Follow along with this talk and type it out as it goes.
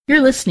You're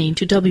listening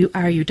to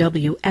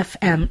WRUW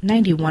FM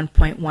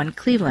 91.1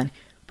 Cleveland,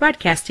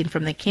 broadcasting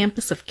from the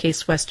campus of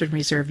Case Western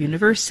Reserve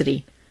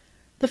University.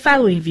 The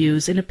following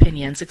views and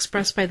opinions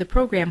expressed by the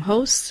program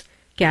hosts,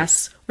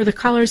 guests, or the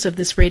callers of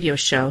this radio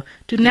show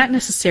do not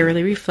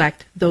necessarily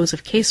reflect those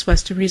of Case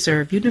Western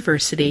Reserve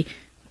University,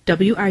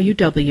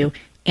 WRUW,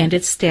 and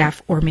its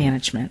staff or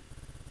management.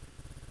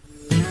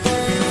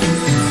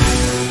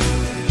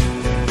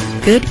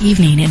 Good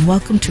evening and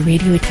welcome to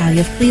Radio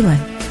Italia of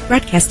Cleveland,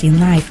 broadcasting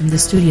live from the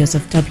studios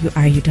of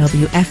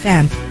WRUW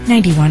FM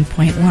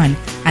 91.1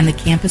 on the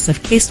campus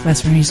of Case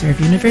Western Reserve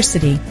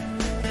University.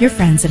 Your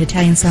friends at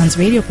Italian Sounds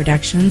Radio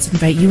Productions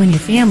invite you and your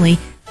family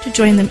to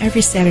join them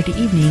every Saturday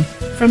evening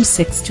from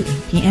 6 to 8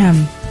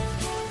 p.m.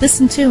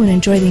 Listen to and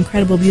enjoy the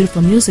incredible,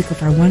 beautiful music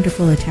of our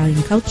wonderful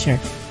Italian culture.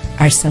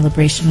 Our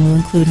celebration will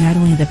include not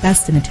only the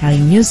best in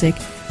Italian music,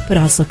 but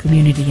also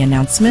community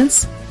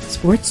announcements,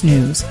 sports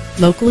news,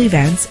 local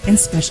events, and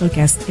special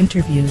guest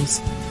interviews.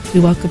 We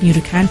welcome you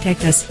to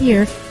contact us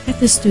here at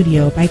the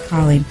studio by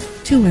calling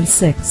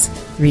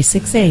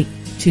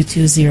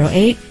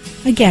 216-368-2208.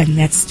 Again,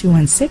 that's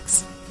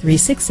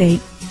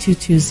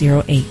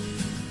 216-368-2208.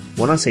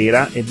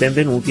 Buonasera e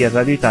benvenuti a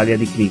Radio Italia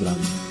di Cleveland,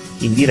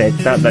 in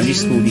diretta dagli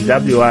studi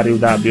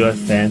WRUW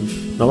FM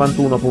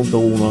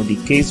 91.1 di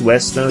Case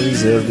Western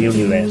Reserve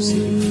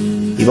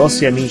University. I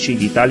vostri amici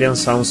di Italian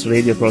Sounds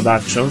Radio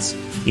Productions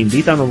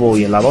invitano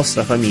voi e la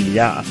vostra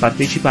famiglia a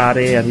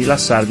partecipare e a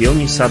rilassarvi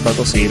ogni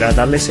sabato sera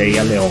dalle 6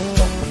 alle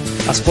 8.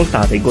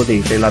 Ascoltate e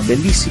godete la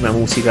bellissima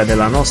musica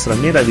della nostra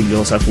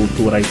meravigliosa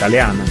cultura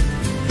italiana.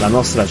 La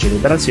nostra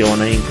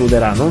celebrazione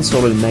includerà non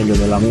solo il meglio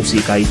della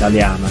musica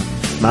italiana,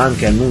 ma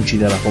anche annunci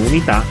della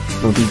comunità,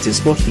 notizie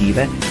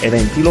sportive,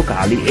 eventi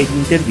locali ed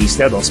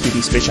interviste ad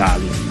ospiti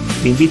speciali.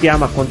 Vi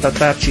invitiamo a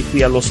contattarci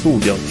qui allo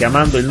studio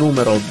chiamando il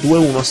numero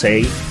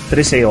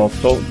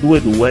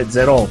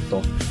 216-368-2208.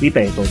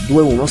 Ripeto,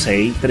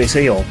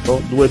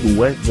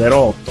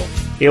 216-368-2208.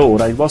 E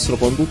ora il vostro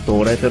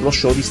conduttore per lo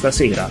show di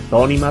stasera,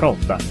 Tony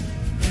Marotta.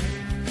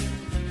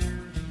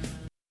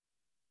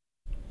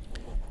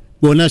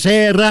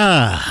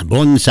 Buonasera,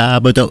 buon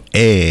sabato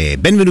e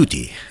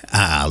benvenuti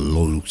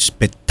allo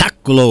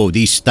spettacolo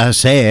di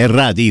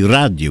stasera di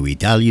Radio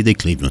Italia di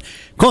Cleveland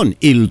con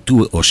il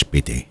tuo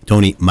ospite,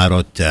 Tony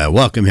Marotta.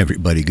 Welcome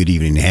everybody, good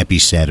evening, happy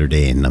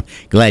Saturday, and I'm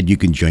glad you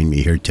can join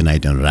me here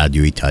tonight on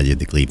Radio Italia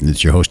di Cleveland.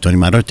 It's your host, Tony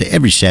Marotta,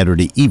 every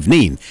Saturday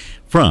evening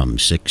from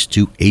 6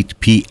 to 8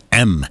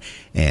 p.m.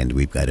 And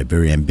we've got a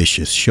very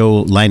ambitious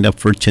show lined up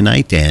for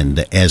tonight.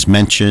 And as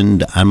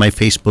mentioned on my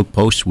Facebook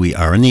post, we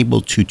are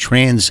unable to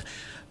transmit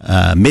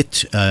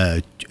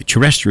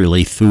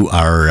terrestrially through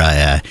our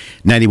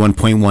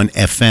 91.1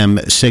 FM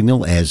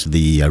signal as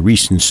the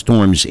recent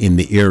storms in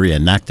the area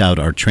knocked out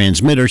our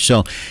transmitter.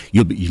 So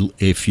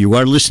if you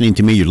are listening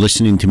to me, you're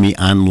listening to me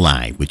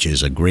online, which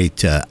is a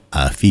great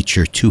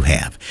feature to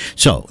have.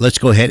 So let's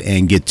go ahead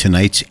and get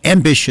tonight's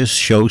ambitious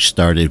show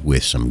started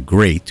with some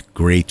great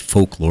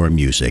folklore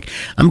music.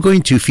 I'm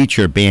going to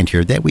feature a band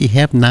here that we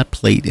have not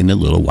played in a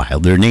little while.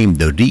 They're named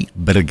the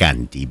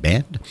Briganti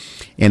Band.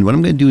 And what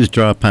I'm going to do is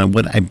draw upon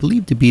what I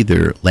believe to be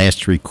their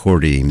last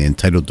recording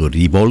entitled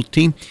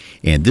Rivolti.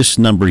 And this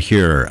number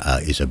here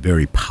is a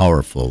very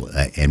powerful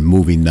and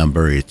moving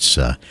number. It's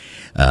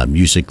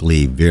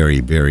musically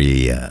very,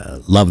 very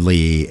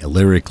lovely.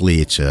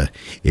 Lyrically, it's a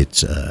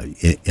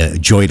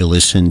joy to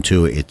listen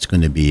to. It's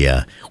going to be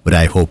what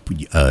I hope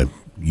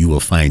you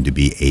will find to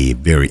be a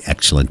very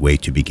excellent way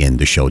to begin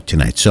the show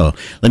tonight. So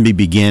let me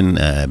begin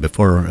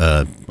before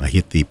I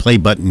hit the play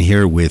button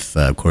here with,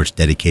 of course,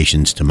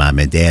 dedications to Mom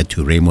and Dad,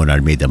 to Raymond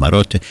Almeida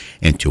Marotta,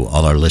 and to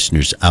all our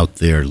listeners out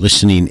there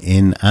listening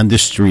in on the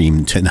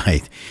stream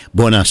tonight.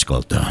 Buon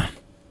ascolto.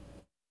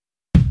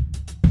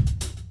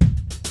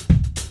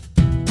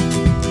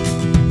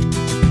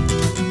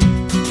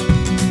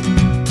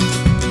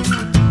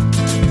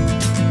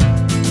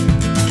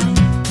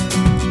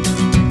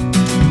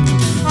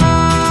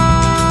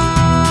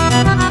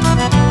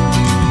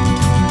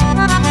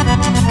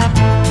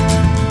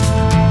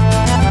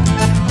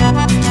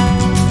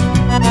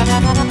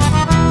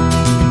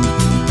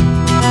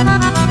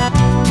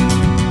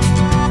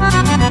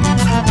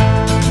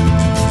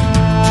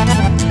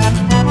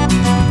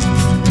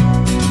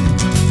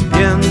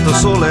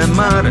 Sole e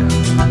mare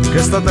che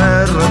sta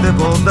terra te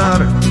può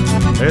dare,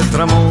 e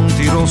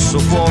tramonti rosso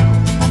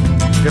fuoco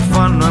che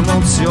fanno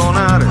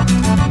emozionare,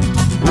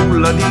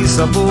 culla di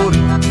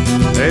sapori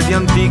e di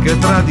antiche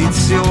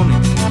tradizioni,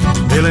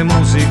 e le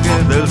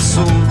musiche del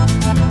sud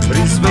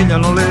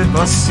risvegliano le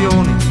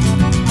passioni.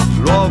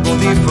 Luogo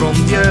di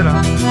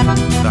frontiera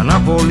da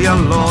Napoli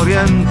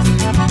all'Oriente,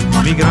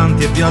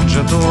 migranti e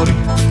viaggiatori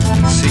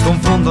si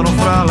confondono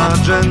fra la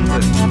gente,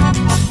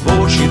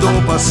 voci do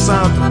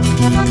passato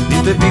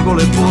di te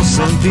piccole può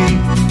sentire,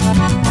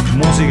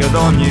 musica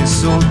d'ogni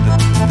sud,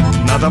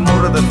 nata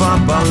amore te fa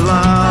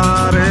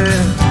ballare,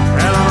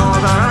 è la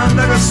nota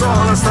taranda che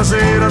suona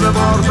stasera te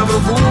porta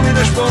profumi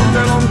di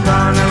sponde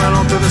lontane, la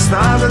notte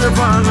d'estate te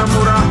fa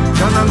innamorare,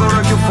 canta ancora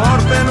più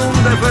forte e non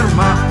te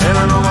ferma, e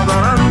la nuova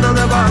taranda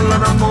te parla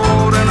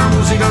d'amore, la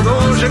musica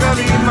dolce che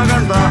rima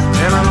canta,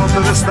 e la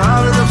notte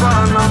d'estate te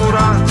fa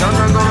innamorare,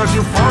 canta ancora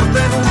più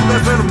forte e non te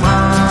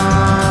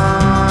ferma.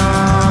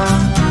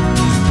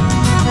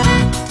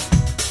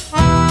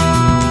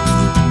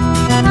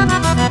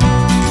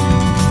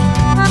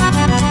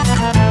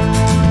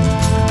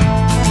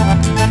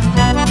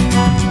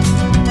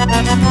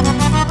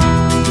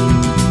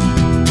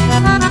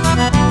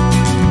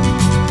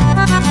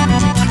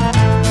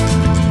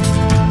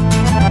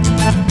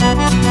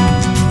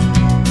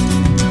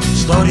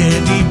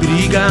 Storie di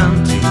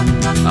briganti,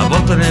 a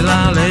volte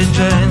nella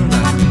leggenda,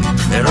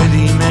 eroi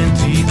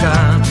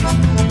dimenticati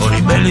o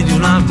ribelli di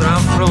un'altra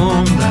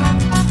fronda,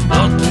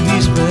 lotte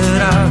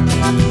disperate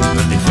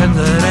per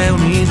difendere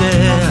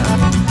un'idea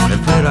e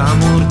per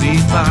amor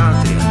di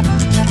patria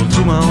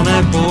consuma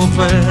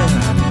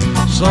un'epopea.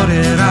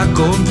 Storie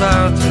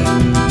raccontate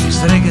di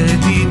streghe e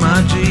di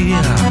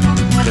magia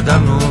che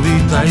danno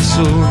vita ai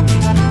sogni,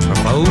 tra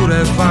paura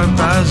e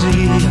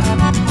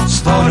fantasia.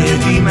 Storie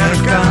di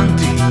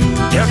mercanti,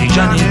 di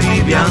artigiani e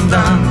di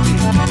viandanti,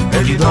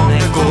 e di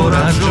donne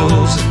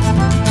coraggiose,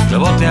 a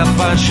volte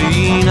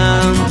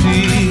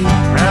affascinanti.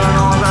 È la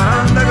nuova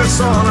taranda che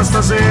suona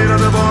stasera,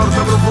 te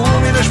porta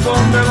profumi di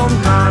sponde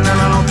lontane,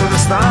 la notte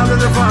d'estate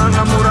te fa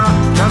innamorare,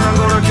 canta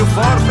ancora più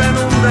forte e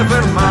non te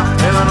ferma,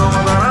 e la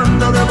nuova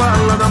taranda te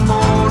parla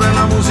d'amore,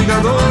 la musica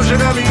dolce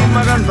che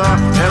rima canta,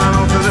 e la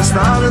notte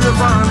d'estate te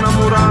fa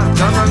innamorare,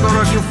 canta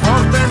ancora più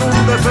forte e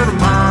non te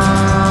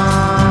ferma.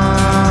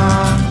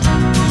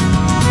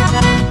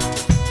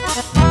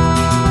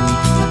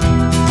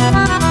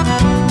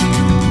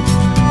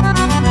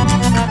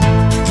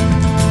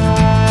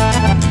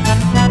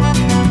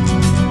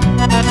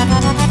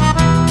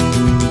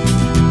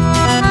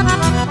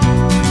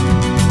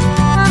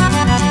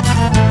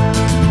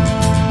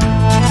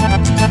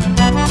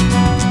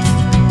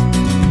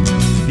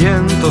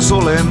 Vento,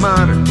 sole e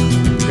mare,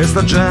 che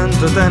sta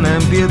gente tene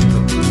in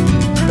pietto,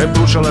 e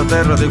brucia la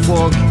terra dei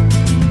fuochi,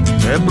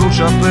 e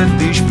brucia per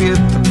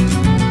dispietto.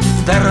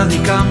 Terra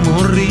di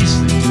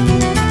camorristi,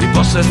 di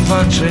poste e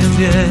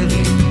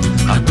faccendieri,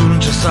 a cui non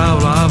c'è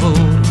stato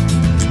lavoro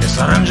e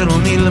s'arrangiano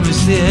mille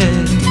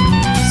mestieri.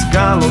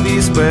 Scalo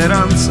di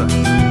speranza,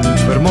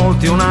 per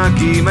molti una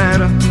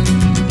chimera,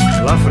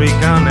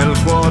 l'Africa nel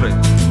cuore,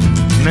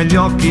 negli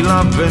occhi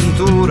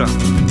l'avventura,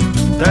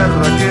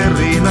 terra che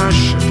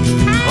rinasce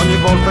ogni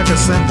volta che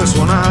sente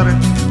suonare,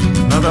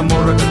 nada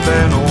amore che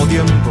teno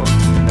tempo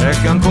e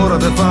che ancora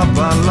te fa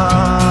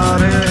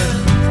ballare.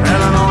 È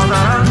la nuova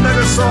taranda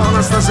che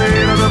suona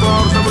stasera, te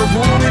porta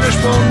profumi di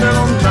sponde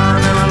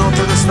lontane, la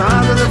notte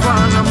d'estate te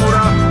fa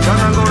innamorare,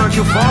 canta ancora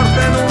più forte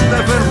e non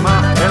te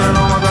ferma, e la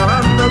nuova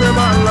taranda te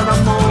parla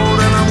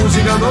d'amore, la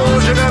musica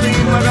dolce che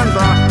rima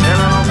canta, e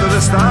la notte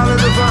d'estate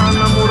te fa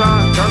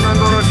innamorare, canta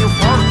ancora più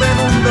forte e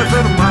non te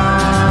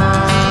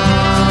ferma.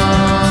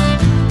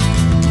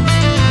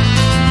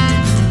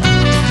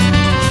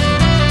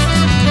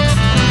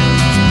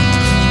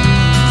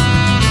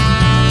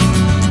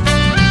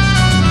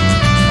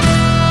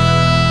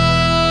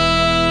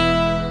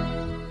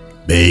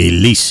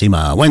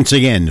 Bellissima. Once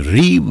again,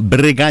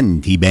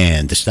 Ribriganti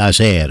Band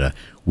stasera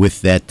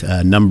with that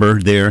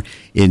number there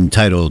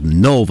entitled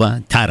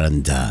Nova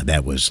Taranta.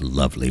 That was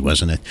lovely,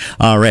 wasn't it?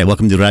 All right,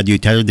 welcome to Radio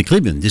Italia de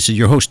Cleveland. This is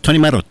your host, Tony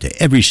Marotte,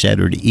 every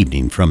Saturday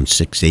evening from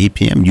 6 to 8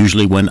 p.m.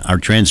 Usually when our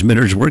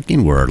transmitter's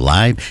working, we're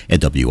live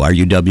at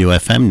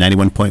WRUW-FM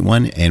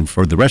 91.1. And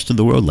for the rest of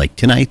the world, like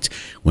tonight,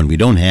 when we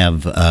don't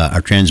have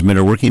our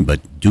transmitter working,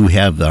 but do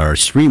have our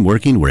stream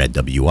working, we're at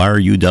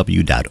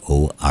WRUW.org.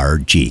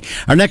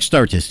 Our next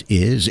artist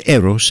is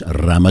Eros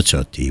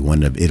Ramazzotti,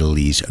 one of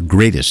Italy's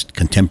greatest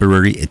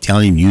contemporary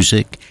Italian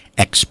music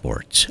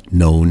exports,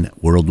 known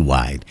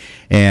worldwide.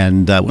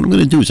 And what I'm going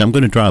to do is I'm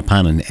going to draw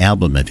upon an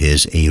album of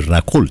his, a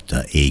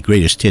raccolta, a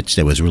greatest hits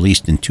that was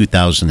released in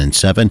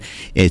 2007.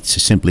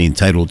 It's simply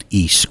entitled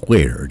E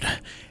Squared.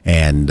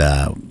 And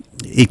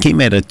it came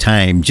at a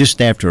time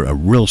just after a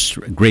real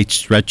great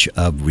stretch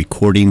of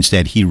recordings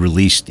that he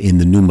released in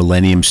the new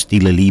millennium,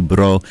 Stile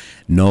Libro,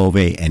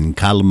 Nove, and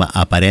Calma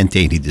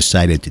Apparente, and he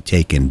decided to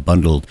take and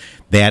bundled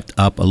that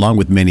up along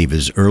with many of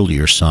his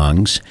earlier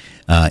songs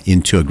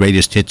into a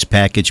greatest hits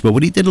package. But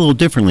what he did a little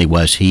differently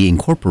was he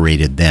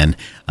incorporated then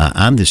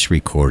on this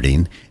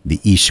recording, the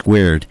E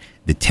Squared,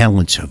 the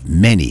talents of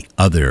many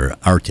other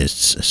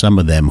artists, some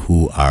of them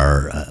who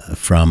are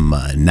from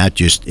not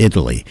just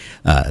Italy,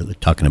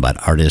 talking about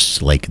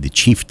artists like the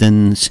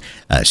Chieftains,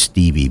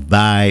 Stevie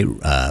Vai,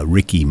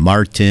 Ricky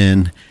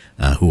Martin,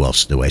 who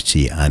else do I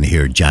see on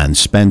here? John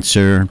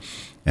Spencer,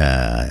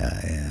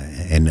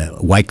 and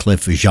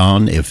Wycliffe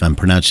Jean, if I'm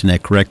pronouncing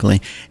that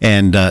correctly.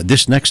 And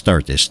this next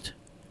artist,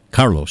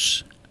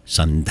 Carlos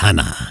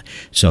Santana.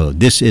 So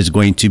this is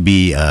going to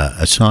be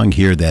a song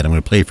here that I'm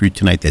going to play for you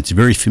tonight that's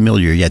very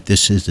familiar, yet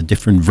this is a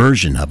different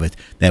version of it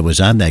that was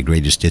on that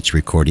Greatest Hits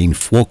recording,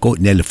 Fuoco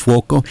nel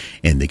Fuoco,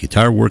 and the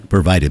guitar work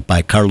provided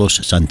by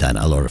Carlos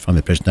Santana. Allora,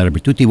 fammi presentare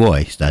per tutti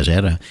voi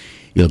stasera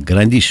il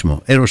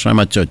grandissimo Eros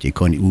Ramazzotti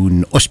con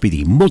un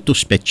ospite molto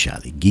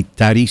speciale,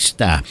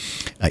 chitarrista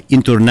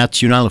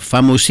internazionale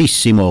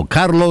famosissimo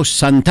Carlos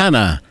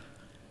Santana,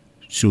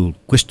 su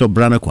questo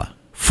brano qua,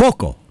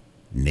 Fuoco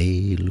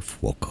nel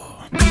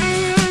Fuoco.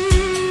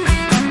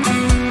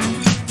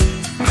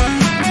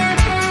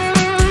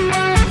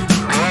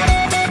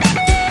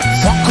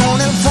 Fuoco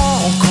nel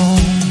fuoco,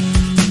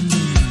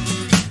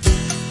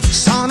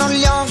 sono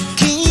gli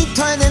occhi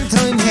tuoi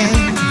dentro i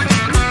miei,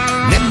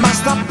 ne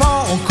basta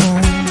poco,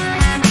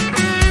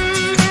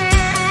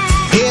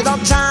 ed ho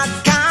già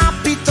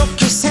capito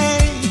chi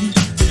sei,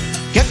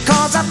 che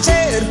cosa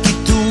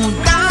cerchi tu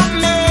da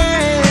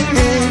me,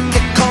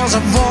 che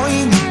cosa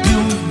vuoi di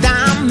più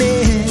da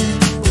me.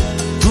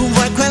 Tu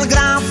vuoi quel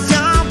graffio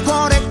al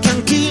cuore che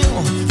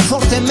anch'io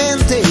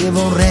fortemente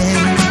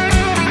vorrei.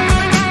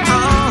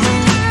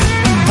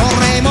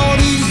 Vorrei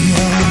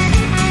morire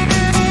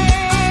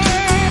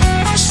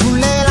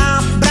sulle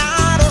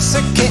labbra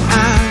rosse che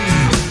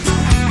hai,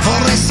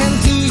 vorrei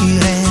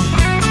sentire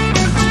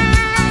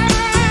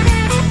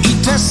i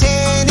tuoi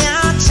seni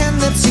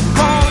accendersi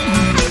poi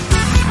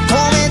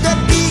come due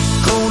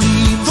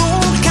piccoli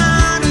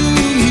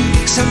vulcani,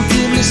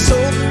 sentirli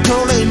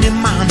sotto le mie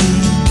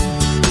mani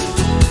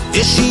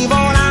e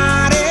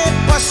scivolare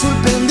poi sul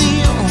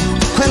pendio,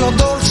 quello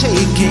dolce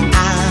che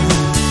ha.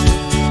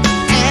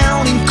 È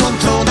un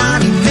incontro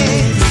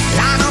d'anime,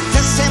 la notte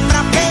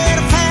sembra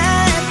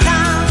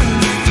perfetta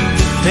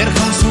per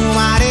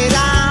consumare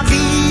la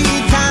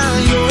vita,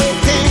 io e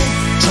te,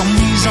 c'è un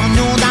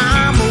bisogno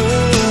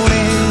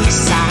d'amore,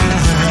 sai,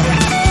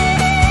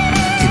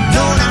 che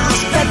non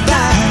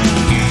aspettare,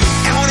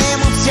 è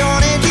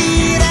un'emozione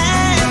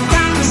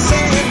diretta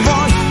se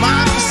vuoi,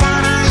 ma non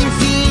sarà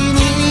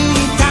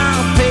infinita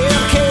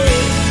perché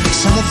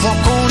siamo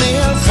fuoco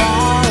nel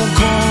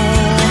fuoco,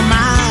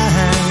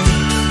 ormai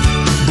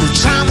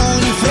bruciamo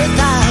in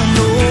fretta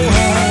noi.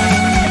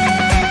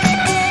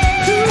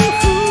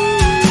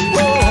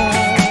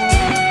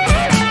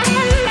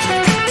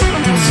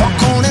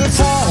 Fuoco nel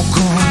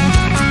fuoco,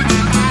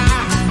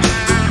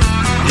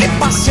 le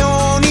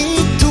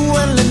passioni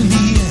tue e le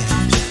mie,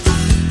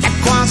 è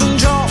quasi un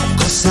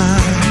gioco,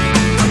 sai,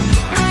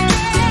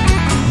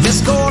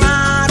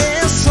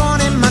 mescolare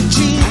suono e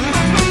magia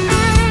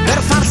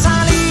per far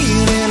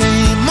salire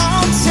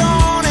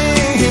l'emozione,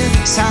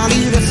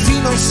 salire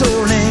fino al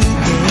sole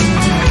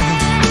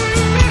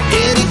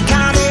e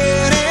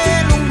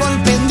ricadere lungo il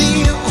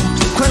pendio,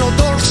 quello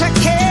dolce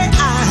che hai.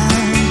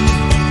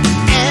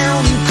 È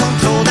un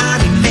incontro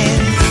d'anime,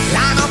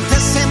 la notte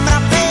sembra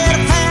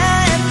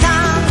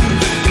perfetta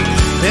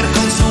per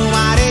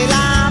consumare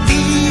la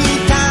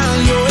vita,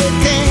 io e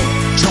te,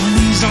 c'è un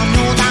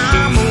bisogno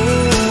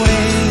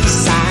d'amore,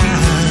 sai,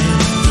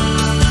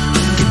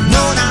 che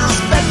non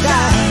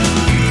aspettare,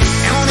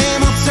 è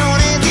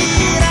un'emozione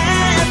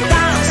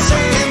diretta se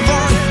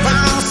vuoi, ma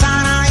non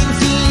sarà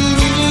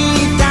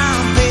infinita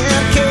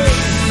perché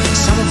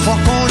siamo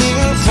fuoco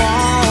nel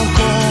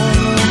fuoco,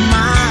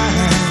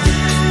 ormai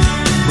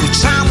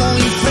bruciamo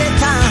in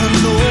fretta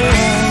noi.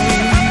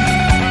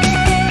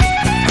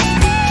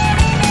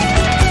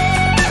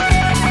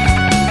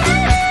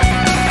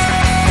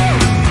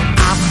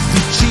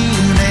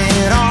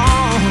 Avvicinerò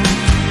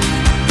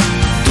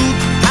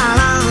tutta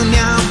la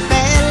mia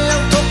pelle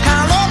al tuo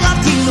calor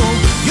latino,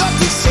 io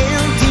ti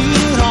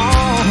sentirò,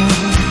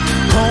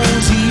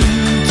 così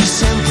ti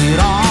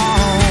sentirò.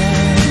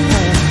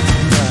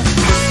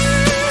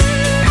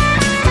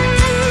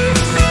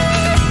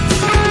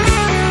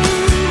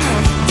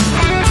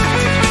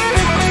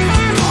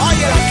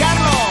 Óyela,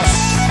 Carlos.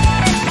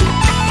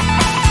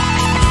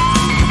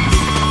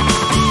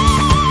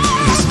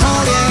 La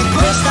storia è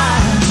questa,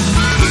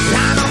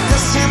 la notte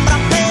sembra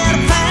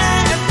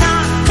perfetta,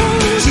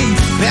 sì,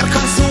 per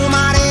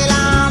consumare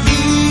la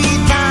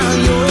vita,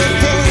 io e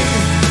te,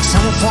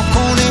 siamo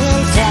fuoco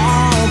nel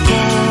fuoco,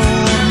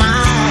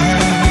 ormai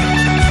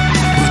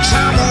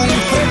bruciamo in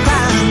fretta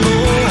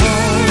noi.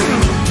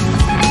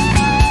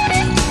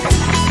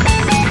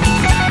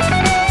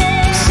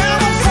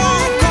 Siamo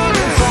fuoco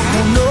nel fuoco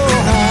noi.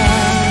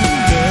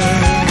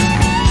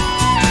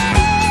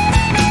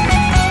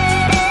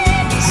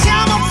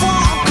 Siamo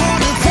fuoco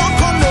nel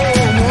fuoco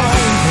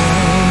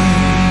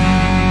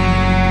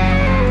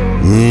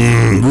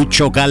noi.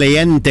 Mucho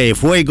caliente,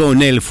 fuego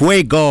nel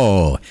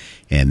fuego.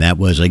 And that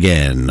was,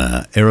 again,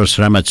 Eros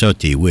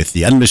Ramazzotti with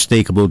the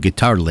unmistakable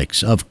guitar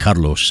licks of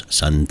Carlos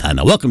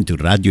Santana. Welcome to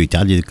Radio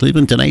Italia de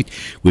Cleveland tonight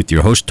with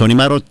your host, Tony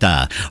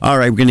Marotta. All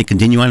right, we're going to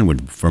continue on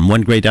from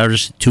one great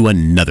artist to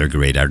another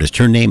great artist.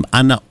 Her name,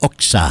 Anna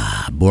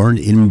Oxa, born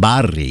in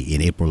Bari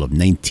in April of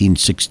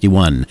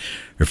 1961.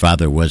 Her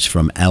father was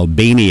from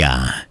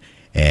Albania,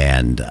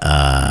 and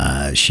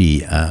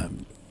she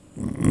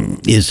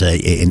is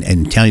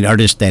an Italian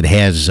artist that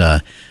has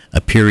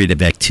a period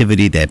of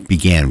activity that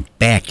began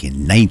back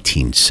in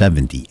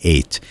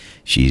 1978.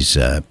 She's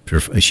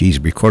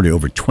recorded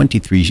over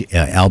 23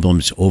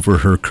 albums over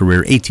her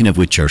career, 18 of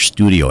which are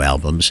studio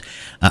albums.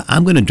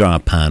 I'm going to draw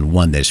upon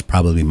one that's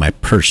probably my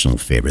personal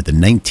favorite, the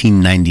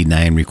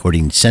 1999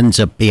 recording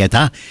Senza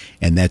Pietà,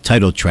 and that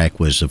title track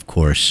was, of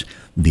course,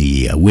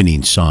 the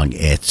winning song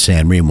at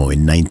Sanremo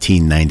in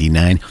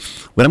 1999.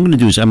 What I'm going to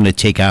do is I'm going to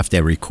take off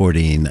that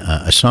recording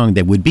a song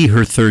that would be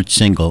her third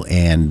single,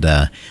 and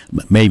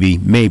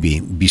maybe,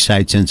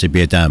 besides Senza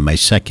Pietà, my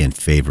second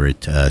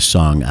favorite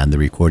song on the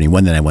recording,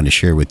 one that I want to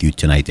share with you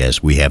tonight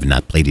as we have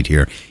not played it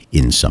here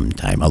in some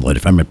time. Allora,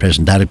 fammi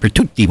presentare per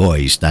tutti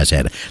voi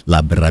stasera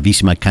la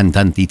bravissima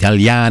cantante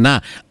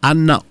italiana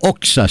Anna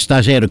Oxa,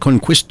 stasera con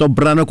questo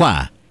brano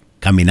qua,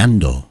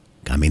 Camminando,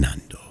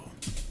 Camminando.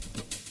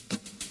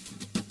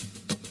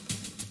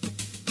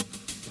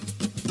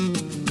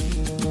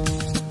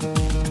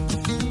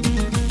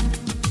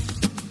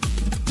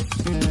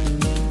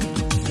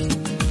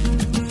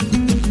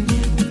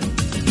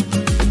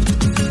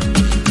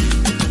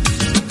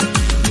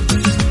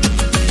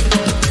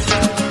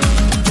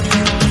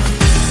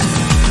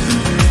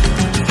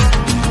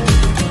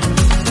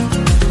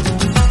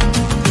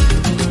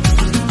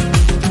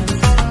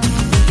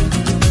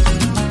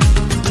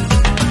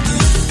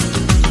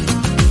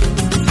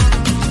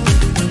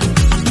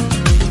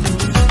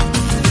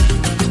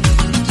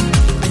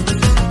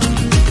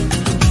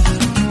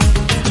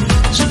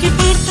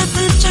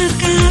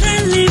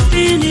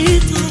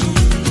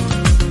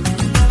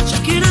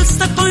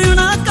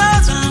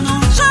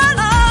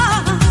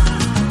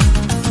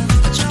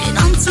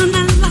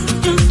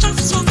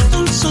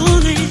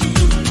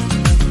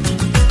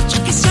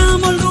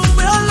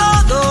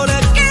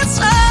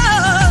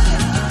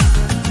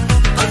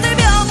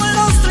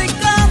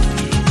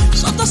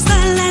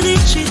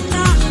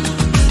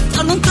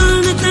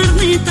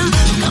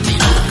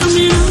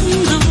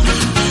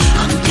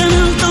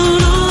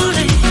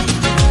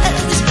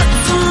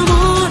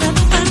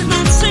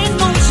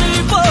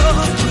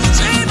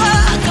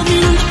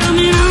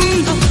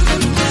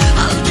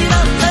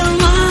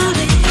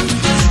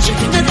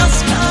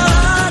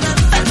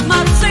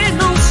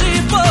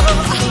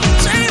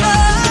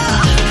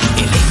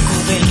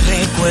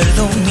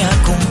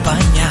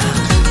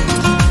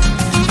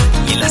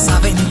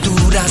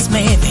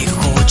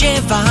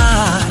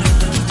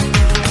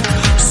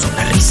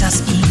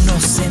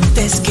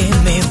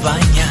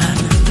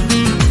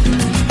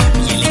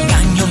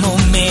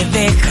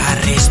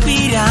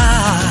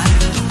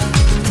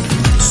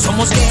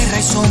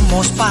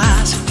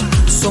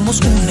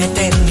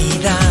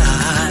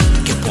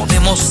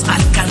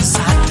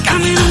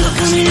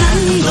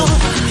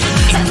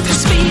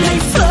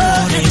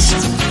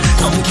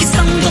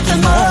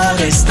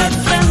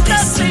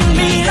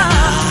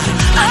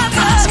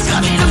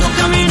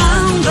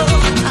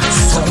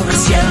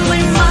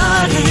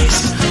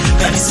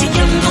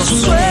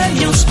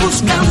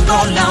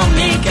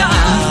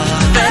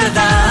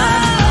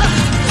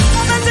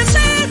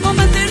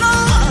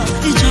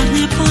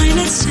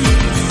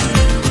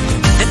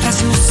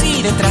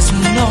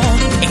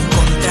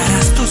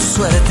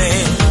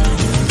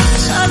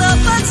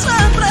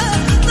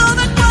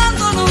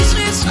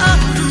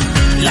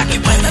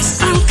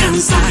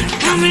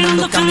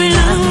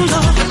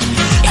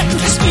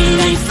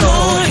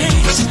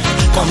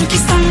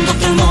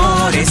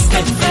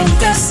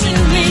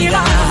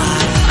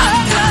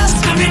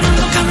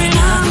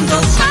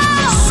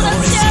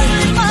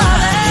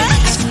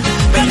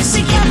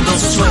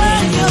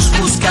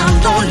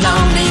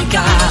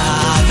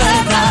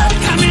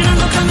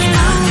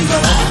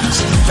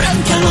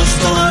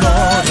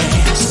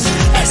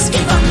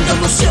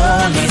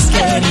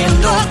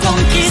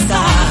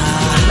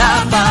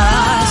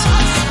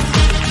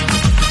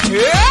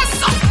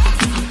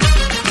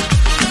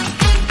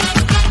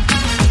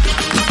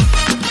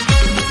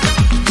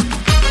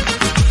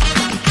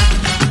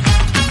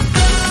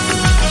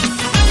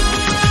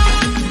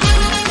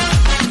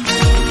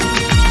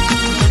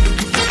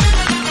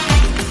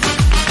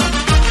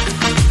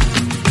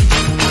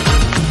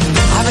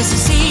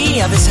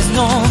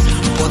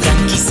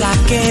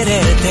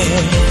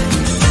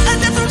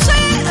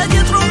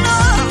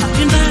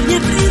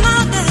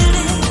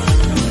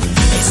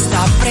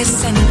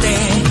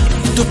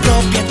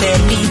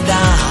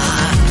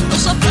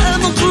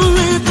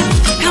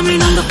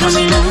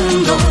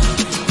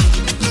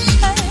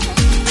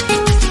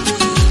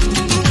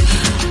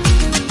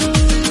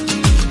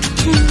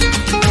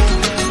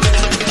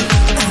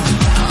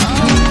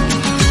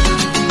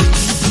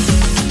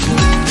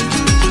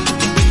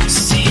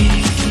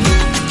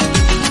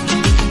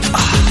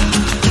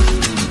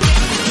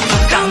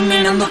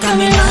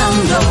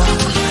 Caminando,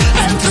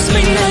 entre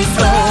espinas y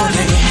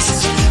flores,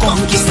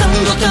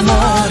 conquistando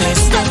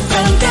temores de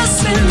frente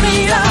sin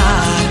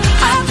mirar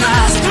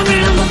atrás,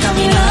 caminando,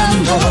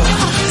 caminando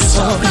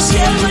sobre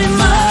cielo y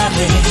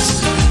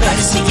mares,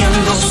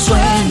 persiguiendo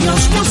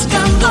sueños,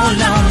 buscando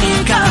la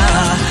única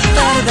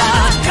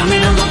verdad,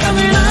 caminando,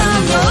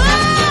 caminando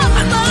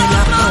ante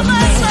la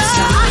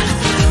promesa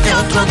de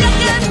otro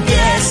día.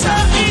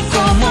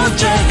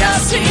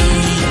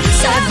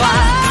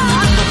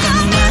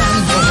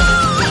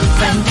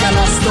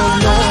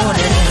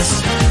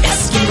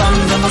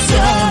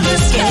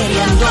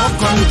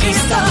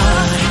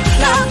 conquistar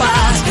la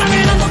paz,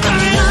 caminando,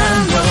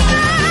 caminando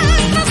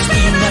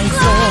en los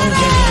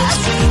flores,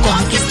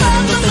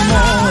 conquistando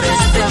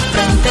temores de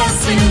frente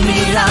sin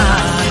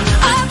mirar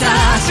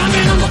atrás,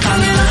 caminando,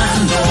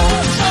 caminando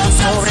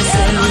sobre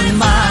cielos y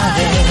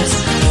mares,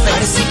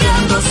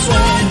 persiguiendo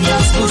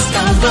sueños,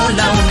 buscando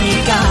la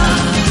única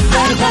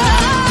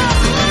verdad.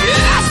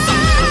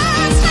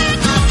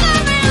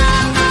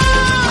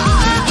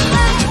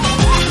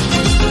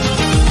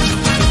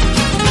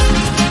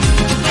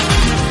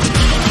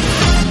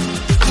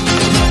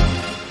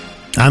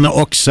 Ana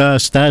Oxa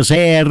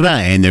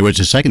Stasera, and there was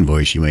a second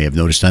voice you may have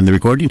noticed on the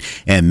recording,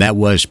 and that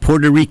was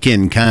Puerto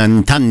Rican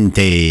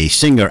cantante,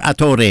 singer,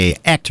 attore,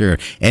 actor,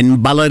 and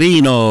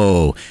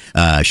ballerino,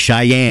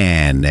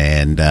 Cheyenne,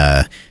 and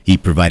he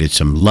provided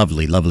some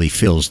lovely, lovely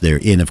fills there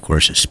in, of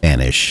course,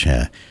 Spanish.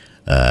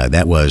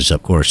 That was,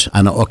 of course,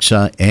 Ana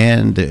Oxa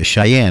and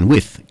Cheyenne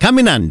with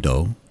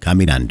Caminando,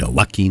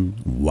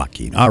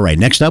 Walking. All right,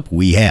 next up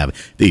we have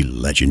the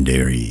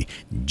legendary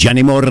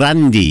Gianni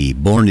Morandi,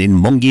 born in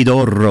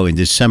Monghidoro in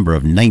December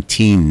of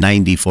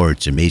 1994.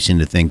 It's amazing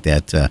to think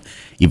that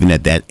even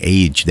at that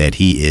age that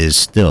he is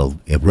still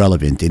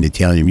relevant in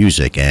Italian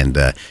music.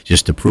 And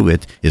just to prove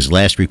it, his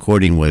last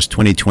recording was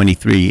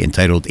 2023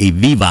 entitled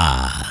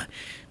Evviva,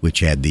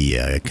 which had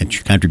the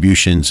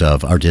contributions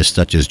of artists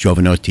such as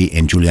Giovanotti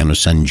and Giuliano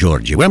San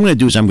Giorgio. What I'm going to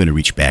do is I'm going to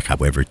reach back,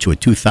 however, to a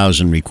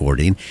 2000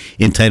 recording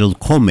entitled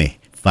Come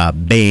Fa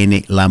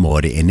Bene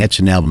l'Amore, and that's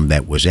an album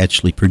that was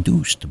actually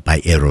produced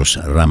by Eros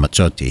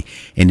Ramazzotti,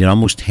 and it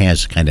almost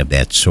has kind of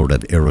that sort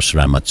of Eros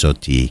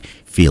Ramazzotti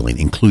feeling,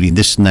 including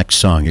this next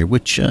song here,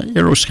 which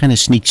Eros kind of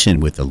sneaks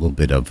in with a little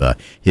bit of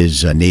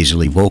his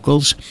nasally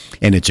vocals,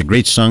 and it's a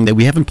great song that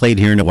we haven't played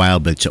here in a while,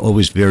 but it's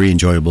always very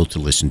enjoyable to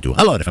listen to.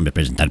 Allora, fammi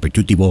presentare per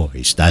tutti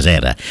voi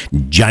stasera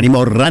Gianni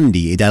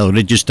Morandi e dalla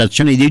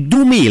registrazione del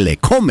 2000,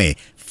 Come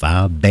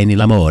Fa Bene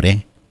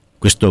l'Amore,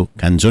 questa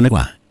canzone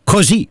qua.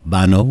 Così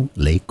vanno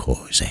le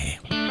cose.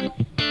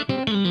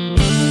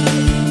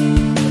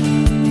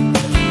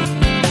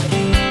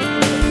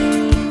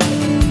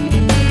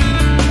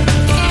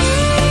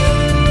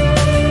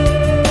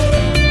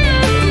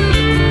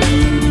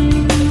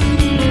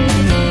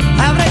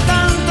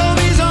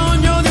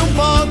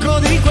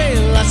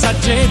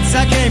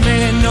 Saggezza che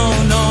me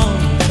non ho,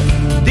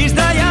 di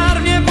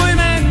sdraiarmi e poi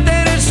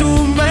mettere su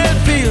un bel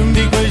film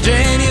di quel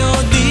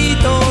genio di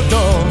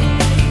Totò.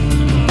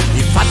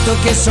 Il fatto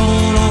che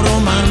sono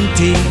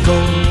romantico,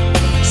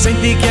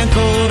 senti che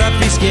ancora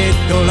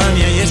fischietto la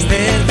mia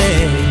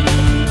yesterday.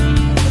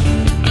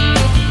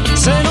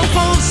 Se non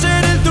fosse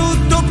del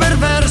tutto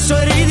perverso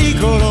e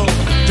ridicolo,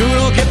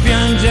 giuro che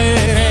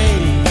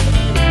piangerei.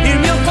 Il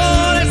mio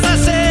cuore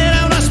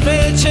stasera è una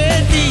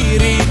specie di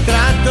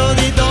ritratto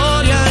di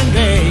Dorian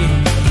Gray.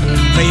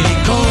 Vedi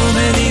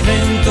come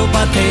divento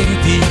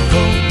patetico,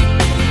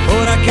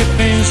 ora che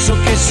penso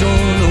che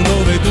sono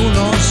dove tu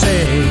non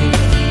sei.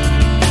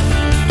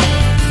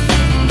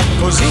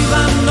 Così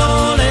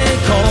vanno le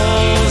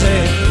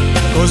cose,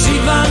 così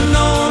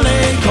vanno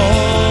le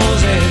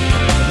cose.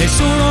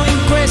 Nessuno in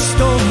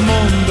questo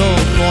mondo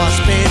può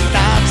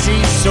aspettarsi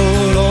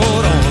solo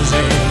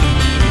rose.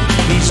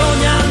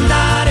 Bisogna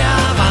andare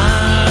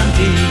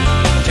avanti,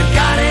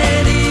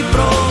 cercare di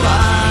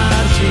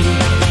provarci,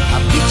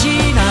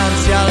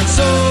 avvicinarsi al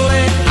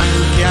sole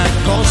anche a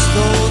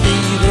costo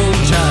di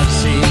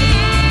bruciarsi.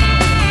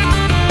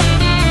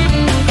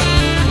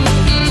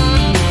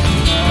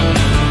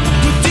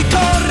 Tutti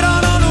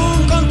corrono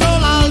l'un contro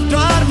l'altro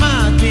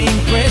armati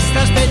in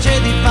questa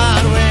specie di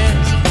Far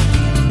West.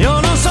 Io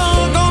non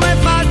so come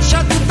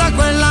faccia tutta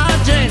quella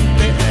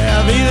gente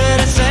a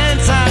vivere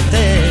senza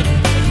te.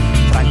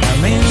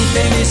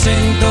 Francamente mi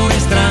sento un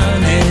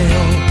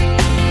estraneo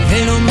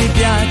e non mi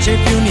piace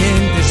più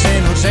niente se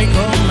non sei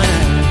con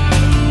me.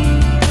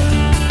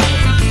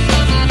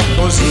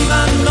 Così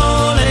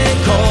vanno le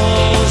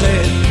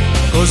cose,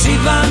 così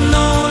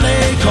vanno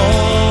le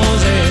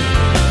cose.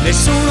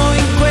 Nessuno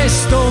in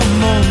questo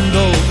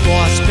mondo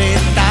può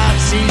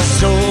aspettarsi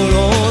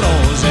solo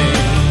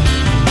rose.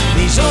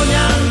 Bisogna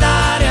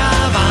andare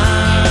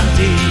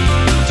avanti,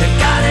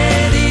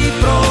 cercare di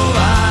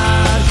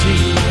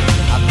provarci,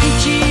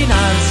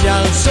 avvicinarsi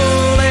al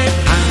sole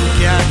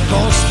anche a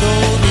costo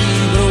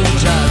di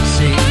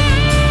bruciarsi.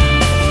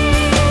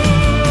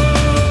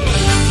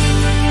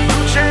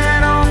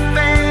 Brucerò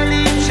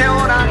felice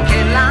ora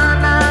che la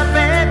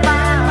nave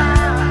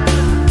va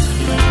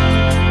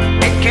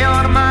e che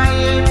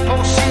ormai è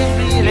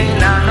impossibile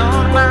la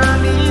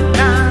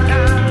normalità.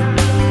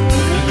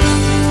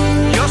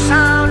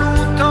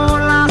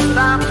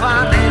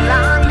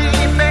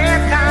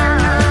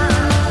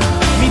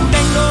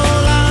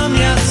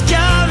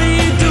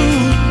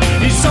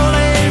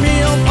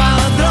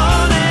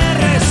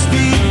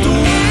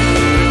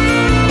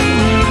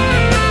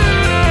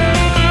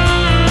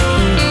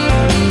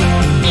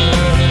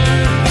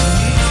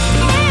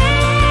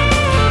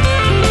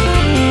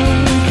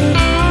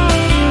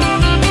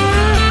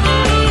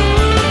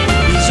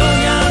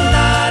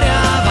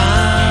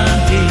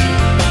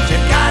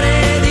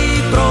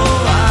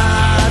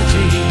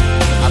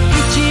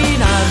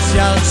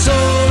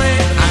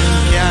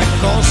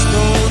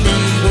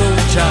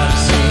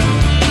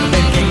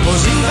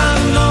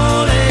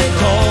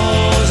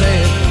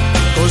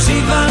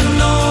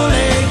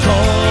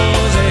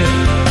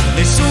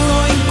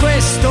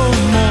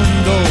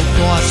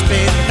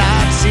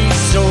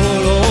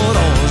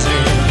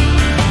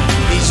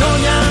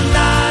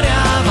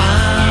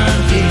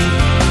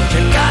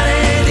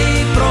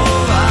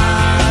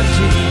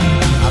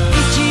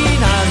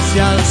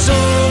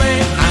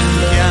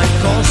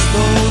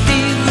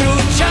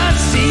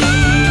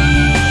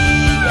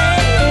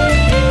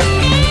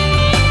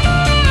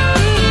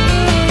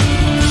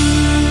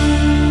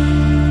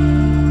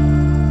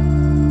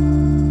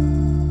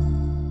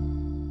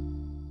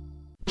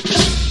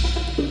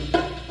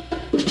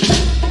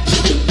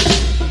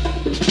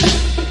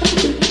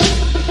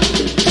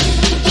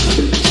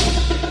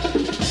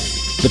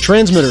 The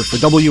transmitter for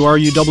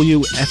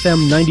WRUW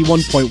FM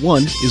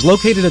 91.1 is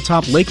located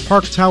atop Lake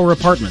Park Tower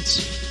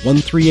Apartments,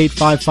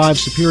 13855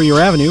 Superior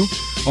Avenue,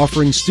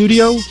 offering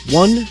studio,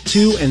 1,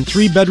 2, and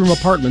 3 bedroom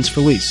apartments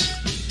for lease.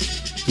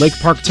 Lake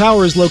Park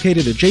Tower is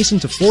located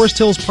adjacent to Forest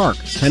Hills Park,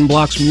 10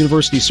 blocks from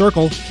University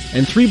Circle,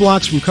 and 3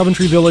 blocks from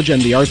Coventry Village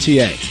and the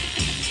RTA.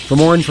 For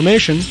more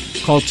information,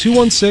 call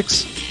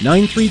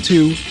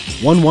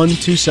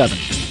 216-932-1127.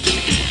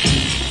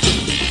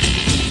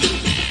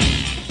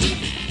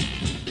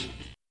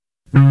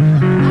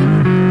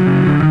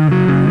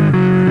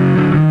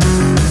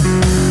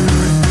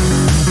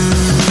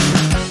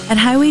 At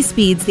highway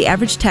speeds, the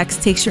average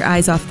text takes your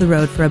eyes off the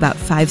road for about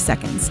 5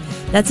 seconds.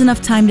 That's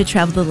enough time to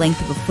travel the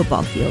length of a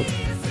football field.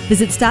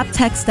 Visit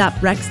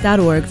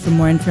stoptextstoprex.org for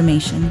more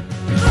information.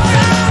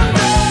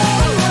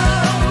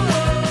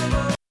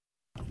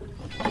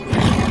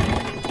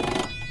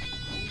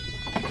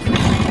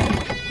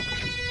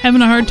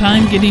 Having a hard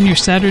time getting your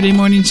Saturday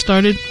morning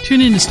started?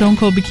 Tune in to Stone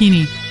Cold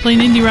Bikini, playing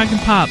indie rock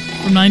and pop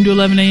from 9 to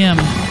 11 a.m.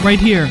 right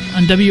here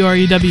on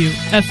WRUW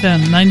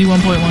FM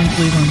 91.1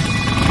 Cleveland.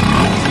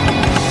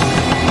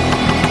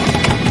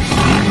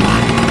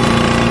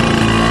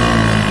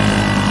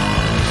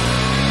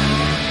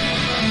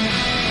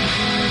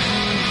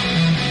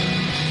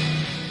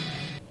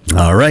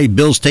 All right,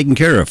 Bill's taken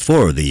care of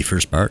for the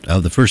first part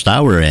of the first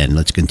hour, and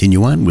let's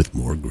continue on with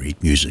more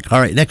great music.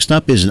 All right, next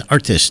up is an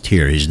artist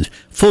here. His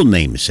full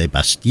name is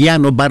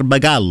Sebastiano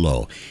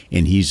Barbagallo,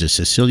 and he's a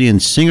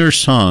Sicilian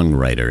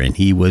singer-songwriter, and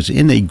he was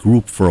in a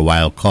group for a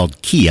while called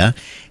Kia,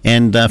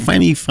 and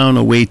finally found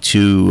a way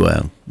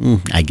to,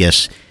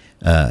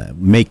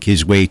 make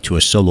his way to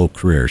a solo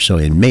career. So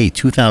in May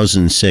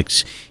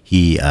 2006,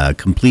 he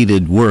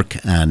completed work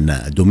on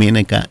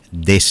Domenica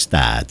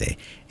d'Estate,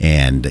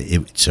 and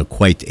it's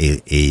quite a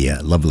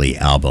lovely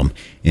album.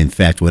 In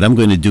fact, what I'm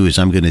going to do is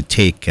I'm going to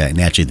take, and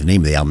actually the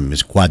name of the album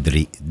is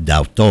Quadri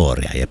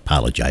d'autore, I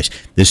apologize.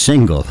 The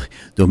single,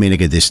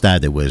 Domenica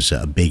d'Estate, was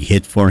a big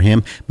hit for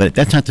him, but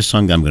that's not the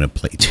song I'm going to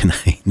play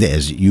tonight.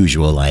 As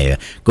usual, I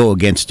go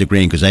against the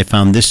grain because I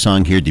found this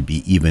song here to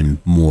be even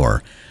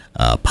more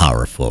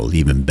powerful,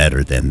 even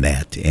better than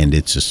that. And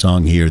it's a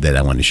song here that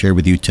I want to share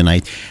with you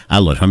tonight.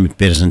 Allora, fammi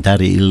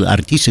presentare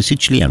l'artista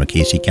siciliano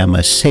che si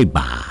chiama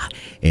Seba.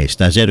 E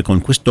stasera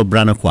con questo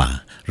brano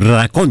qua,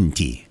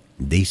 Racconti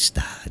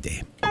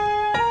d'estate.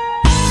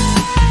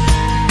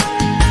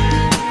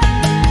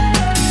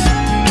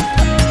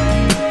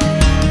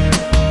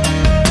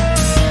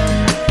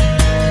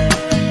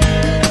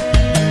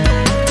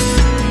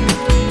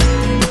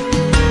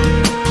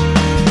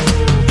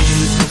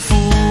 Il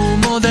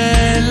profumo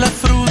della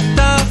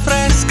frutta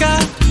fresca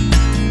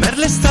per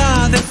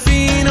l'estate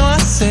fino a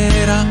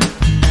sera,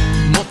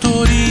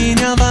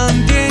 motorini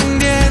avanti e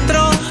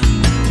indietro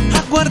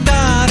a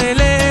guardare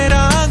le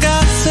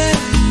ragazze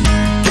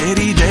che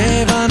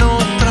ridevano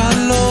tra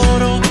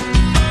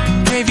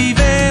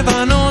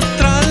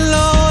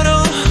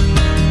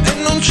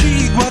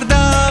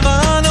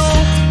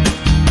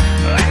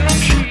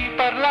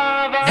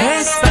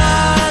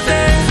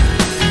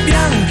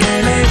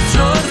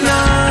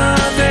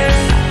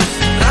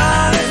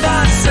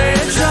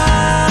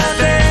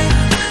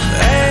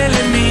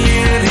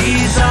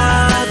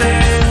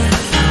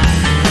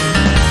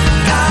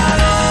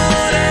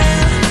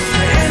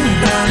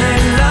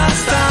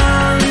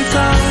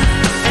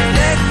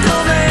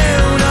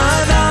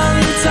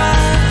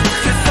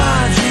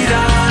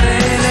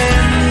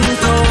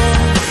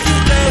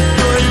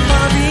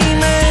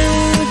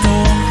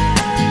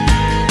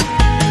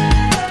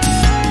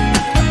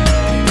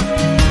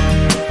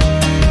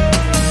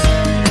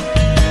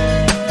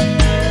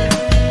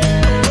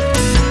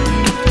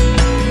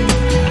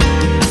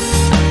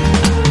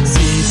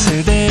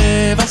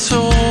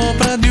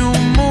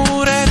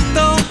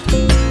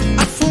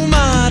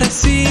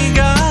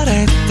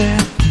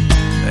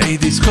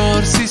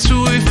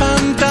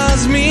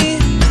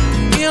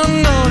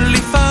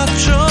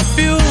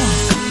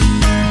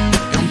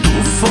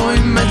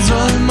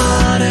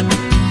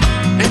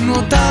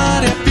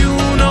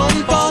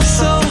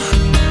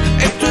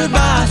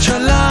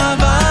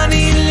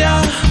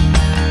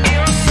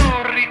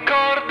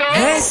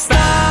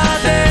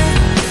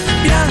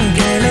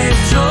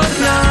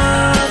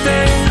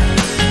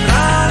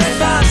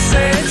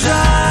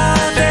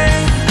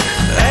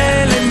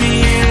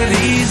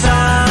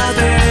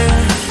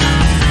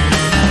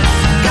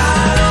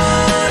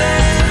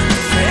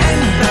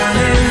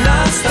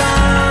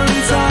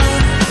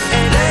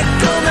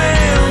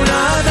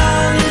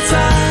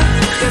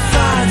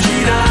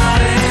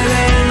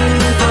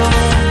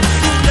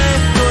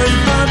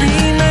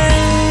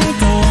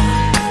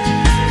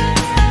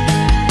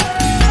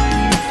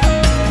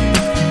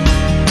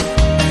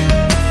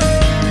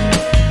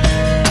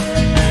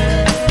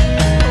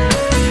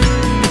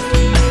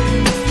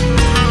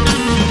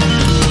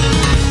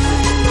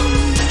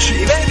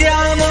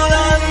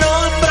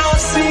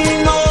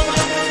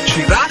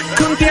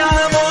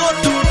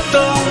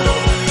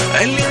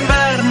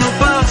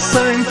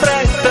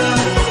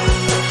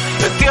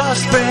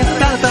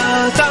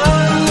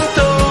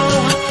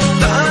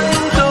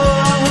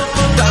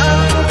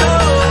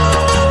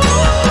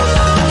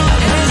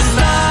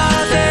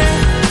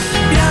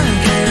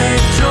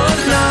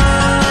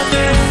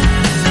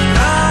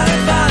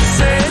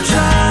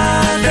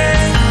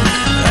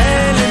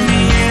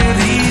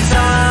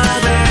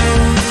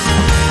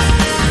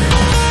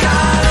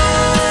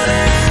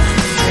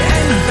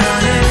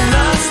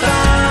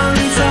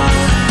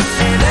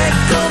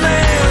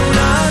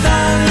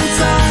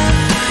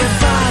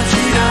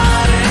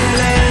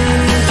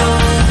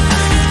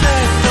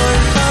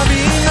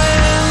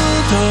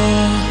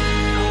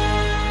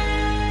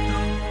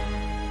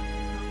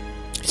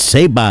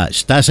Seba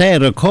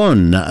stasera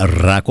con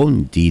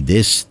Racconti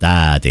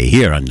d'estate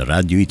here on the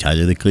Radio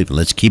Italia di Cleveland.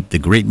 Let's keep the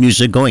great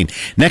music going.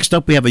 Next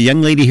up, we have a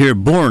young lady here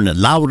born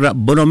Laura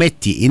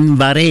Bonometti in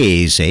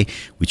Varese,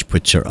 which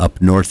puts her up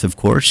north, of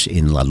course,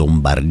 in La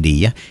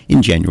Lombardia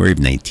in January of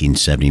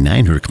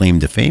 1979. Her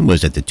claim to fame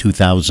was at the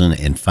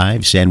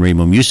 2005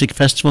 Sanremo Music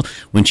Festival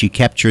when she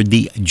captured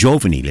the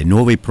Giovani, le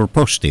nuove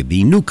proposte,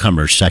 the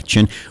newcomer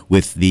section,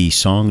 with the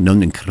song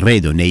Non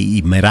credo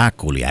nei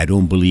miracoli, I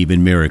don't believe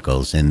in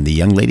miracles. And the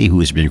young lady, who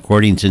has been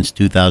recording since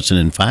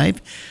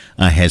 2005,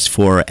 has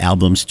 4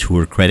 albums to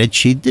her credit.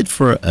 She did,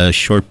 for a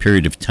short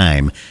period of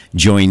time,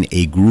 join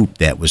a group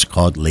that was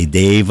called Le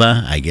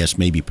Deva, I guess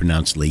maybe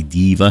pronounced Le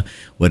Diva,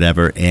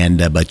 whatever,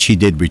 and but she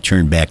did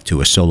return back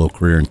to a solo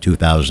career in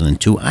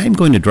 2002. I'm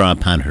going to draw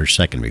upon her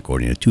second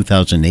recording, a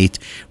 2008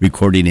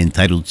 recording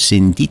entitled Si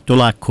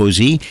intitola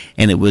così,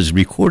 and it was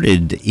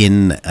recorded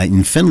in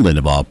Finland,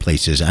 of all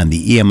places, on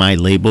the EMI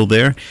label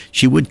there.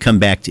 She would come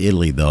back to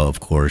Italy, though,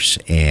 of course,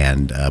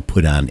 and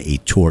put on a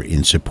tour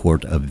in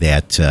support of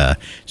that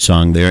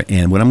song there.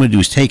 And what I'm going to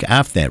do is take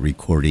off that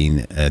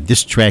recording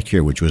this track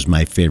here, which was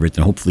my favorite,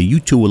 and hopefully you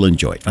too will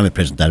enjoy it. Fammi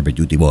presentare per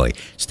tutti voi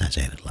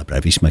stasera la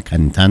bravissima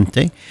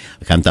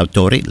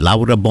cantautore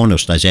Laura Bono,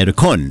 stasera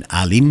con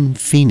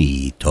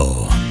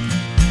All'infinito.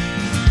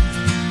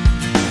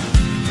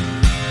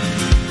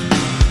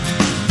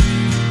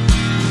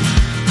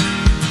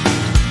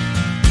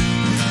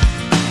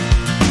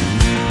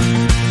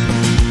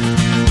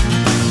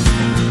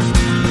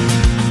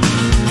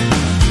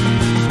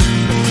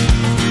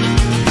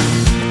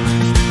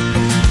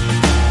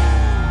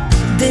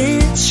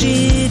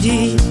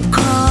 Decidi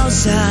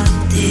cosa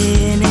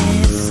te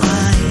ne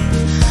fai.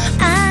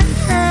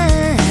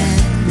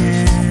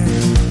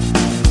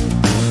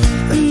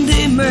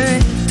 Dimmi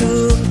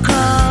tu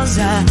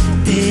cosa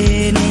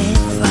te ne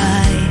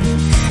fai.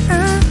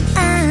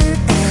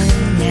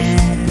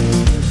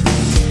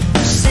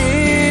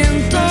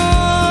 Sento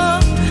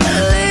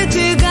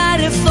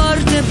litigare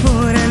forte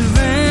pure il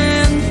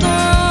vento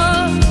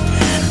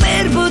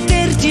per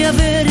poterti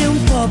avere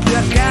un po' più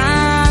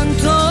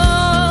accanto.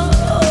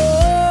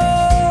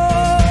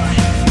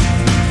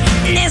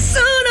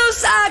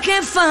 Che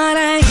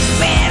farei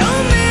per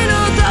un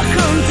minuto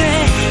con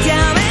te, ti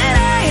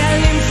amerei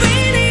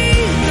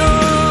all'infinito.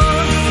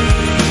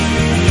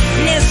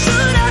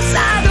 Nessuno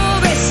sa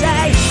dove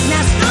sei,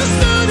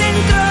 nascosto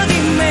dentro di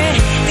me,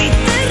 ti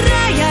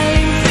terrei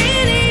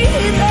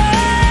all'infinito.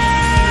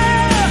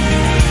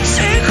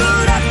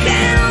 Sicura che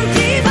non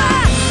ti va,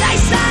 dai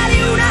sali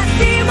un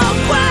attimo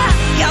qua,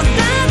 che ho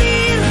da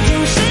dirti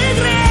un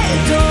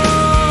segreto.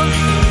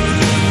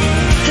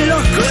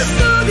 L'ho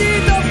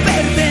custodito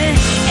per te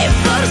e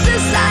forse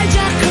sai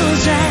già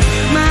cos'è,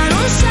 ma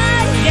non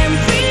sai che è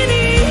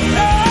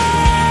infinito.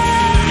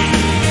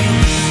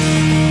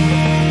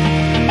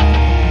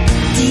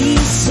 Ti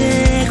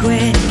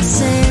segue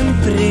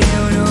sempre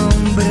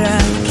un'ombra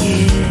che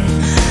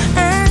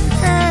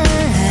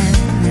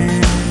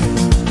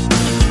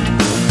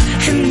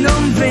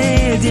non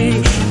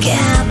vedi che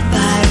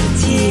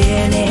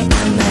appartiene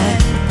a me.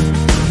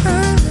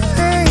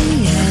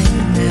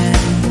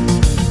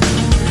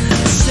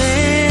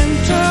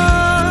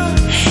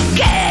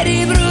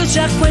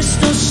 C'è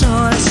questo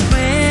sole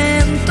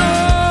spento,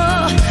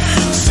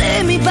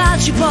 se mi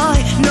baci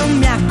poi non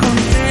mi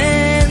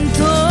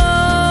accontento.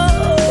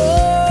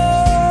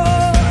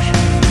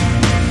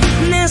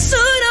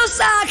 Nessuno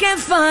sa che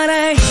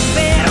farei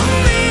per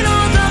un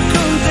minuto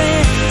con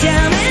te, ti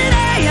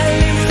amerei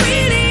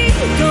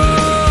all'infinito.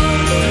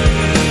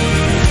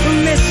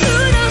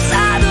 Nessuno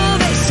sa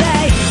dove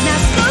sei,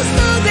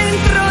 nascosto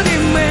dentro di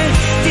me,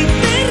 ti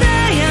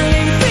terrei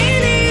all'infinito.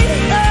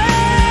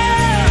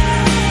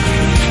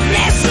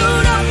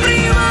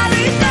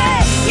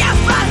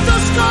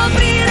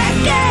 Scoprire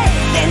che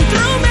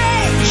dentro me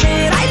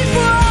c'era il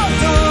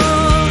vuoto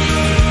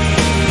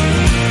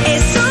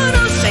e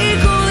sono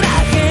sicura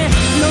che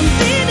non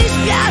ti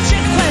dispiace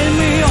quel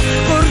mio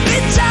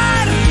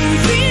corteggiarti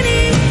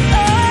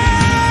infinito.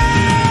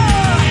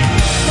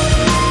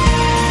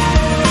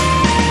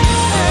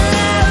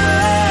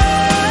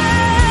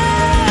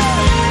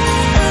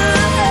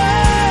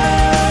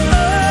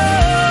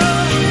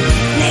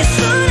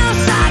 Nessuno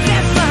sa che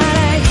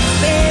farei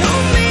per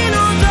un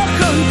minuto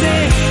con te,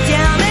 ti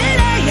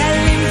amerei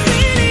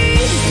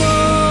all'infinito.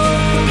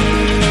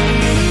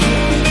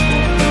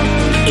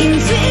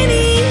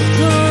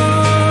 Infinito.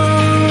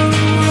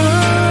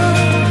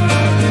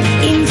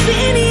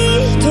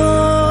 Infinito.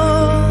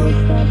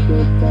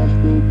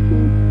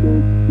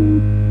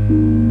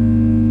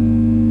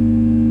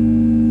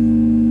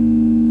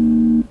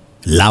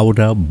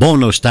 Laura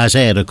Bono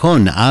stasera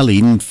con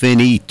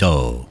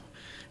All'infinito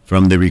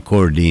from the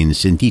recording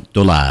si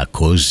intitola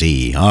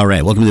Così. All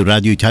right, welcome to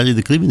Radio Italia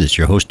di Cleveland. This is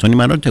your host, Tony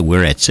Marotta.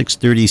 We're at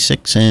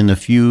 6:36 in a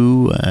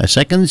few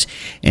seconds,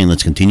 and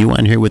let's continue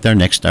on here with our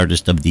next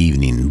artist of the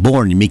evening.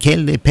 Born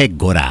Michele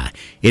Pegora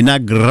in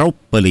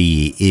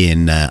Agropoli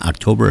in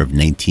October of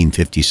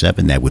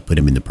 1957. That would put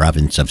him in the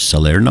province of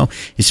Salerno.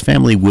 His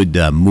family would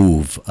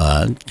move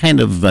kind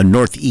of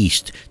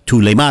northeast to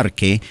Le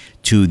Marche,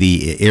 to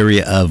the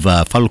area of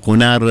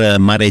Falconara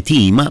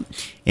Marittima,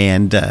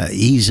 and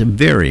he's a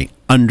very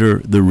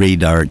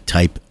under-the-radar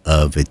type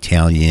of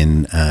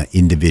Italian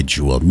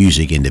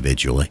music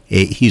individual.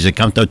 He's a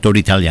cantautore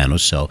italiano,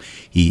 so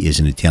he is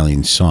an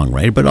Italian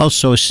songwriter, but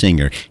also a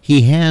singer.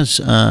 He has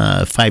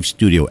 5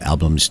 studio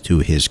albums to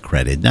his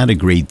credit. Not a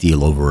great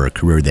deal over a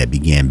career that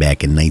began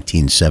back in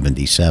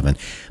 1977,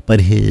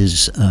 but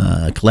his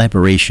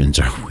collaborations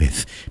are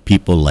with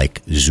people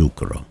like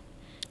Zucchero,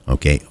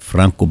 okay,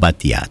 Franco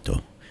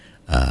Battiato,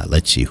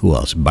 let's see, who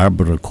else?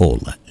 Barbara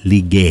Cola,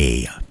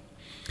 Ligea.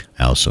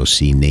 I also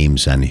see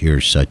names on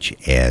here such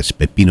as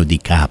Peppino Di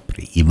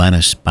Capri,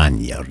 Ivana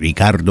Spagna,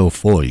 Riccardo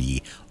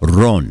Fogli,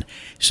 Ron.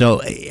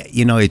 So,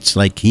 it's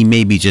like he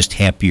may be just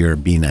happier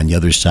being on the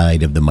other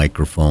side of the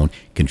microphone,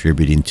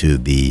 contributing to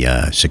the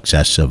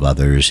success of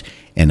others,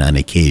 and on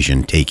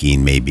occasion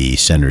taking maybe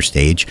center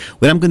stage.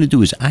 What I'm going to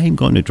do is I'm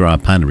going to draw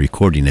upon a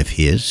recording of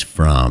his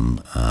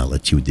from,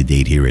 let's see what the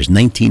date here is,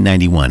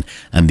 1991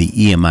 on the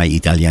EMI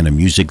Italiana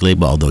music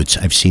label, although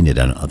I've seen it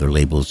on other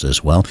labels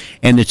as well.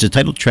 And it's a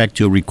title track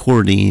to a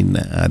recording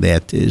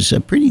that is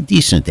pretty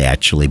decent,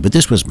 actually. But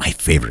this was my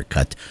favorite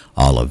cut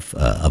of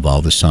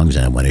all the songs,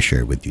 and I want to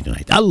share it with you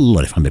tonight.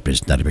 Allora, fammi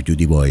presentare per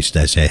tutti voi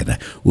stasera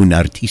un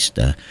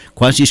artista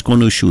quasi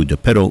sconosciuto,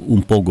 però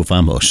un poco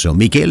famoso,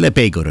 Michele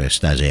Pegora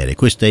stasera.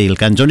 Questa è la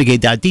canzone che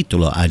dà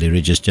titolo alla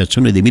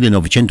registrazione del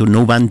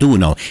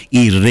 1991,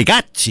 I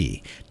ragazzi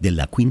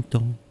della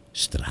Quinto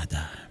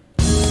Strada.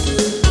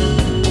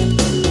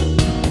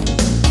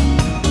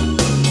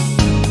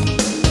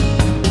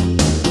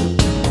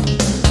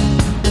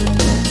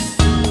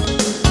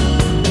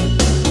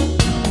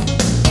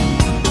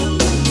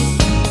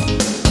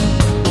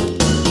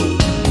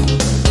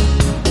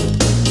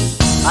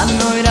 A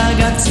noi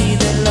ragazzi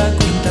della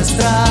Quinta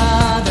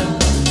Strada,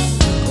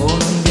 con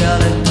un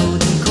dialetto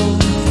di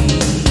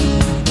confine,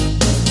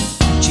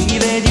 ci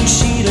vedi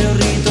uscire o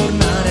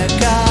ritornare a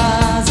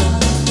casa,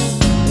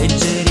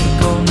 leggeri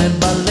come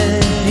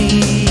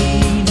ballerini,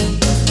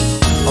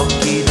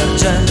 occhi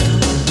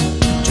d'argento,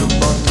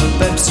 giubbotto e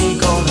Pepsi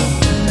Cola,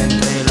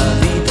 mentre la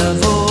vita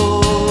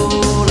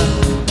vola,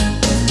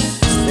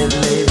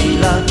 stelle di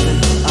latte,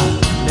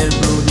 nel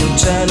blu di un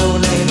cielo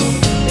nero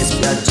e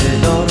spiagge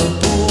d'oro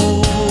puro.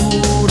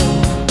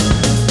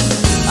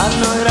 A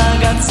noi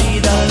ragazzi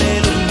dalle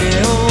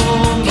lunghe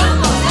onde,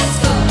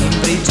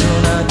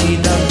 imprigionati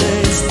dal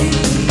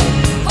destino,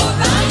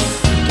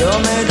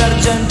 chiome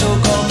d'argento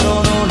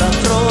coprono la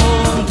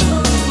fronte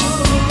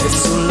e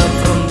sulla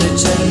fronte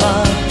c'è il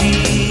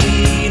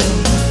mattino.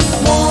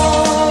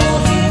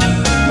 Muori,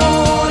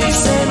 muori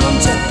se non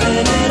c'è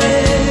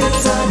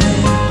tenerezza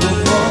nel tuo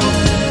cuore.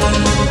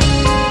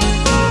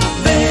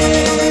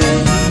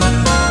 Vedi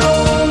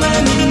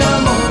come mi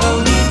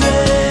innamoro di te.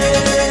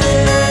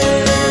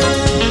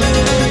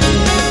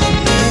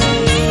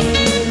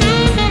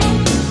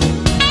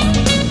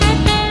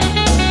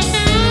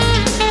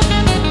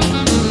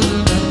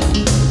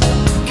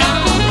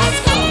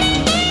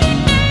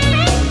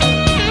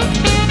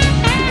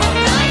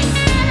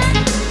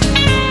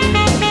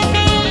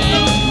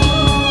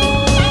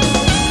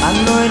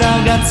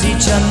 Ragazzi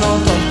ci hanno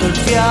tolto il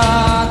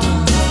fiato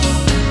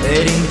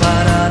per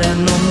imparare a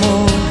non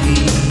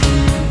morire,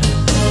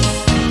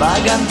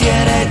 vaganti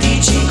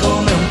eretici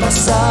come un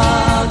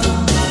passato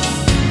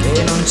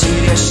che non ci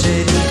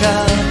riesce di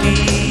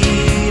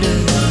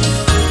capire,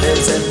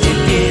 deserti e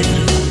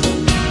pietre,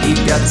 di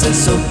piazze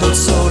sotto il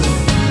sole,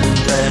 un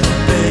treno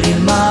per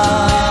il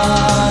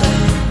mare,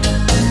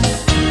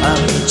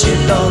 amici e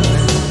donne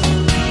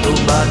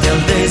rubati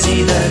al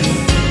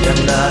desiderio di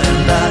andare,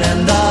 andare,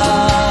 andare.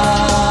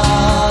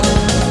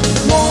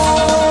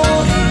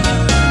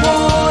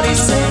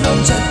 Se non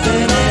c'è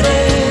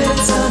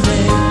tenerezza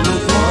nel tuo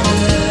cuore,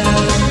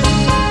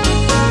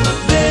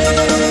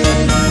 vedi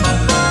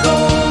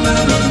come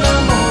mi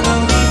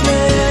innamoro di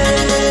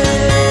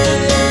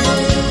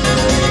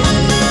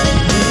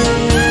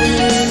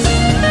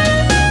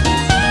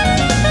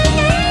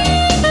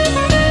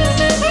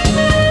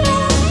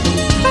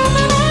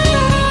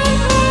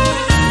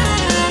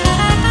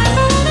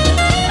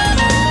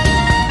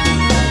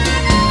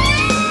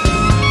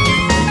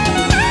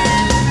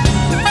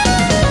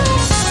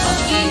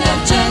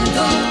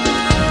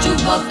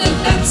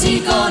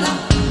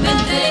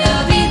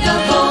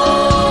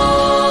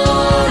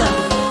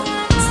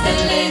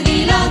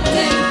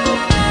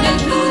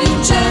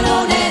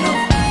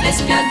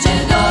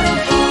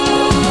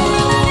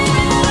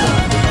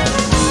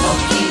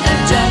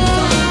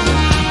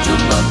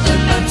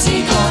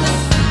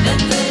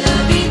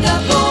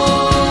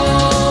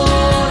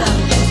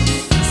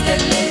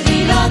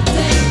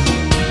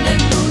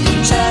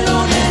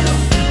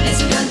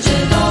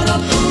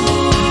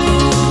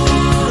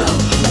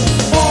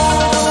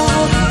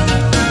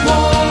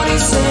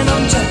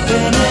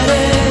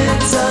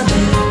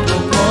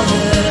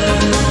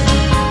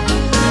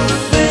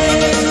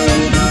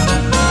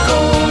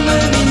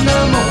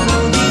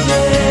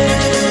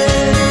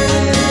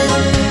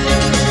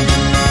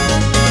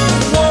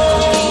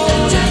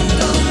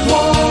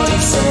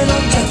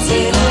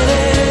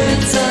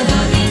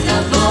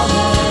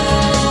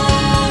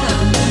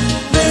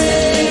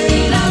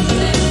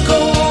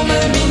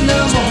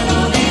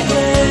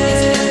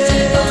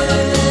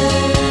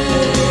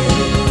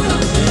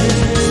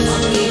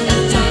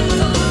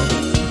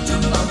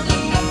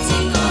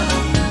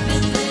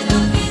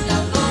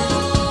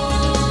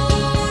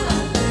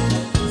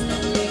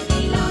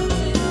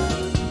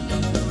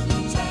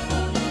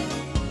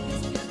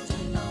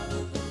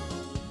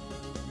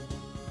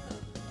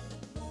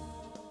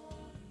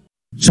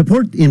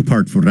Support in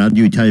part for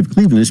Radio Italia of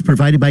Cleveland is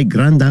provided by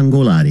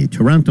Grandangolari,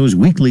 Toronto's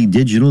weekly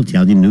digital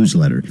Italian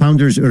newsletter.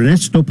 Founders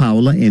Ernesto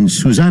Paola and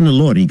Susanna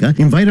Loriga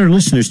invite our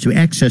listeners to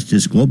access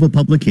this global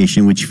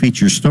publication, which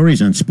features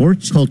stories on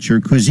sports, culture,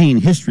 cuisine,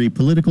 history,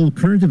 political,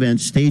 current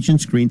events, stage and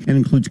screen, and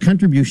includes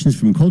contributions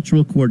from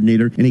cultural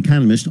coordinator and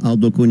economist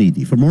Aldo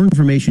Conidi. For more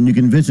information, you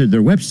can visit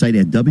their website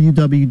at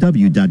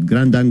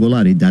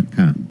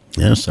www.grandangolari.com.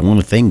 Yes, I want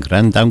to thank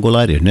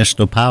Grandangolari,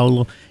 Ernesto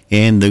Paolo,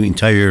 and the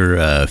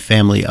entire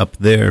family up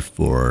there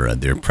for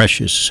their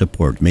precious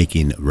support,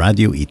 making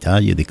Radio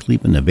Italia de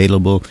Cleveland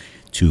available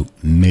to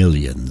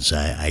millions.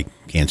 I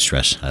can't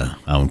stress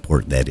how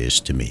important that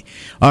is to me.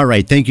 All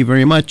right, thank you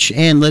very much,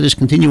 and let us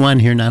continue on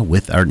here now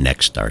with our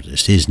next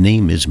artist. His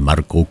name is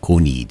Marco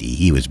Conidi.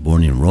 He was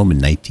born in Rome in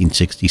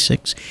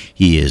 1966.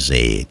 He is an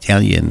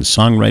Italian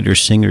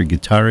songwriter, singer,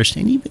 guitarist,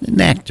 and even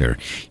an actor.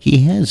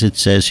 He has, it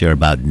says here,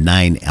 about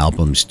 9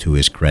 albums to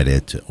his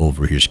credit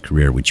over his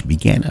career, which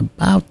began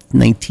about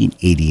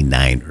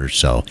 1989 or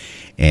so.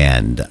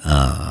 And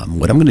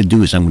what I'm going to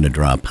do is I'm going to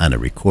draw upon a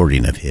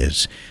recording of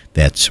his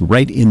that's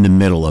right in the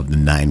middle of the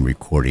 9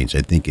 recordings.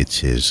 I think it's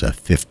his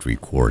 5th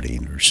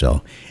recording or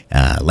so.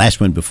 Last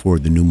one before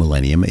the new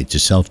millennium. It's a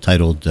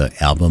self-titled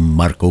album,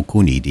 Marco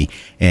Conidi,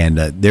 and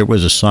there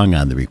was a song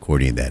on the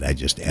recording that I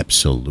just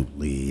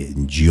absolutely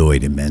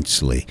enjoyed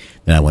immensely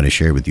that I want to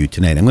share with you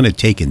tonight. I'm going to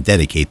take and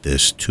dedicate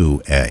this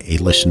to a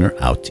listener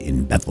out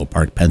in Bethel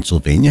Park,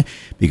 Pennsylvania,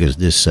 because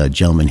this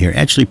gentleman here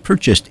actually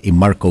purchased a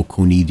Marco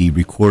Conidi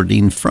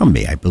recording from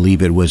me. I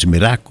believe it was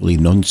Miracoli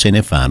Non Se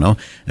Ne Fanno,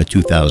 a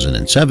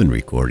 2007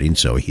 recording,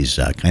 so he's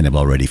kind of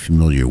already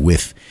familiar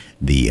with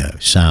the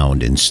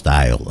sound and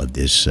style of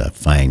this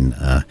fine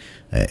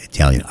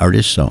Italian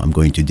artist. So I'm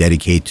going to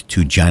dedicate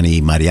to Johnny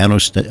Mariano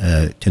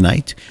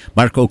tonight,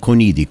 Marco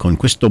Conidi, con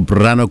questo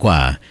brano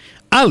qua,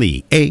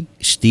 Ali e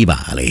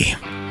Stivali.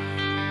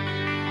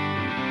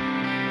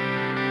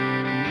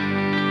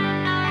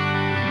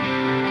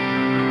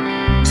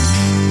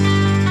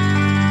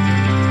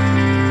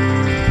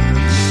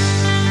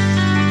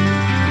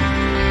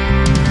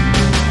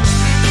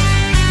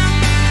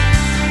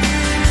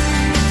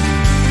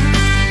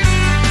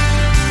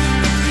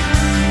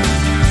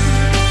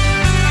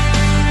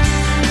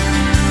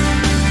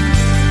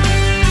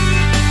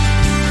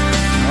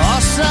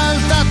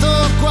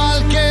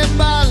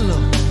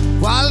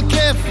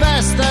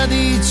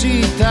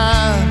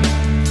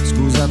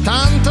 Scusa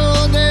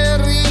tanto del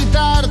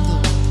ritardo,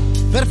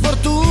 per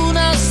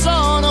fortuna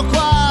sono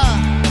qua.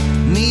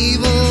 Mi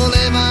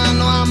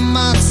volevano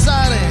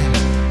ammazzare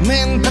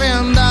mentre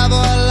andavo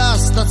alla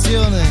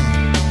stazione.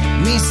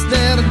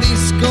 Mister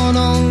Disco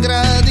non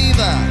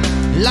gradiva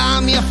la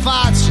mia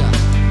faccia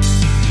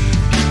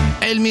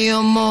e il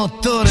mio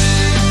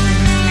motore.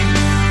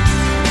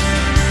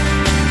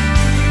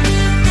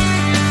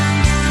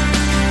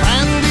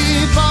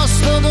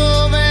 Posto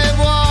dove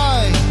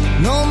vuoi,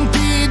 non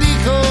ti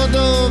dico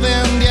dove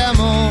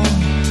andiamo,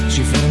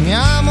 ci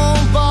fermiamo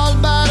un po' al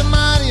bar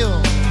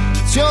Mario,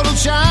 zio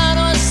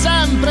Luciano è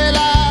sempre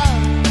là,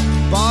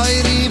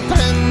 poi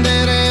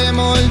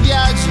riprenderemo il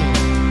viaggio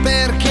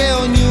perché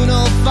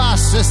ognuno fa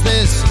se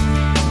stesso,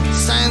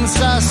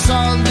 senza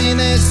soldi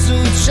né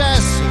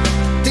successo,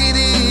 ti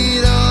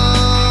dirò,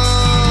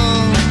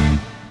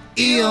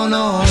 io non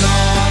ho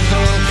altro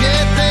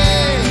che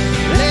te,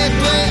 le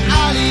tue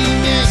ali, i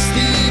miei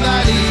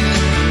stivali,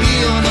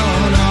 io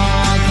non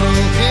ho altro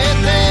che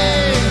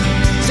te,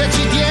 se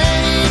ci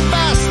tieni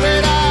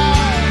basterà.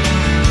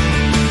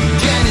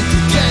 Tieniti,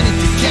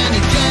 tieniti,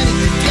 tieniti,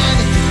 tieniti,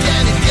 tieniti,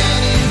 tieniti,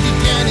 tieniti,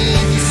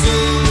 tieniti su.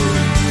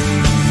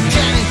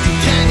 Tieniti,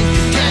 tieniti,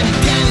 tieniti,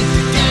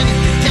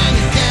 tieniti,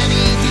 tieniti,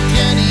 tieniti,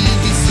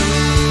 tieniti su.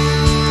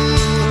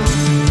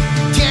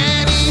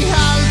 Tieni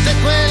alte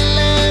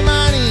quelle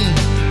mani,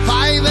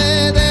 fai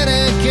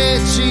vedere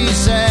che ci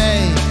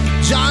sei.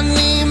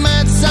 Johnny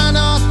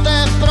mezzanotte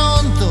è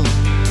pronto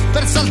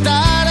per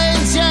saltare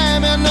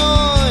insieme a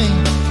noi.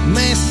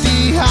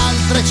 Metti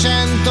altre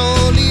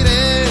 100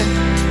 lire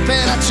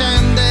per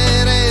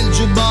accendere il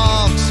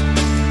jukebox.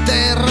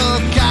 Terrò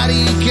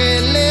cariche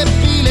le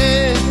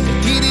pile e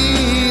ti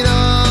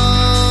dirò,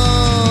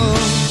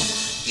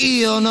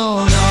 io non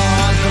ho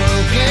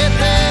altro che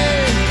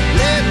te,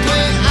 le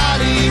tue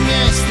ali, i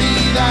miei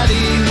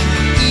stivali,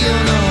 io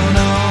non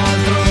ho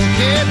altro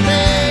che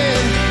te,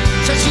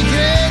 se ci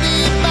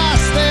credi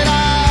basterà.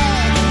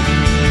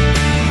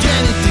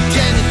 Tieniti,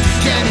 tieniti,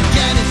 tieniti,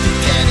 tieniti,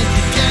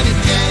 tieniti,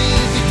 tieniti,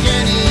 tieniti,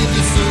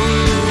 tieniti su.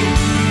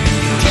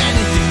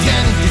 Tieniti,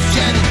 tieniti,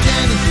 tieniti,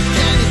 tieniti,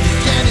 tieniti,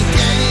 tieniti,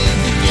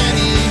 tieniti,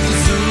 tieniti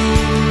su.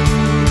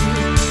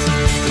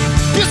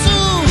 Più su.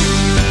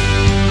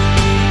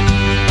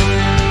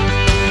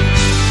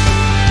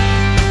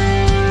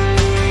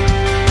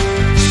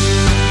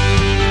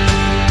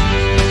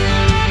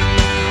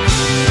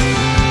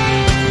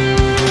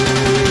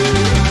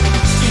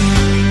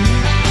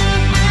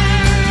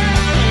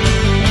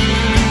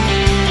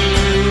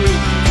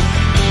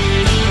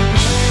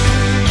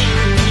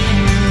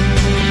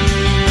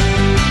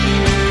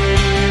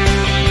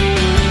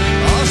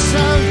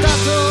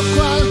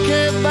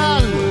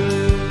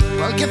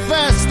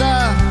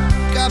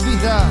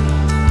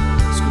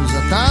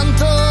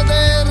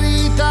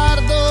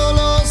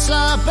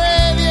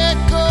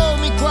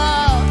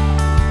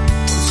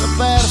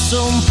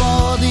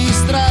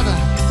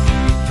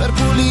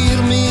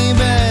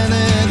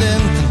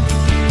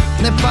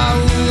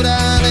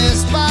 paura né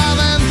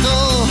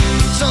spavento,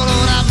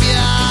 solo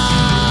rabbia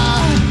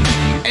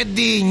e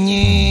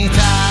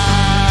dignità.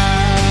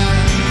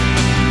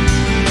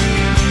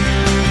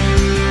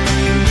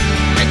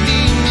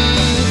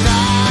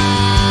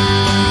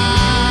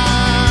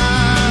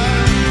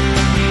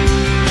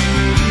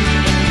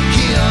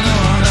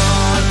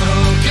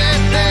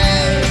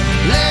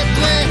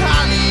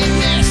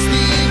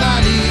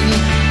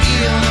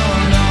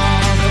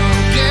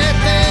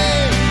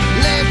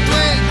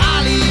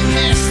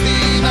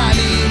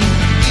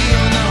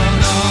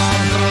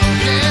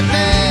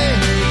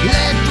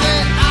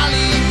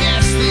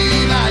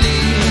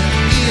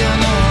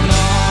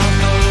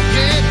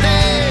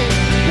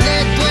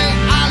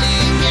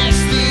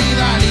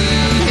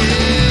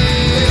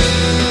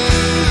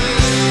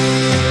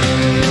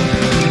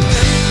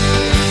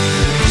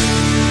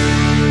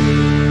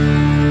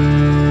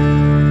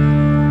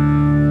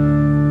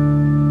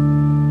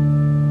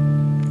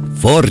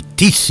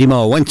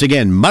 Fortissimo. Once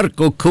again,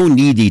 Marco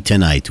Conidi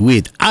tonight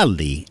with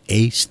Ali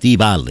e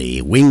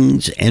Stivali,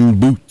 Wings and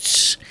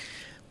Boots.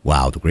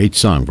 Wow, the great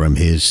song from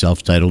his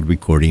self-titled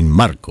recording,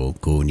 Marco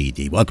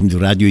Conidi. Welcome to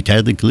Radio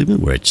Italia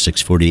Cleveland. We're at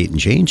 6:48 and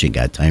change and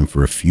got time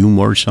for a few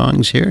more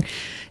songs here.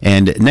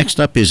 And next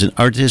up is an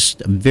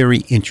artist, a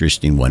very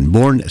interesting one.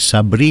 Born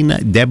Sabrina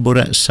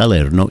Deborah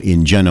Salerno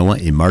in Genoa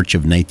in March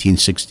of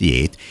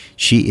 1968.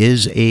 She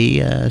is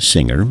a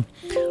singer,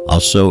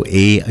 also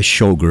a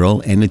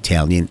showgirl and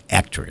Italian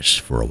actress.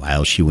 For a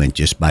while, she went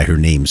just by her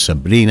name,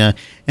 Sabrina,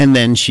 and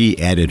then she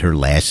added her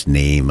last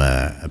name,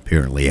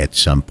 apparently at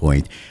some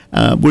point.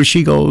 Where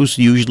she goes,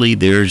 usually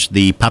there's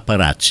the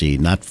paparazzi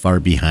not far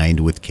behind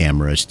with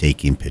cameras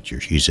taking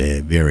pictures. She's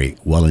a very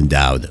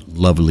well-endowed,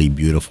 lovely,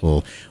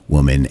 beautiful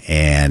woman,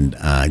 and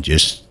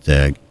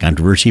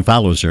controversy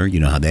follows her. You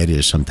know how that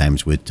is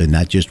sometimes with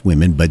not just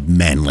women, but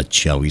men,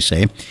 shall we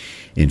say.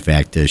 In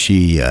fact,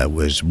 she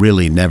was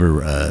really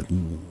never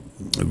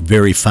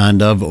very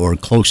fond of or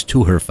close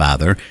to her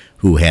father,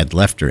 who had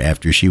left her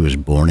after she was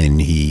born,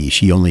 and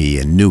she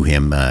only knew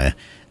him,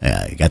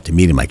 got to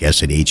meet him, I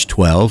guess, at age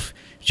 12,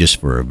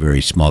 just for a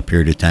very small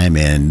period of time,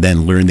 and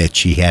then learned that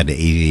she had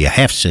a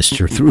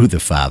half-sister through the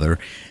father,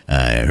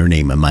 her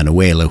name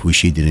Emanuela, who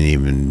she didn't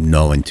even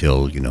know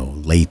until,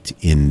 late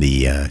in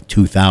the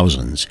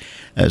 2000s.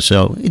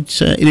 So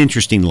it's an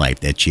interesting life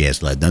that she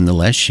has led.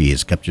 Nonetheless, she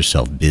has kept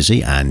herself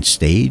busy on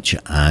stage,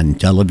 on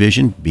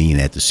television, being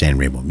at the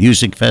Sanremo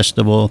Music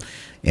Festival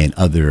and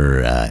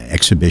other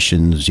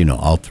exhibitions,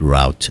 all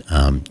throughout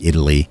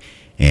Italy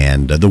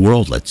and the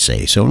world, let's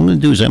say. So what I'm going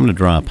to do is I'm going to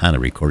draw upon a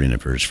recording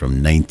of hers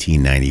from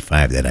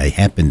 1995 that I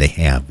happen to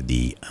have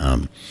the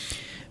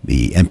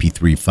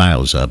MP3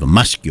 files of,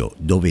 Maschio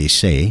Dove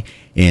Sei,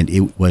 and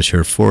it was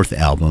her fourth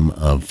album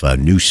of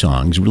new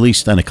songs,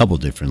 released on a couple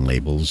different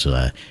labels,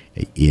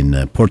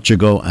 in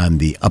Portugal on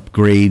the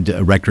Upgrade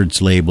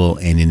Records label,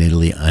 and in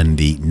Italy on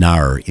the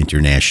NAR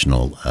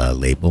International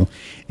label.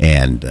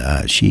 And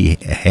she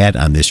had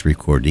on this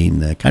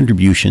recording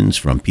contributions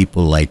from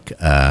people like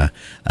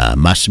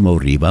Massimo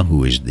Riva,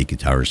 who is the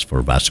guitarist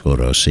for Vasco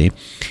Rossi,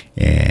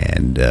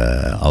 and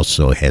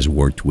also has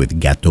worked with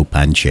Gatto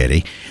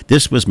Pancheri.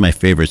 This was my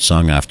favorite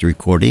song off the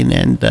recording,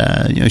 and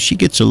she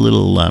gets a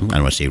little, I don't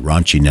want to say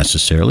raunchy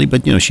necessarily,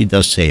 but she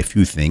does say a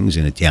few things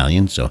in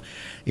Italian, so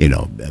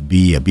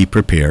be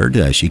prepared.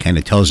 She kind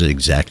of tells it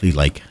exactly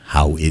like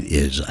how it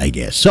is, I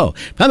guess. So,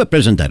 fammi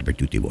presentare per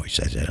tutti voi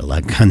stasera la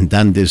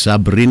cantante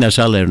Sabrina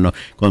Salerno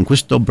con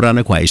questo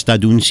brano qua. È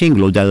stato un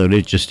singolo dalle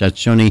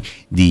registrazioni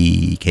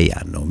di che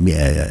anno?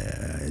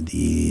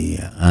 Di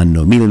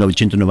anno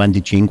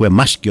 1995,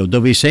 Maschio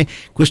Dove Sei.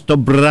 Questo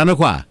brano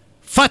qua,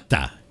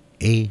 fatta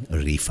e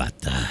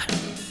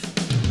rifatta.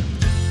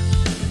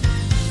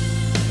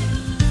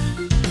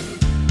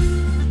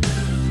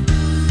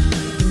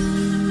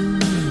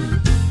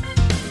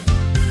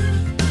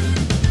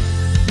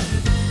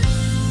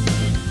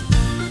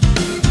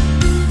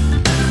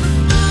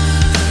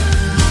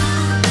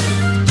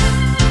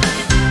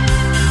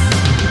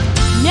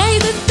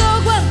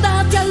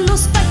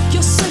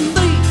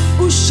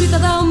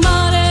 Da un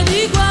mare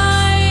di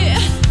guai,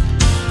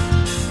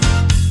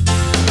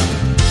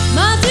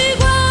 ma ti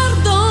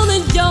guardo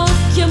negli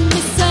occhi e mi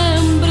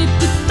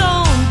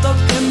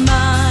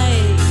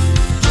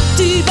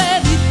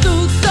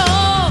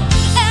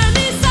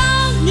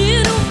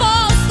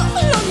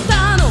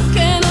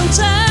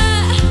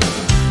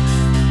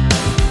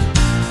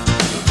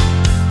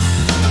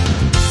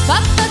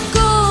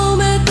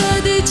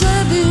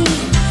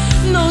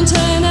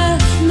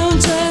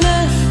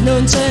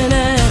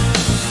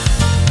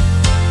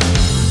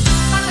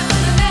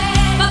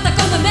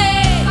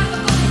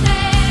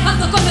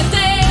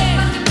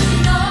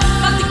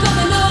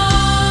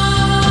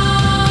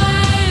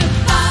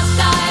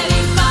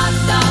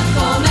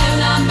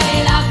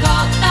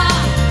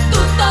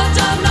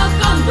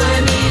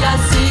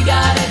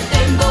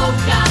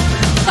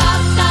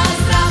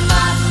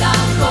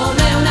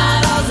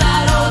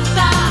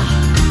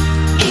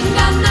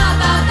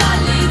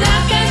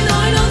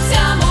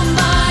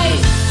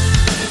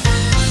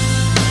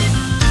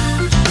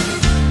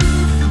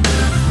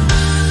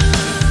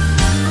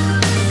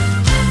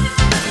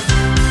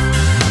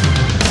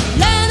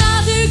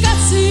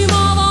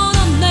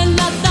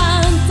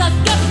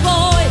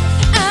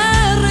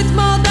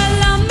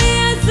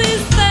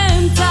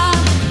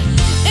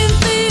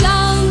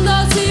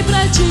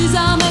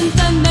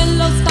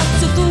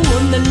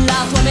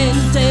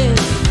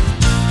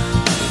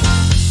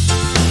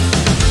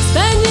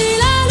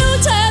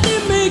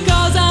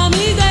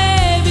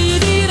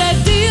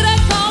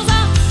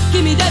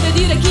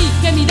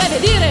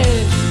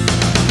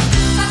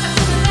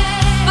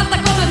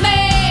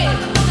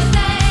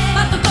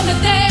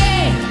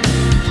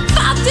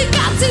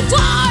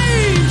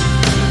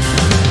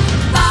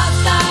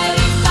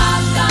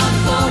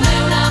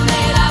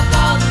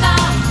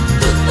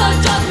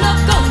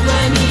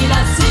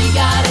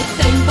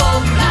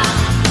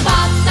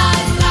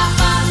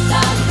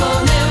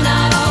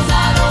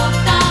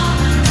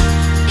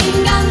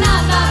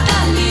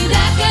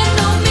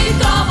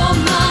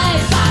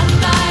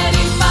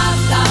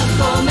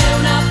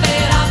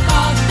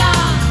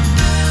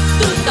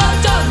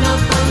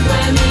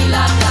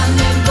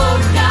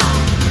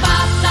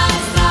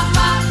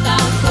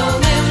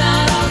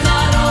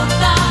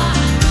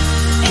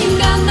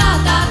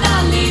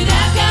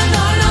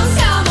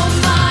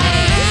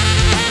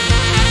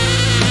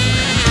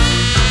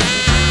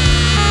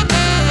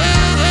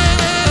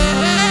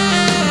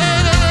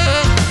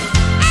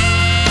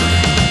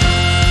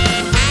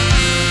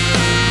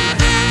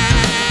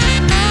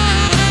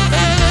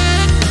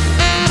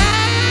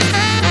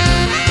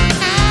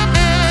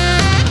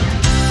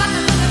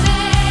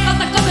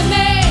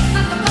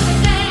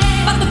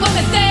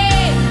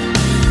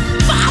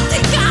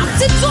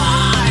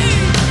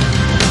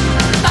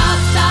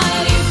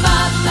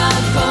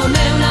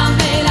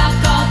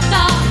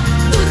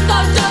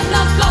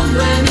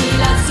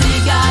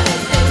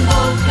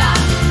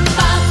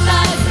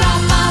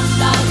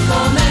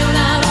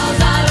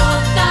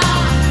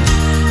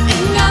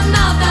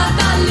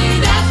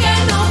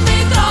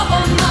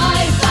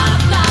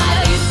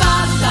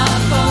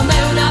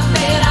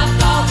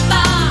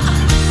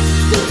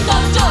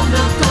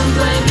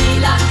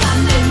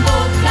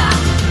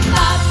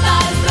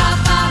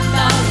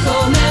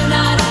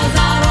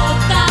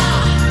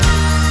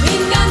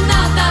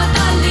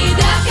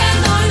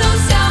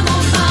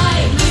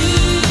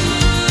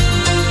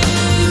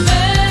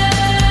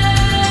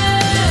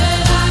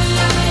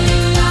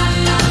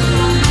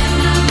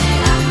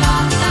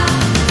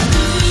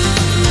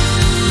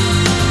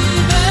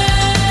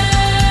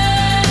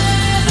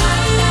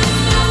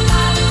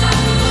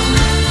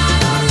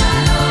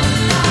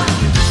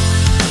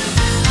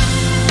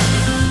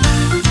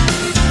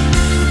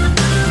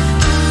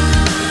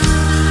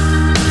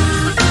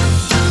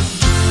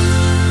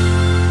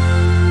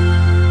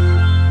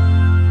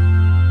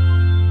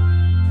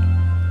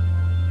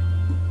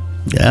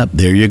Yep,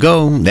 there you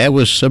go. That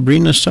was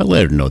Sabrina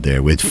Salerno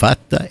there with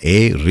Fatta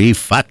e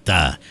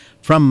Rifatta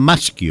from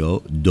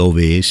Maschio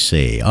Dove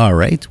Sei. All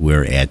right,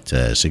 we're at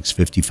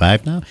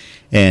 6:55 now,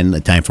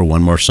 and time for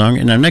one more song.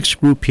 And our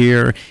next group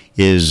here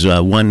is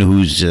one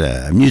whose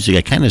music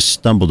I kind of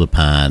stumbled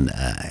upon.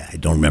 I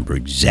don't remember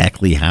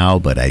exactly how,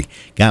 but I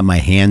got my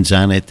hands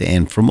on it.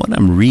 And from what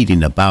I'm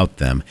reading about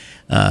them,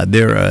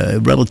 they're a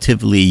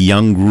relatively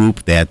young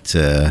group that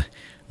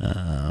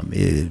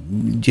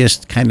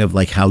just kind of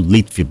like how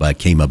Litviba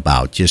came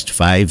about. Just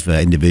 5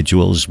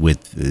 individuals with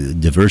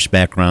diverse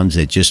backgrounds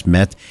that just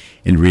met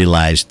and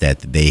realized that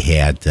they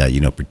had,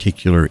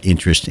 particular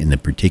interest in a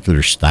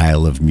particular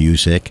style of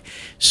music.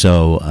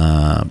 So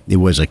it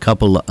was a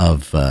couple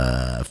of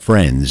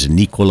friends,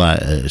 Nicola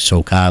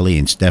Socali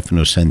and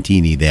Stefano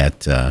Santini,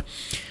 that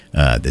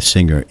the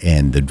singer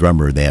and the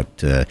drummer,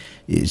 that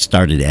it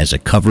started as a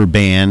cover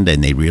band,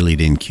 and they really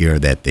didn't care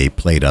that they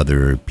played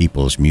other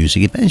people's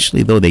music.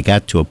 Eventually, though, they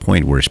got to a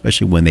point where,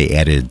 especially when they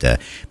added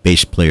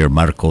bass player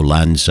Marco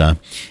Lanza,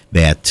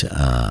 that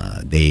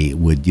they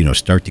would,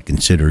 start to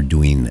consider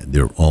doing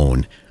their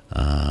own,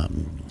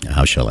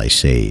 how shall I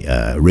say,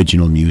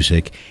 original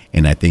music.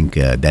 And I think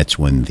that's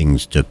when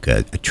things took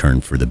a turn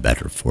for the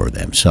better for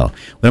them. So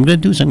what I'm going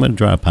to do is I'm going to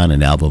draw upon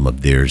an album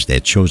of theirs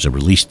that shows a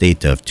release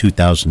date of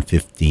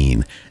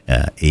 2015.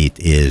 It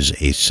is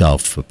a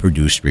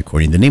self-produced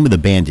recording. The name of the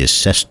band is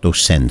Sesto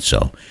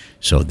Senso.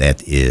 So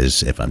that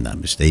is, if I'm not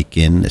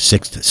mistaken,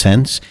 Sixth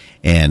Sense.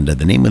 And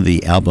the name of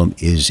the album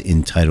is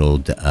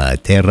entitled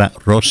Terra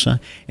Rosa.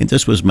 And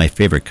this was my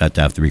favorite cut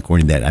off the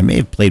recording that I may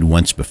have played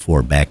once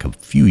before back a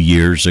few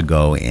years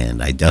ago,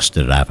 and I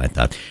dusted it off. I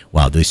thought,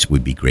 wow, this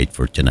would be great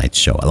for tonight's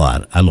show.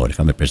 Allora,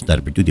 fammi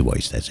presentare per tutti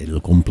voi stasera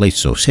il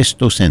complesso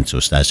Sesto Senso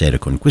stasera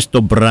con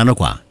questo brano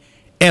qua,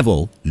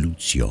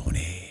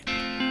 Evoluzione.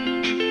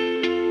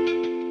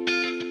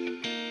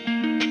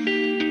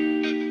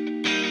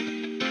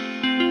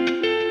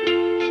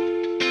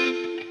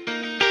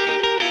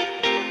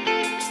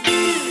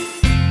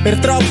 Per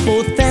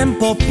troppo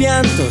tempo ho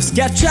pianto,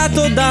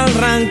 schiacciato dal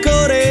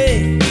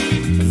rancore,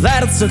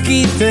 verso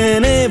chi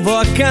tenevo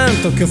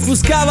accanto che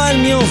offuscava il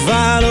mio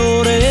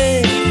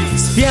valore.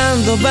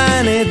 Spiando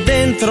bene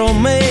dentro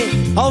me,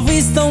 ho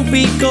visto un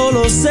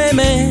piccolo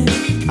seme,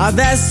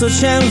 adesso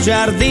c'è un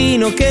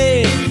giardino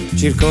che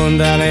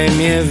circonda le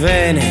mie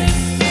vene.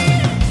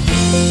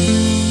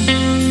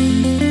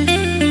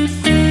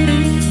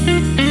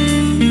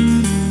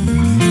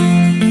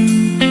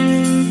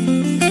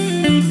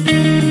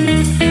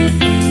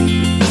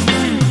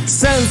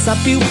 Senza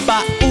più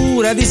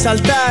paura di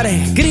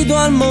saltare, grido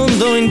al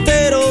mondo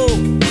intero,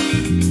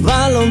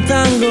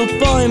 allontango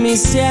poi mi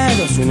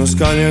siedo su uno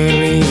scoglio in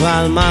riva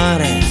al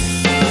mare.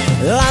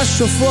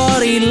 Lascio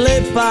fuori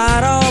le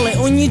parole,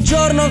 ogni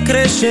giorno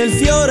cresce il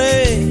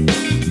fiore,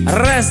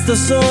 resto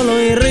solo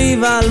in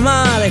riva al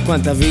mare,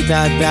 quanta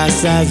vita da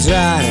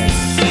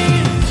assaggiare.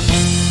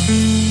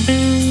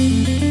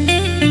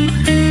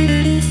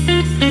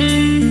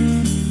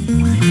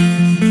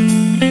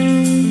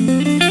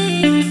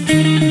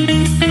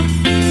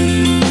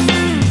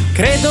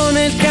 Credo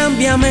nel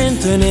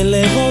cambiamento e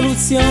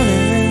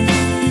nell'evoluzione.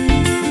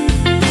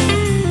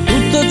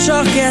 Tutto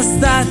ciò che è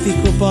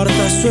statico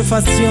porta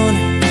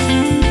assuefazione.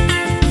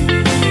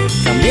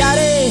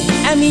 Cambiare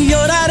è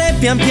migliorare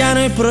pian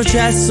piano il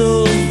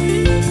processo.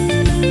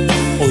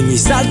 Ogni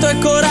salto è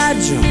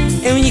coraggio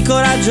e ogni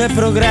coraggio è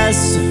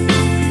progresso.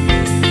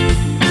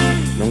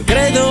 Non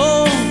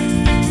credo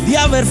di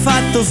aver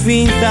fatto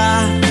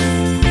finta.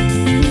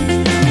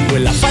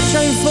 Quella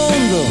faccia in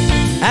fondo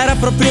era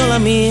proprio la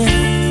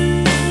mia.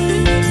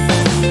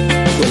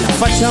 Quella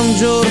faccia un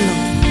giorno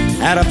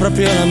era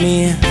proprio la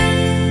mia.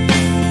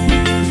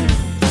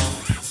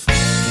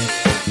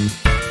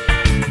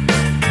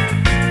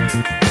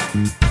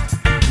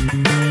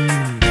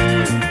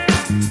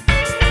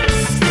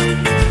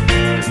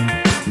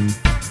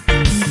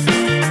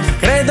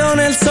 Credo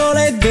nel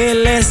sole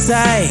delle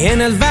 6 e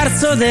nel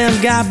verso del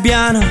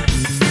gabbiano,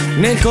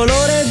 nel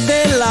colore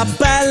della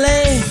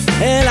pelle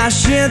e la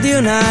scia di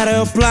un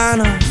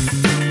aeroplano.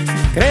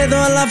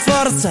 Credo alla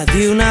forza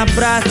di un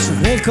abbraccio,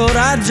 nel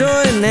coraggio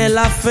e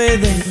nella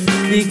fede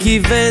di chi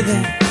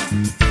vede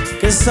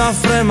che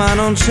soffre ma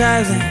non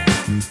cede.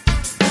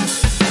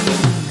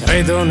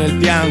 Credo nel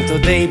pianto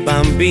dei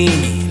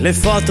bambini, le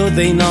foto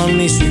dei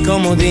nonni sui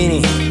comodini,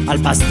 al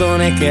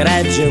bastone che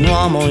regge un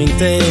uomo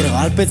intero,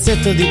 al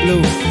pezzetto di blu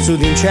su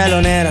di un cielo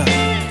nero.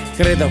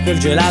 Credo a quel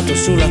gelato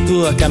sulla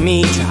tua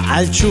camicia,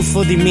 al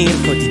ciuffo di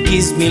Mirko di chi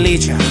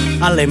smilicia,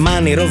 alle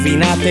mani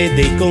rovinate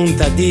dei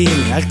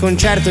contadini, al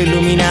concerto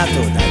illuminato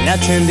dagli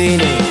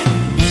accendini.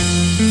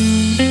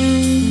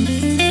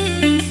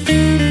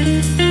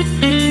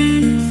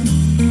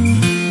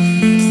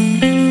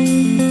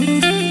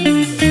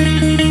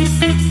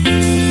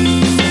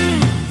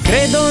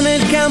 Credo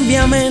nel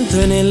cambiamento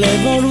e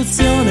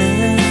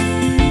nell'evoluzione.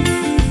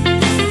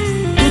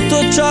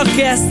 Tutto ciò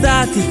che è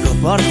statico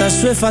porta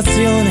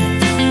assuefazione.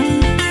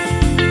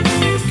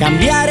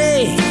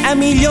 Cambiare è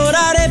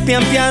migliorare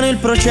pian piano il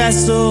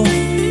processo.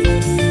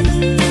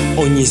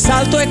 Ogni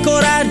salto è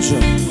coraggio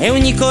e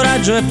ogni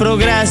coraggio è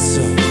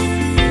progresso.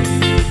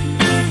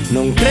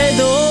 Non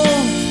credo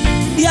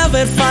di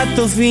aver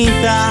fatto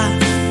finta,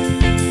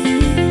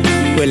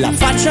 quella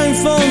faccia in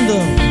fondo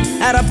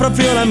era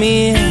proprio la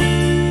mia,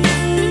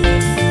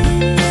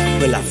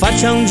 quella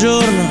faccia un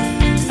giorno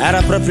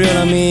era proprio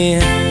la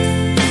mia.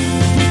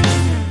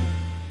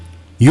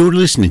 You're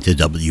listening to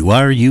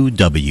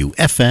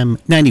WRUW-FM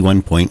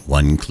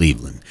 91.1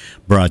 Cleveland,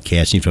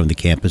 broadcasting from the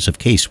campus of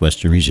Case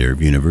Western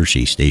Reserve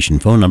University. Station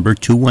phone number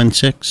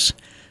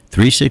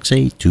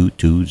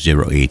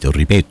 216-368-2208.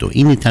 Ripeto,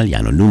 in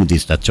italiano, numero di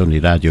stazione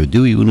radio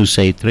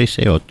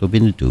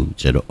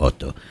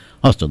 216-368-2208.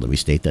 Also, let me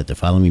state that the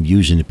following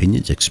views and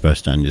opinions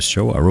expressed on this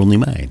show are only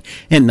mine,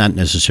 and not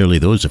necessarily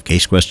those of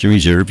Case Western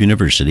Reserve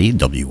University,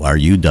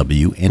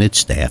 WRUW, and its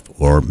staff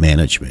or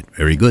management.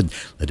 Very good.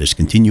 Let us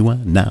continue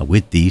on now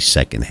with the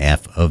second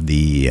half of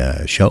the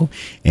show.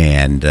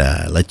 And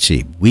let's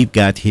see. We've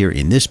got here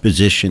in this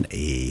position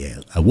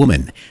a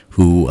woman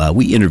who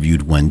we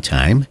interviewed one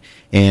time,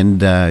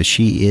 and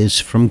she is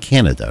from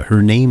Canada.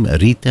 Her name,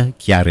 Rita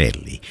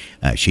Chiarelli.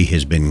 She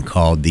has been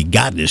called the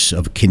goddess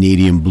of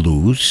Canadian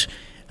blues.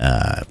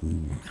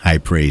 High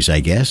praise, I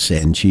guess,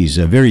 and she's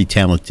a very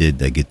talented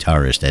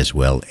guitarist as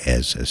well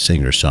as a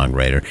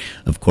singer-songwriter.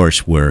 Of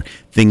course, where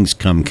things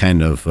come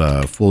kind of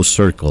full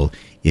circle,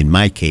 in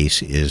my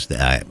case, is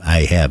that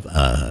I have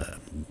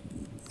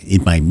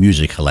in my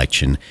music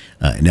collection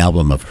an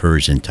album of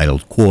hers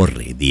entitled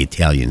Cuore, the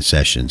Italian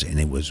Sessions, and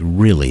it was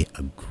really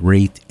a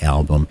great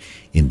album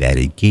in that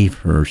it gave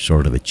her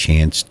sort of a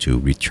chance to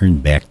return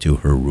back to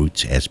her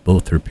roots, as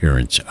both her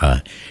parents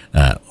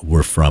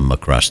were from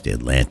across the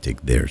Atlantic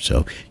there.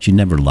 So she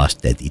never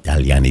lost that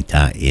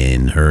Italianità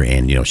in her,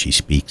 and she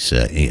speaks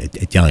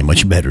Italian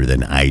much better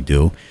than I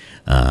do.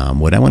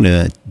 What I want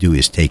to do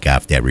is take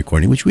off that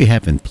recording, which we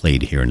haven't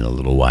played here in a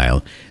little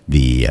while.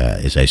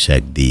 As I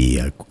said,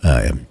 the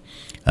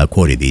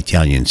Cuore, the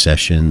Italian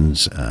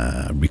Sessions,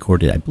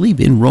 recorded, I believe,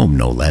 in Rome,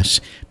 no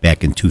less,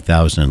 back in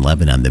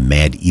 2011 on the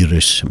Mad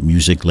Iris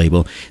music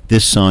label.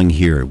 This song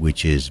here,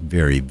 which is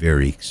very,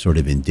 very sort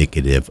of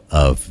indicative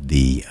of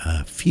the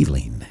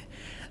feeling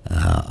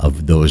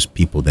of those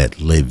people that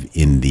live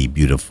in the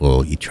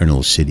beautiful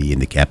eternal city in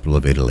the capital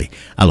of Italy.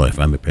 Allora,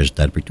 fammi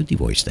presentare per tutti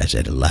voi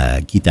stasera la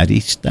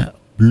chitarrista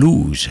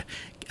blues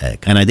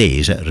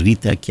canadese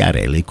Rita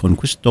Chiarelli con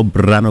questo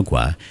brano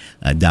qua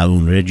da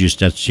una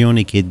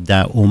registrazione che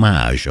dà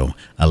omaggio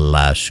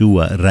alla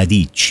sua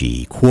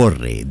radici,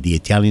 Cuore, The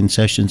Italian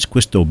Sessions.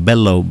 Questo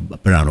bello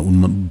brano,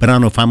 un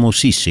brano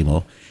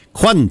famosissimo,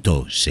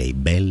 Quanto sei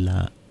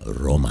bella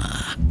Roma.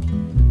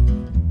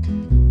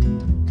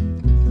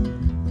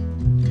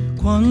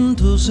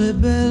 Quanto sei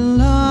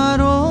bella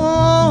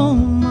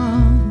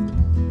Roma,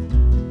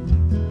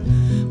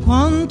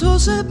 quanto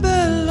sei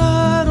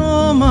bella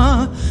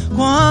Roma,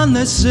 quando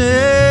è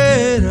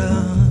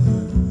sera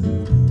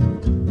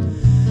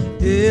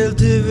e il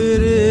te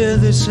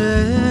vedere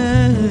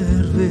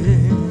serve,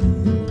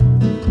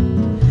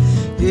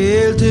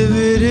 e il te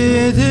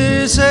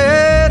vedere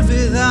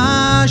serve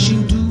da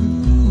cintura.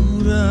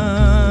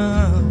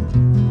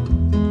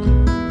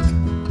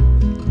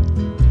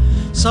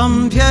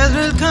 San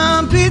Pietro il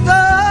Campidoglio,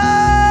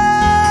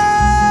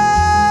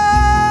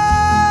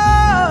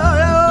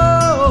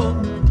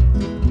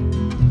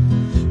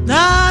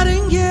 da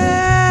ringhiera,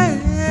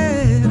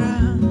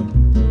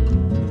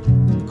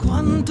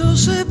 quanto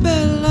sei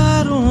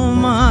bella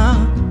Roma,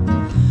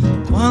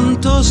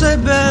 quanto sei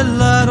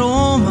bella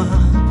Roma,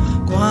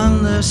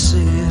 quando è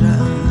sera,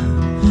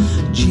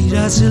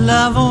 gira se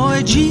la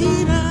vuoi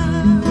gira,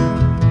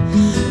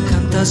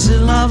 canta se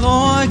la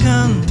vuoi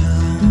canta.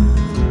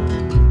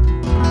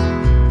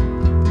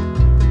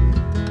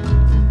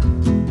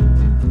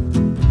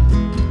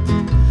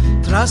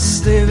 Tra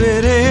ste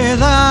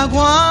vereda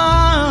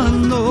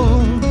quando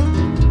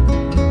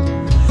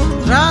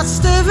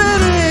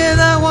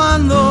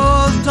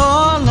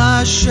t'ho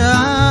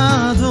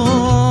lasciato,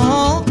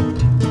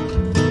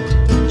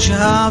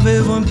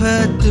 c'avevo in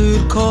petto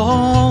il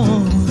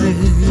cuore,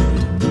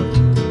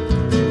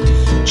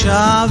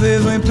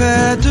 c'avevo in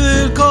petto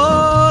il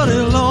cuore,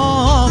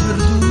 l'ho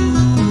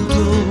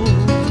perduto.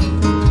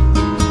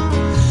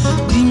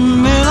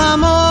 Dimmi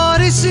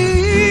l'amore sì,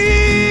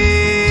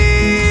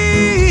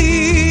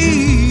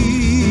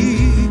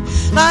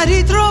 l'hai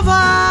ritrovato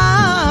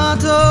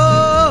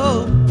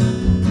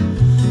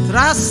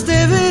tra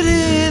ste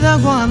vereda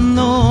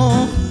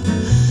quando,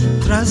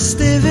 tra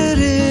ste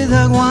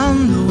vereda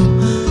quando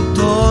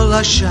t'ho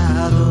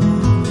lasciato.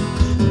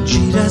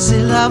 Gira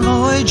se la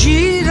vuoi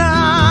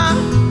gira,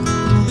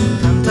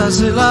 canta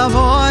se la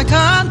vuoi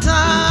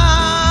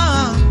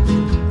canta.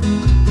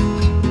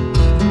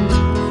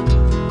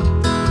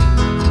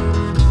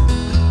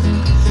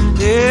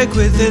 E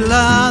quelle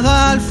là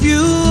dal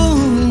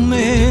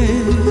fiume,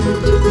 e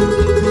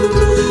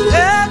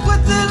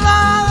quelle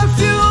là dal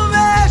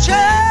fiume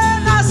c'è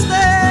una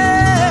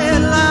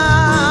stella,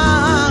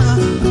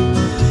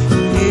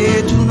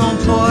 e tu non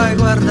puoi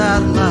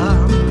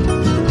guardarla,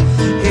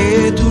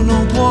 e tu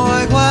non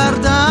puoi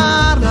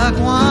guardarla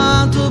qua.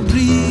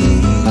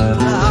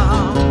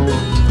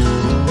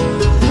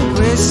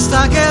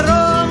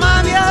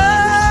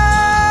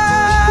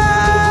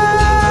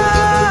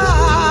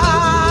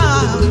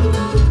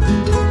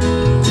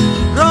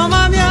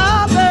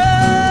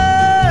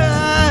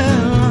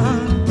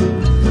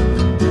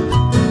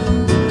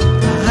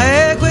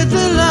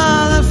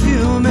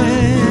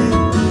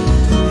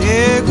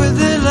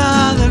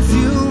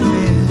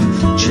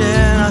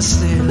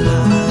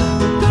 stella,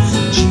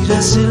 gira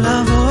se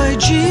la vuoi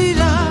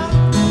gira,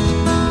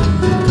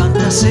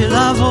 canta se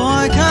la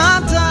vuoi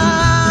canta.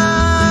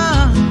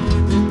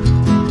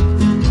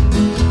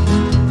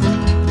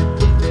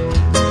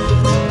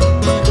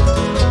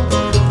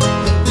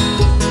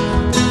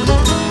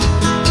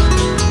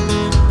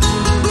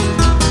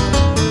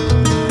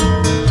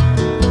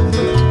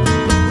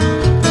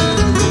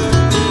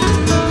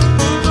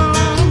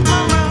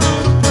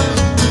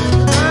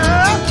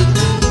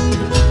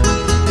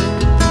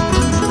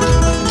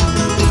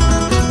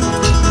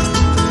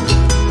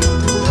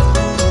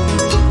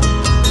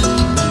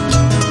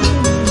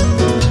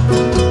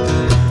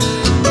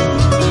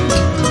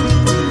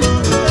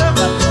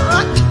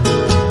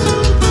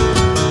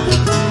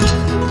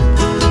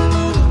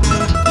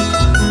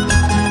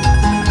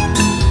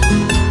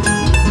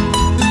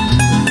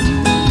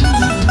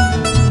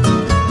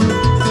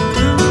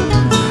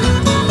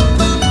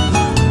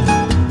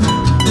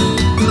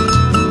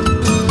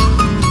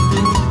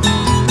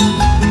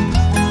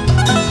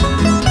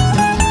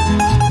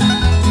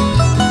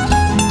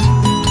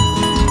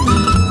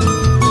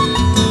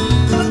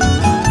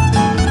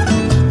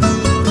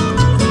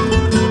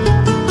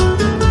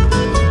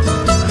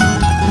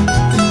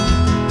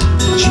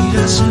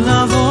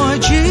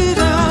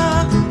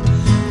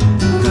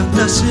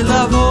 Se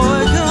la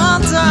vuoi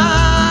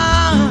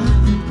cantare,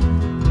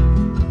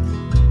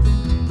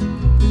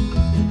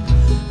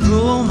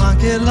 Roma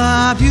che è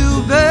la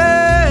più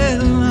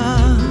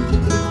bella,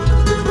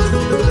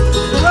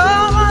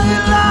 Roma che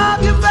è la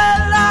più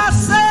bella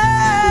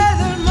sei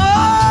del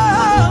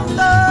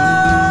mondo.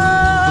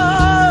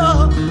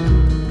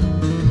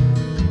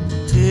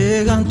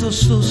 Ti canto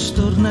sto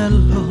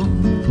stornello,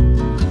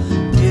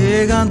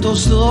 ti canto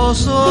sto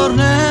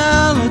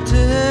stornello e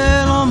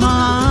te lo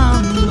mando.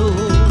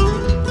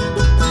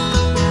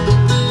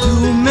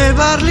 Me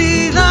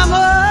parli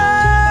d'amore,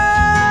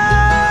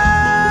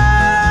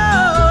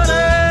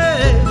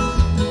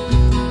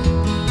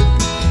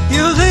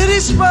 io ti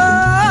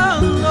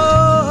rispondo,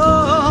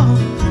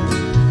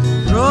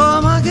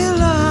 Roma che è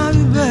la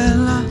più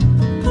bella,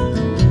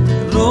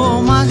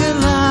 Roma che è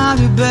la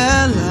più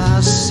bella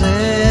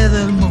sei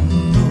del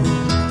mondo.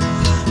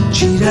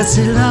 Gira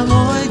se la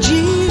vuoi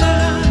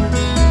gira,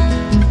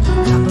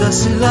 canta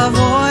se la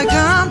vuoi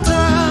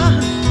canta,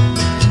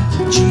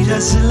 gira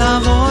se la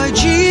vuoi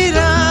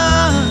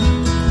gira,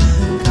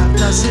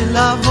 canta se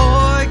la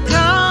vuoi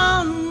canta.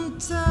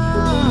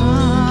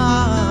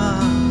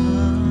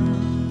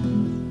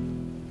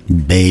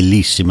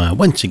 Bellissima.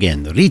 Once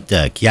again,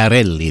 Rita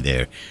Chiarelli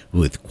there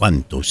with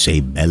Quanto Sei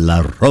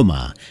Bella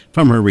Roma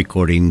from her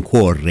recording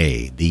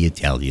Cuore, the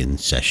Italian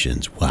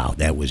Sessions. Wow,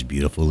 that was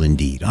beautiful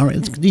indeed. All right,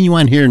 let's continue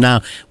on here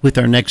now with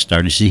our next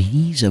artist.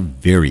 He's a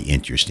very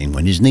interesting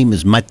one. His name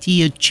is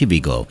Mattia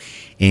Civigo,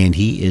 and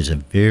he is a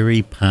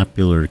very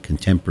popular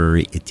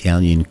contemporary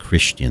Italian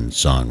Christian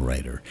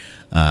songwriter.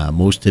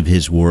 Most of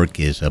his work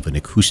is of an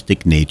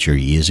acoustic nature.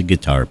 He is a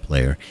guitar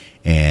player,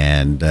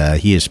 and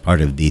he is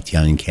part of the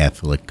Italian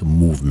Catholic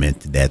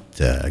movement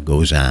that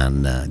goes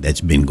on,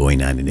 that's been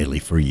going on in Italy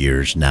for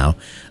years now,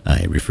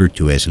 referred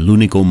to as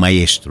l'unico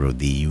maestro,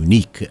 the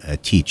unique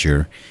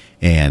teacher.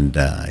 And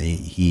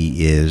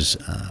he is,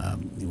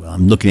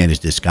 I'm looking at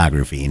his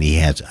discography, and he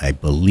has, I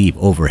believe,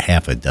 over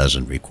half a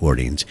dozen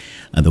recordings.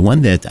 The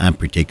one that I'm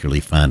particularly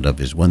fond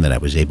of is one that I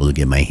was able to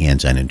get my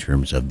hands on in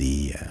terms of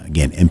the,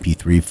 again,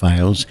 MP3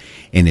 files.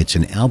 And it's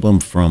an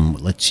album from,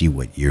 let's see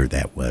what year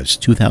that was,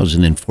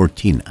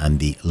 2014, on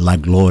the La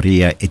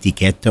Gloria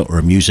Etichetta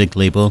or music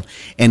label.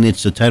 And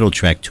it's the title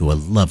track to a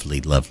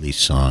lovely, lovely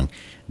song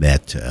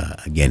that,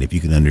 again, if you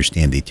can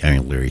understand the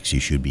Italian lyrics,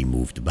 you should be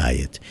moved by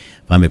it.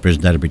 Fammi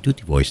presentare per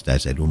tutti voi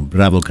stasera un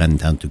bravo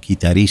cantante,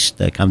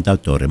 chitarrista,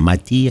 cantautore,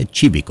 Mattia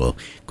Civico,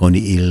 con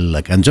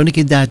la canzone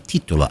che dà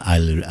titolo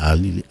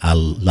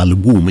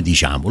all'album,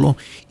 diciamolo,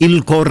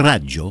 Il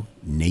coraggio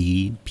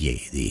nei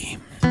piedi.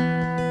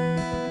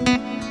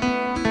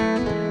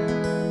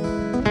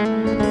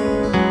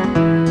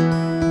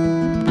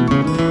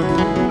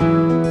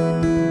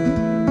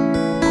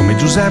 Come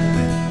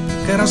Giuseppe,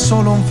 che era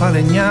solo un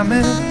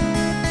falegname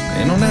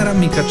e non era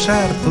mica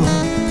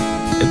certo,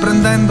 e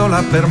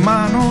prendendola per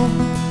mano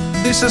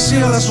disse sì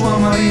alla sua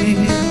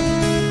Maria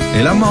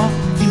e l'amò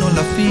fino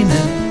alla fine,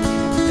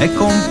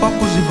 ecco un po'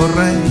 così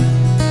vorrei.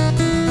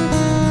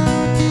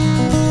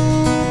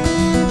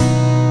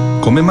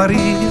 Come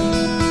Maria,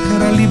 che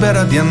era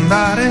libera di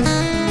andare,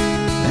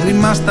 è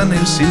rimasta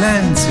nel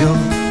silenzio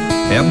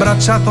e ha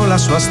abbracciato la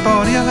sua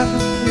storia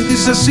e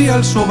disse sì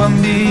al suo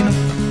bambino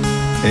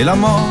e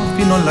l'amò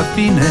fino alla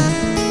fine,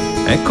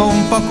 ecco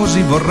un po'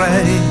 così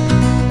vorrei.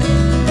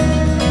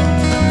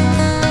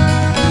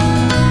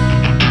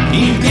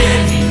 In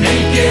piedi,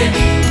 nei piedi,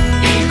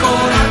 il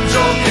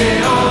coraggio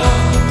che ho,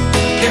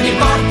 che mi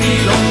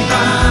porti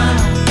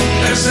lontano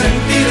per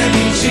sentire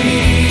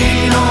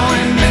vicino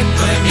e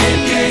metto i miei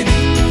piedi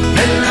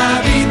nella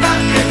vita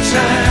che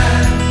c'è,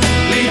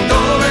 lì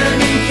dove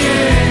mi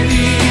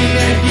chiedi, i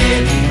miei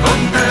piedi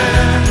con te,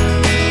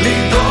 lì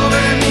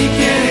dove mi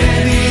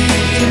chiedi,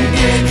 in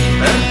piedi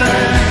per te.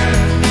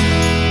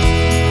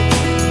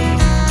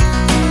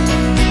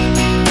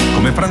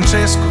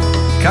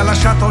 Francesco che ha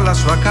lasciato la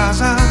sua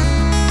casa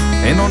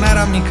e non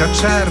era mica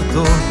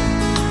certo,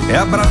 e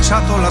ha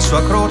abbracciato la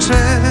sua croce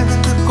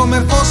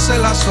come fosse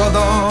la sua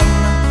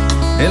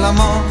donna, e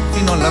l'amò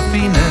fino alla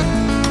fine,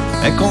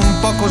 ecco un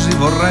po' così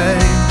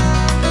vorrei.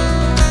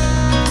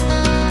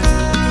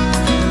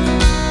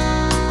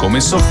 Come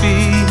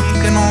Sofì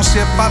che non si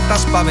è fatta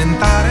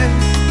spaventare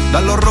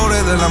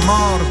dall'orrore della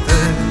morte,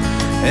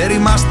 è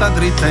rimasta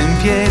dritta in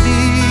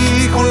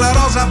piedi con la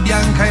rosa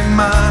bianca in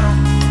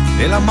mano,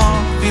 e l'amò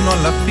fino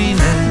alla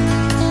fine,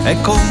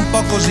 ecco un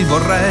po' così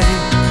vorrei.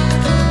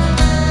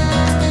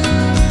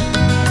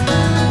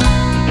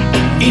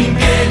 In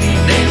piedi,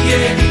 nei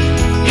piedi,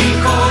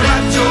 il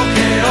coraggio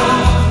che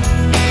ho,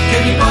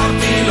 che mi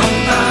porti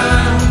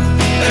lontano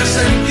per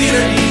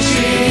sentire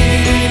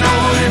vicino,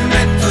 e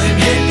metto i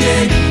miei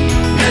piedi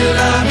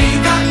nella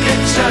vita che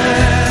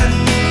c'è,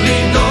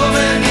 lì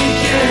dove mi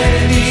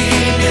chiedi,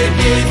 i miei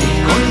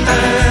piedi con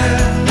te,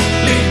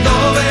 lì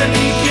dove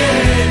mi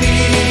chiedi,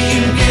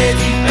 in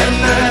piedi per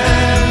te.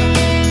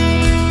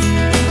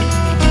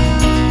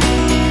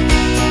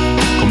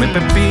 Come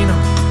Peppino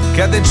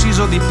che ha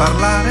deciso di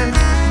parlare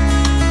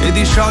e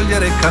di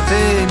sciogliere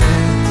catene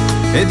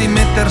e di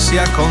mettersi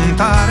a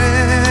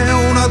contare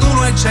uno ad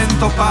uno ai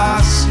 100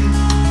 passi,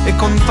 e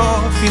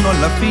contò fino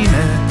alla fine,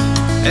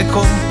 ecco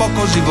un po'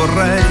 così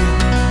vorrei.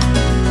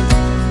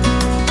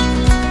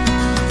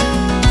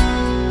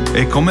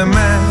 E come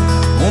me,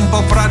 un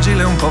po'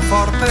 fragile, un po'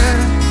 forte,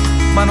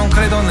 ma non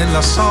credo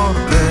nella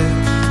sorte,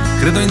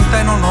 credo in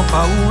te, non ho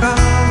paura,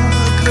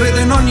 credo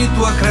in ogni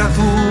tua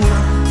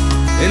creatura,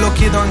 e lo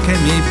chiedo anche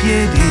ai miei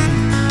piedi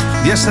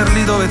di essere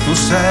lì dove tu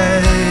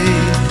sei.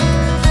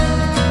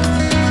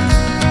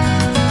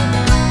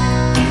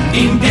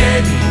 In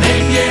piedi,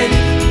 nei piedi,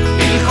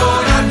 il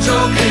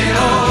coraggio che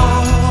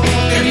ho,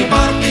 che mi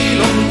porti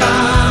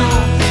lontano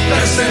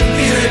per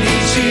sentire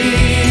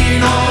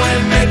vicino, e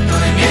metto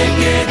i miei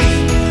piedi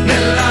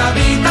nella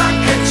vita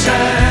che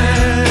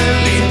c'è,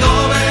 lì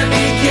dove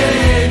mi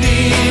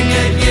chiedi, i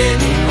miei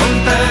piedi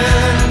con te,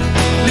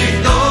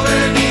 lì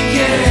dove mi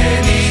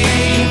chiedi,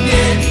 in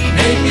piedi,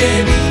 nei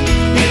piedi,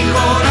 il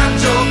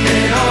coraggio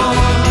che ho,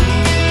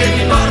 che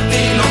mi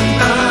porti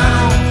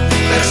lontano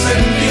per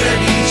sentire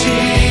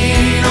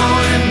vicino,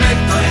 e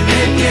metto i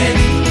miei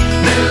piedi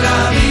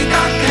nella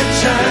vita che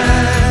c'è,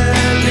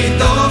 lì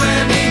dove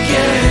mi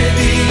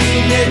chiedi,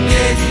 i miei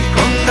piedi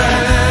con te,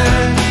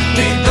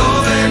 lì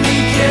dove mi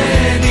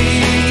chiedi,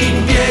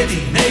 in piedi,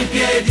 nei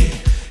piedi,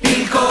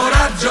 il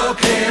coraggio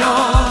che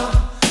ho,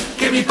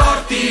 che mi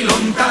porti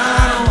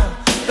lontano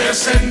per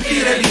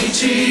sentire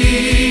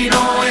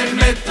vicino, e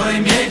metto i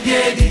miei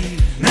piedi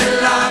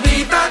nella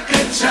vita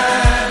che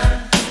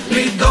c'è,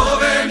 lì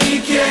dove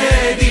mi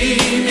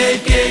chiedi, i miei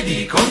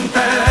piedi con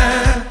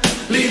te,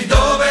 lì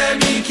dove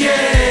mi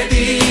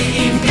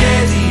chiedi, in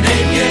piedi,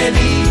 nei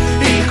piedi,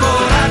 il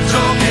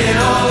coraggio che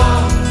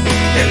ho,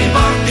 che mi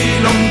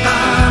porti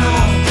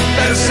lontano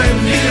per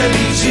sentire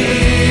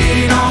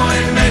vicino,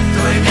 e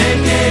metto i miei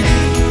piedi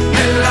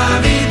nella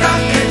vita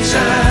che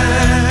c'è,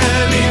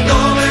 lì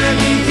dove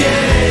mi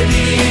chiedi,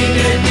 i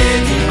miei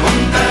piedi con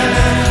te,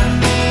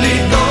 lì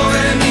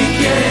dove mi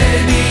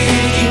chiedi,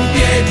 in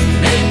piedi,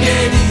 nei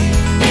piedi,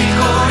 il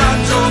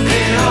coraggio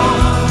che ho,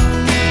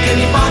 che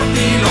mi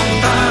porti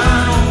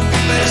lontano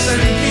per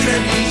sentire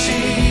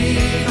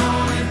vicino,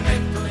 e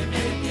metto i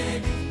miei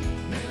piedi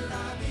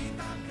nella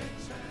vita che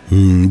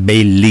c'è.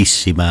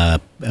 Bellissima,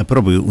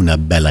 proprio una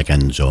bella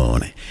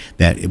canzone.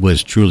 That it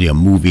was truly a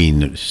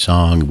moving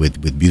song with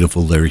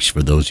beautiful lyrics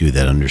for those of you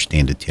that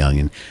understand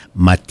Italian.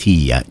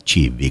 Mattia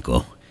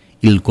Civico.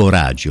 Il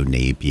coraggio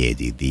nei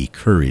piedi, the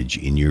courage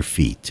in your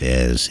feet,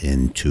 as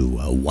in to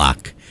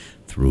walk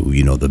through,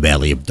 the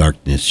valley of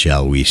darkness,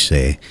 shall we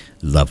say.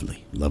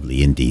 Lovely,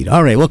 lovely indeed.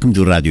 All right, welcome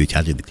to Radio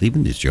Italia de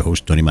Cleveland. It's your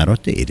host, Tony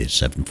Marotta. It is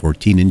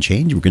 7:14 and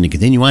change. We're going to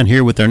continue on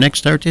here with our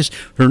next artist.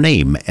 Her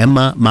name,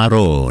 Emma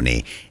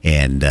Marrone,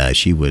 and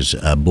she was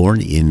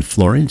born in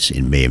Florence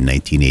in May of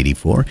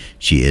 1984.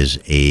 She is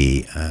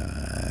a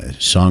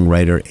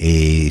songwriter,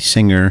 a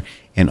singer,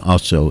 and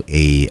also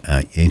a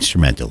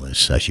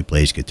instrumentalist. She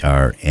plays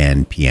guitar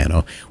and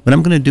piano. What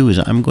I'm going to do is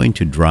I'm going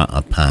to draw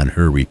upon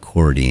her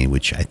recording,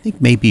 which I think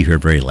may be her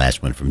very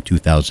last one from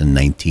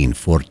 2019,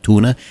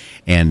 Fortuna.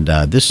 And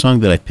this song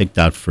that I picked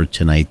out for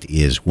tonight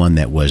is one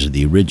that was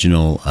the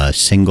original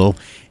single.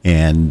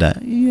 And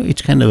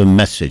it's kind of a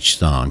message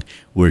song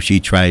where she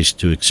tries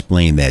to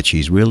explain that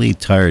she's really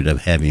tired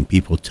of having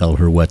people tell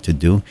her what to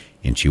do,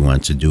 and she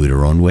wants to do it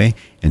her own way.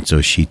 And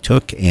so she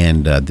took,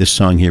 and this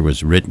song here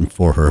was written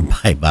for her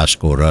by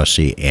Vasco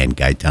Rossi and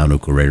Gaetano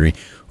Carreri,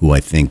 who I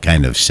think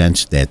kind of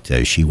sensed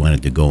that she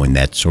wanted to go in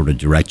that sort of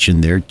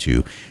direction there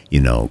to,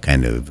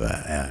 kind of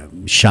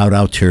shout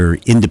out her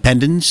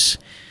independence.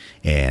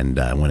 And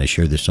I want to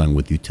share this song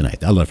with you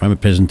tonight. Allora, fammi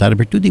presentare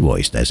per tutti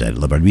voi stasera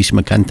la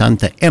bravissima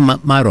cantante Emma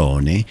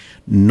Marrone,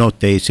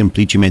 note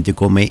semplicemente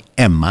come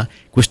Emma,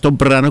 questo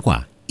brano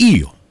qua,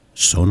 Io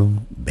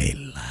sono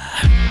bella.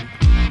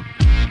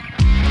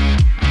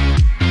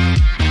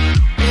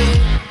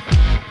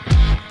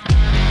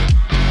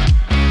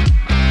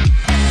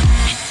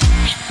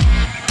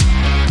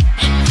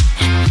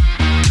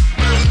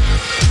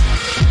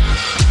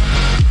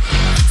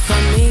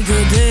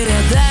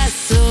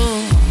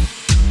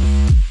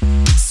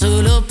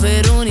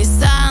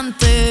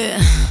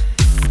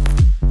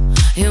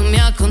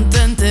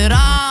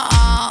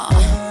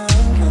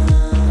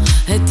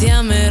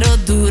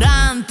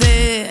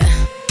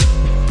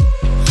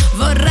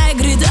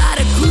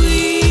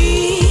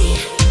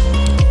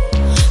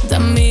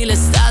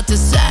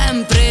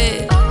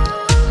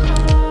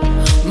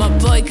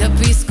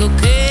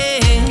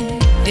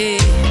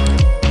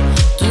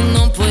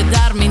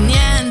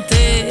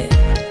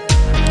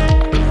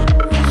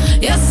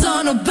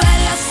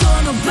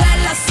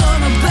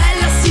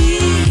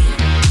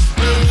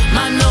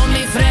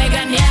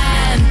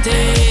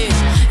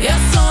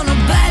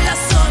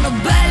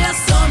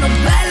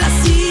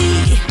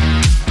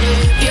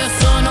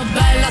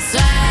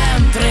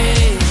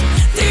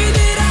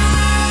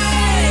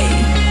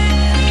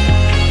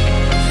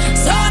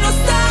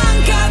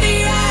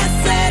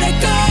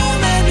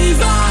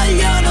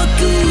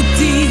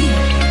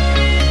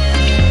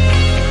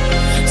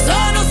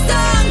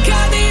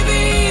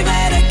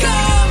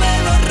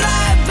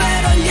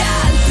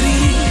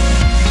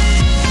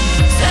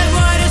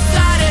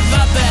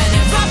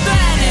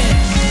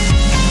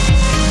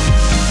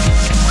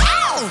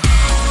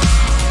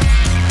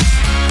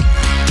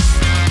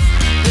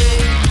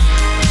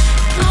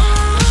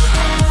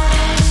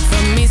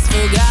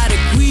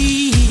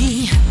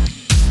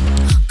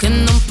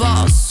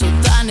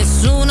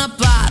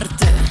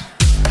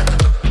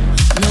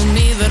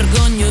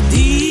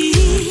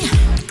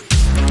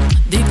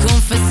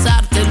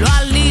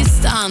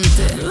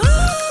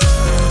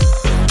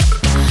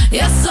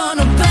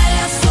 sono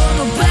bella,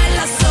 sono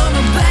bella, sono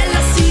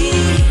bella, sì,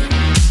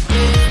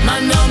 ma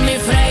non mi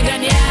frega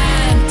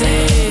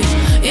niente.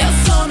 Io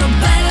sono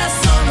bella,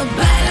 sono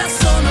bella,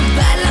 sono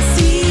bella,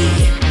 sì,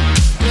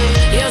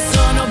 io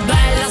sono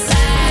bella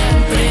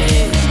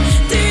sempre.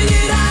 Ti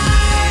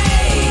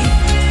direi,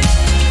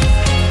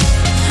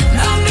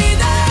 non mi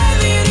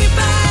devi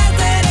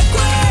ripetere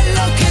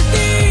quello che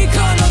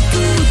dicono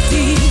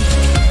tutti,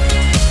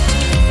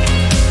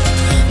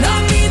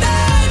 non mi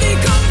devi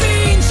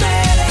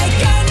convincere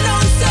che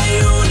non sei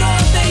uno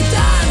dei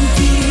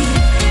tanti.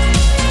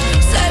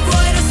 Se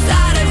vuoi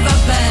restare va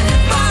bene,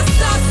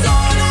 basta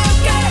solo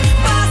che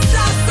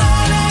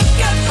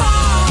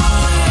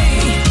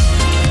poi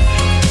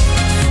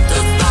tu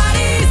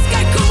sparisca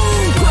e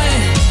comunque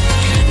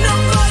non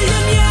voglio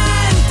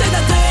niente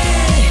da te,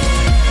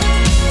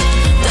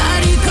 da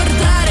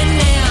ricordare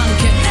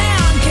neanche.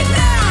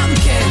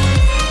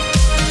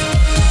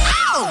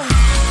 Au!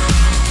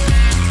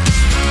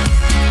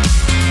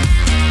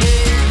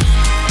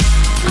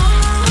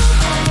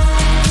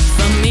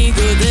 Fammi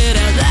godere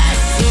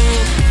adesso,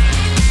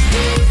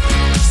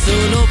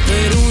 solo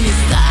per un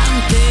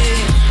istante.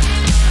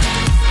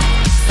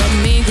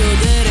 Fammi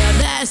godere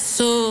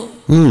adesso.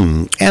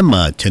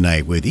 Emma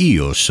tonight with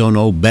Io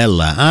Sono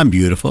Bella. I'm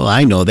beautiful.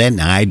 I know that,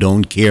 and I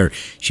don't care.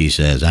 She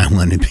says, I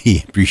want to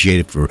be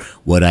appreciated for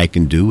what I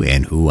can do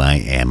and who I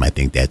am. I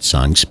think that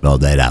song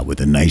spelled that out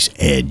with a nice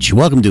edge.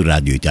 Welcome to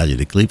Radio Italia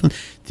de Cleveland.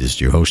 This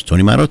is your host,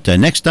 Tony Marotta.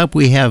 Next up,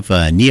 we have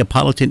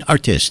Neapolitan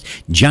artist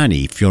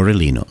Johnny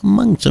Fiorellino.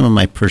 Among some of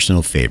my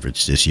personal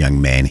favorites, this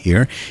young man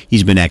here.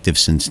 He's been active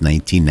since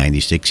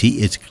 1996.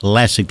 He is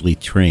classically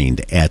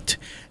trained at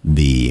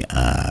the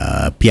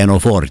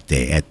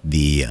pianoforte, at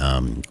the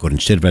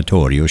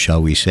conservatorio,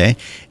 shall we say.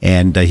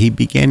 And he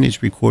began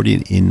his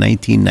recording in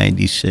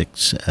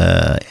 1996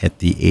 at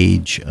the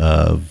age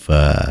of...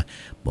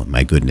 well,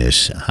 my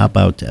goodness, how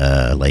about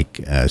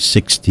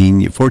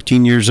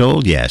 14 years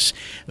old? Yes.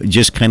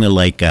 Just kind of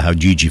like how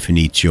Gigi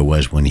Finizio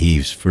was when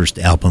his first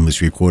album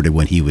was recorded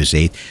when he was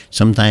 8.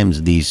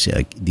 Sometimes these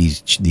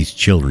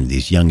children,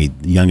 these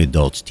young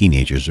adults,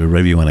 teenagers, or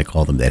whatever you want to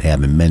call them, that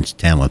have immense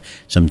talent,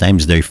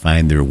 sometimes they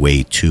find their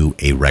way to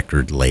a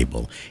record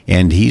label.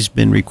 And he's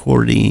been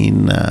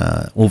recording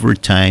over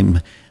time.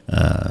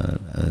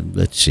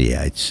 Let's see,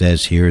 it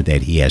says here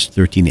that he has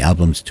 13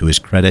 albums to his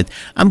credit.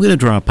 I'm going to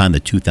draw upon the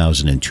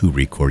 2002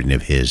 recording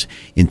of his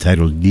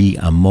entitled Gli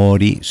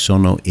Amori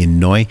Sono in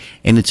Noi,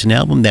 and it's an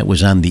album that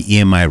was on the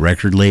EMI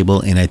record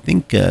label, and I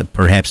think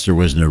perhaps there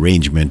was an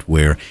arrangement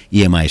where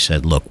EMI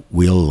said, look,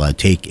 we'll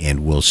take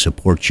and we'll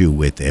support you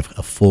with a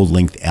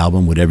full-length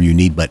album, whatever you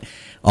need, but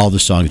all the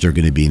songs are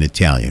going to be in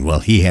Italian. Well,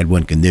 he had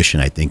one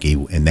condition, I think,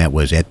 and that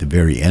was at the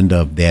very end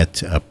of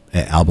that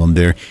album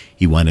there,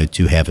 he wanted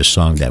to have a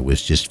song that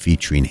was just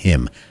featuring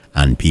him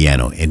on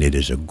piano, and it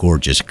is a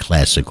gorgeous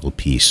classical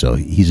piece. So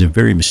he's a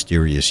very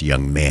mysterious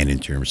young man in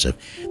terms of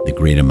the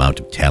great amount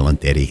of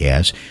talent that he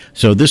has.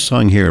 So this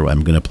song here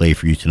I'm going to play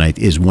for you tonight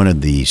is one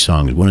of the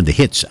songs, one of the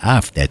hits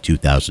off that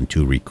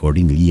 2002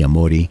 recording, Gli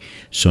Amori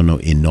Sono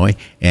in Noi,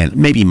 and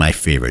maybe my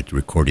favorite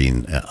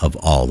recording of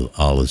all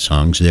the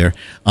songs there,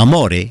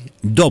 Amore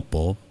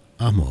dopo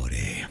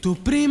amore. Tu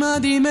prima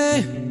di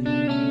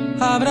me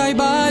avrai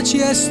baci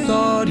e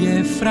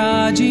storie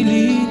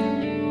fragili.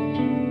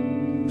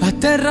 A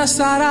terra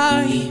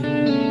sarai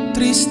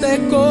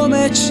triste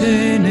come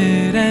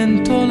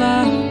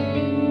Cenerentola.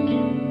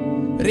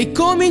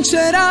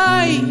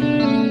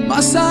 Ricomincerai,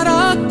 ma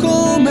sarà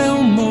come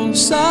un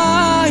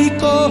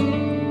mosaico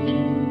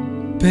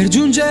per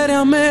giungere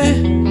a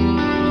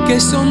me che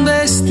son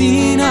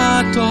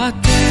destinato a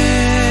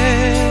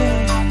te.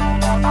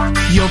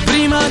 Io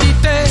prima di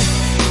te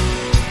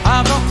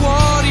avrò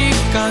cuori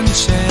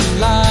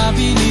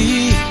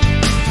cancellabili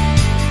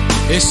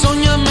e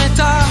sogno a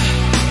metà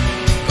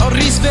con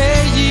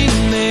risvegli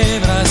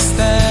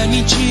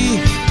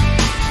nevrastenici.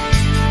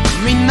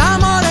 Mi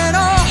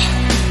innamorerò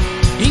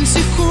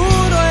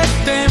insicuro e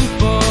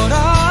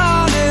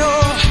temporaneo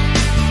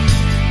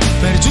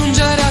per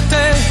giungere a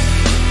te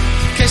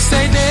che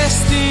sei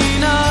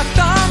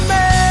destinata a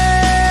me.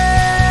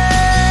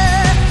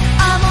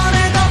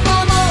 Amore dopo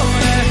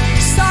amore,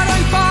 sarò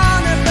il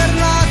pane per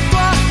la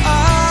tua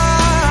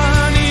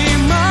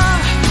anima.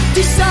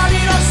 Ti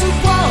salirò sul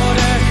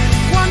cuore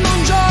quando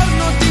un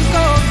giorno ti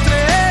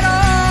incontrerò.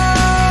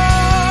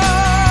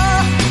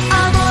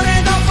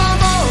 Amore dopo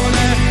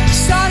amore,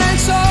 sarà il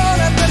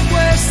sole per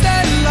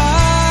queste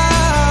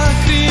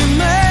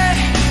lacrime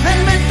e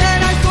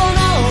metterai il tuo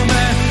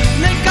nome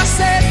nel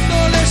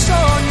cassetto le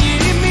sogni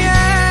miei.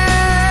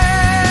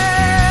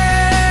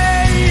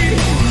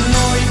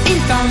 Noi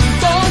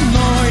intanto,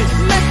 noi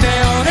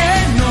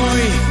meteore,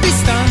 noi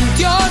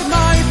distanti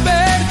ormai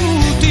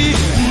perduti.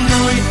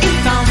 Noi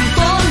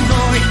intanto,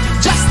 noi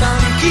già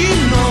stanchi,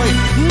 noi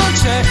non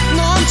c'è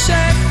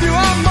più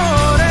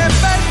amore.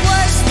 Per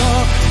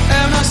questo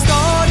è una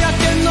storia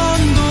che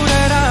non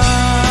durerà.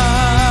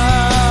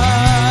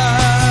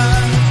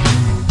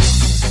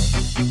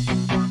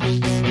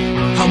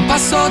 A un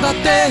passo da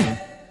te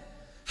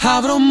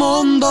Avrò un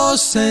mondo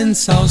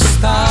senza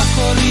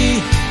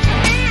ostacoli,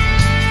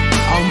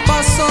 a un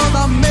passo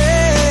da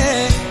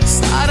me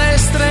sarà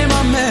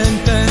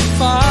estremamente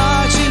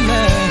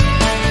facile,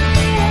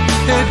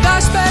 ed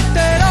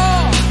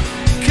aspetterò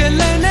che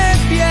le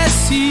nebbie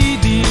si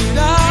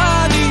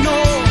diradino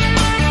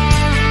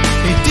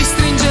e ti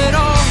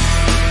stringerò,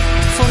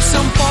 forse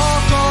un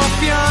poco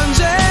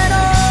piangerò.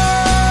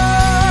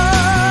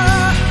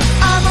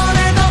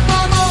 Amore dopo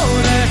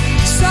amore,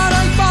 sarò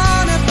il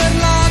pane per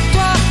la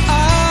tua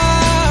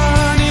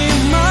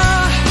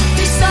anima,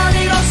 ti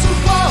salirò sul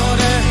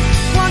cuore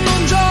quando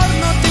un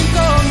giorno ti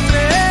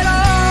incontrerò.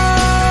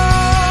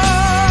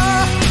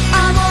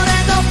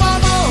 Amore dopo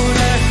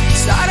amore,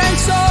 sarai il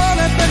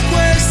sole per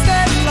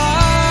queste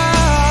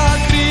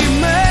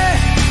lacrime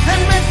e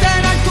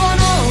metterai il tuo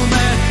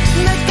nome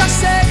nel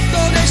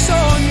cassetto dei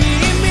sogni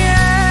miei.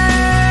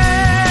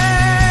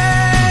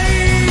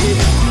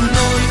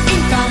 Noi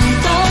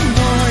intanto,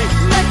 noi,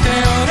 le 3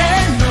 ore,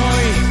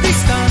 noi,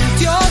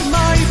 distanti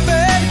ormai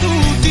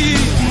perduti.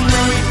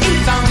 Noi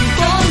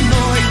intanto,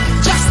 noi,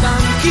 già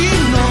stanchi,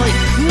 noi,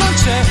 non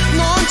c'è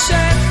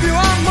più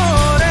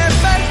amore,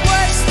 per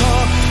questo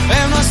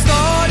è una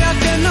storia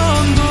che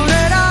non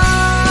durerà.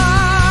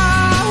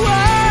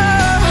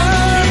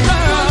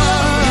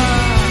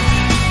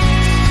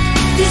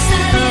 Ti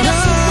salirò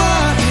sul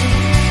cuore,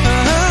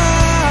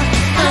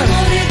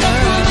 amore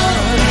dopo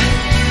amore,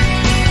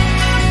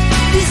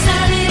 ti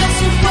salirò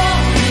sul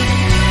cuore.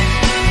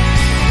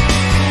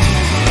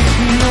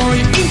 Noi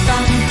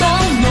intanto,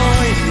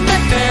 noi, le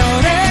 3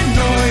 ore,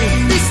 noi,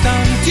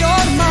 distanti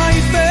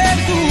ormai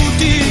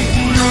perduti.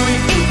 Noi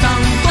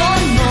intanto,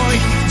 noi,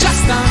 già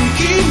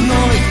stanchi,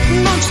 noi,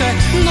 non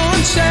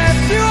c'è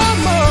più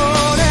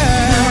amore.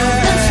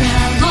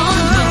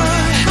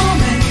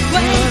 Come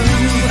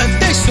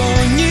dei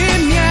sogni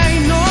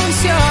miei non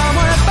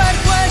siamo, e per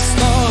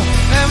questo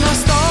è una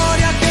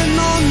storia che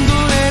non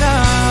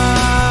durerà.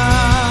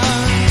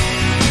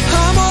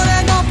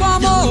 Amore dopo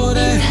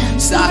amore,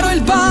 sarò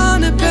il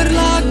pane per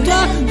la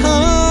tua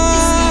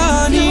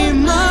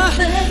anima,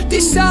 ti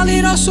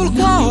salirò sul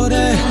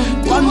cuore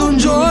quando un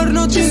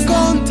giorno ti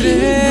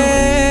incontrerò.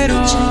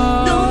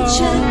 Non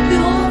c'è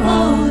più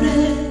amore.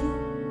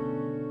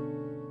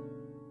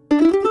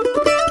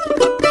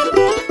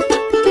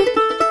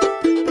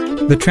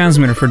 The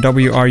transmitter for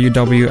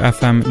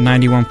WRUW-FM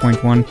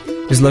 91.1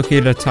 is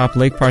located atop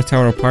Lake Park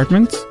Tower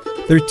Apartments,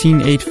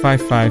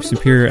 13855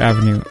 Superior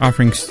Avenue,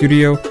 offering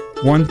studio,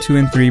 1, 2,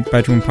 and 3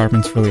 bedroom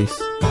apartments for lease.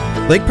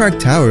 Lake Park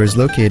Tower is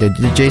located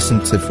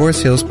adjacent to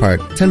Forest Hills Park,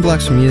 10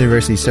 blocks from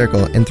University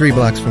Circle and 3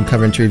 blocks from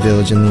Coventry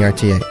Village in the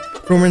RTA.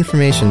 For more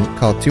information,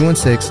 call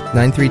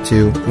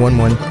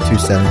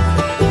 216-932-1127.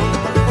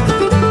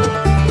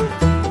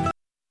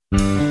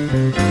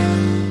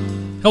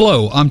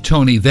 Hello, I'm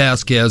Tony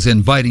Vasquez,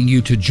 inviting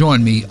you to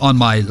join me on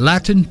my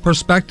Latin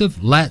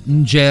Perspective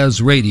Latin Jazz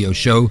radio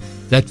show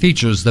that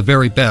features the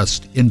very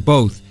best in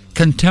both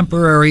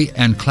contemporary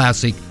and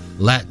classic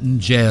Latin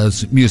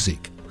jazz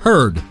music.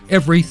 Heard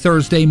every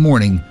Thursday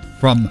morning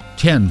from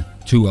 10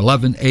 to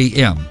 11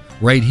 a.m.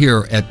 right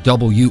here at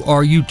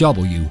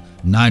WRUW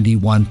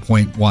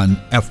 91.1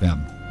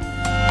 FM.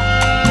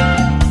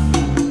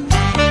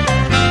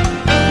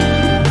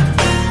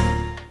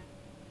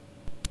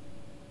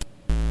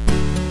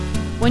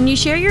 When you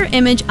share your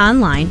image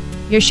online,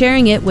 you're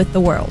sharing it with the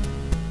world.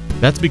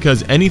 That's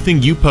because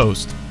anything you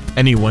post,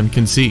 anyone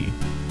can see.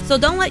 So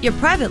don't let your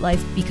private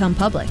life become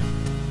public.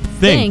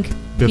 Think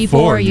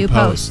before you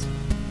post.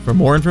 For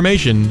more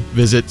information,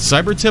 visit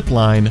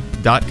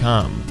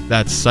cybertipline.com.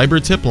 That's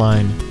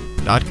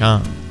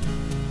cybertipline.com.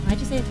 Why'd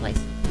you say it twice?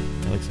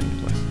 I like saying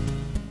it twice.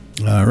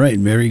 All right,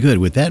 very good.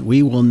 With that,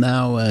 we will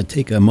now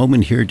take a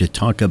moment here to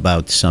talk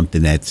about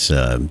something that's,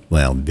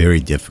 very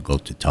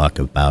difficult to talk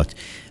about.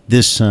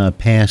 This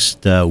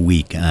past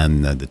week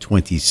on the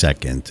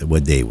 22nd,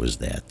 what day was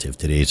that? If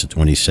today's the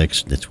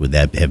 26th, would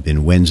that have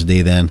been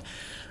Wednesday then?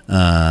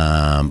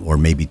 Or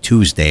maybe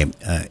Tuesday?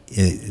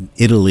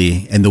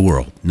 Italy and the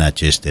world, not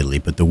just Italy,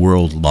 but the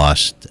world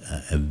lost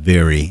a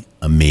very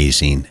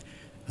amazing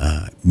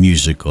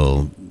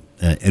musical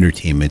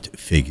entertainment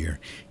figure.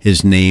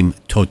 His name,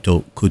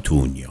 Toto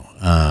Cutugno.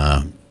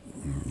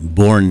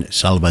 Born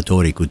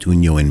Salvatore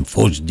Cutugno in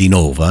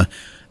Fosdinova,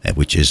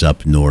 which is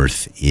up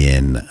north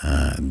in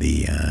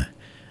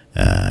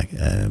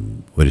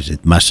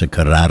Massa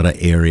Carrara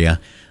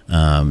area.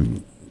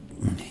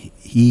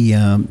 He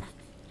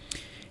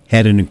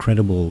had an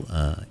incredible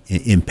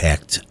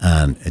impact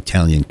on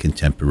Italian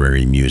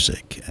contemporary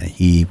music.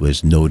 He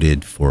was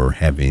noted for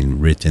having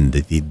written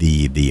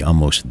the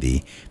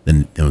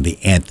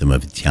anthem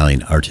of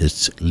Italian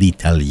artists,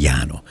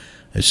 L'Italiano,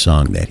 a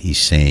song that he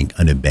sang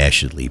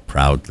unabashedly,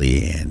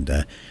 proudly,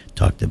 and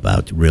talked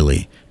about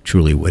really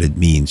truly what it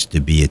means to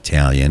be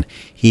Italian.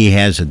 He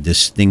has a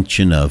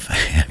distinction of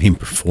having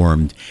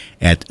performed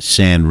at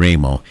San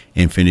Remo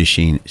and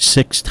finishing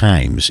 6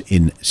 times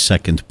in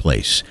second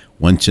place,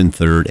 once in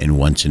third and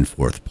once in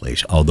fourth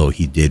place, although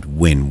he did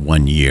win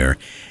one year.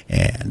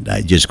 And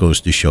it just goes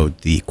to show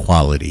the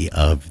quality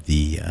of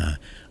the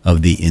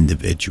of the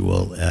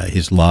individual.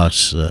 His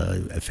loss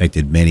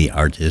affected many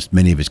artists,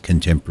 many of his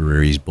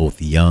contemporaries,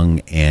 both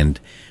young and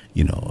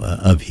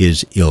of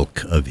his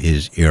ilk, of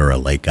his era,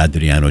 like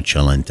Adriano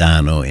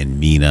Celentano and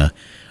Mina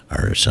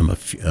are some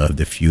of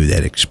the few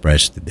that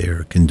expressed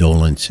their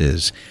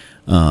condolences.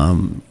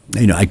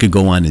 I could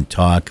go on and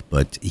talk,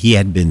 but he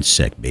had been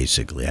sick,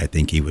 basically. I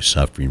think he was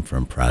suffering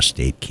from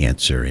prostate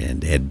cancer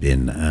and had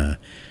been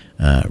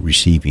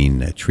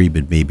receiving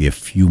treatment maybe a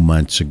few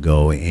months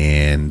ago,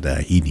 and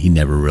he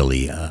never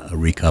really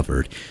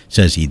recovered.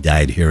 Says he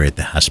died here at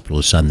the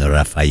Hospital San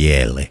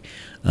Raffaele.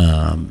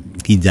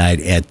 He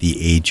died at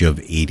the age of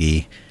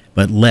 80,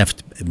 but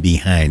left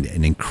behind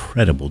an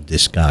incredible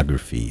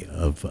discography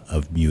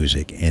of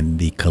music, and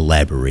the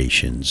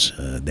collaborations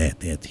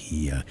that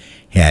he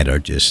had are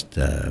just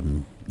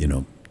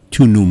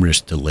too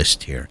numerous to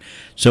list here.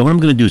 So what I'm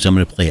going to do is I'm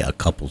going to play a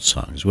couple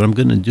songs. What I'm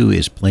going to do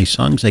is play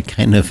songs that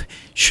kind of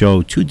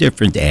show two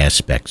different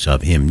aspects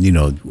of him,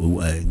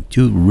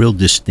 two real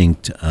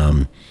distinct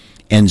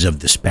ends of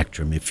the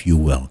spectrum, if you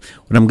will.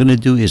 What I'm going to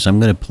do is I'm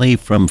going to play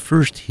from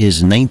first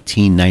his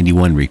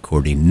 1991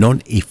 recording,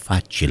 Non è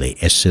facile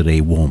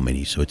essere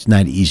uomini, so it's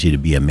not easy to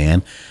be a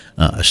man,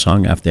 a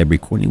song off that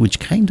recording, which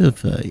kind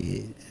of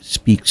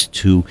speaks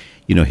to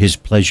his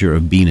pleasure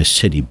of being a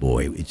city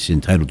boy. It's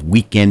entitled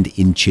Weekend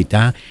in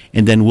Città,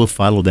 and then we'll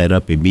follow that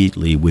up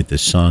immediately with a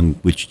song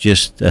which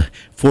just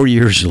 4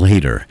 years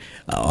later,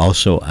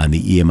 also on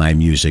the EMI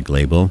Music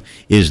label,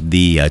 is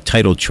the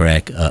title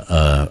track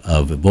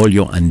of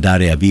Voglio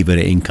andare a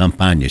vivere in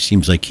campagna.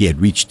 Seems like he had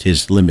reached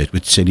his limit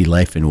with city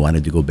life and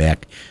wanted to go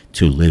back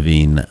to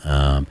living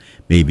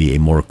maybe a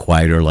more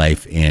quieter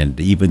life. And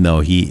even though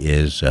he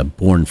is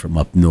born from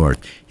up north,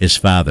 his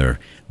father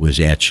was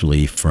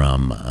actually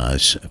from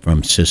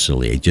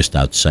Sicily, just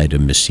outside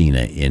of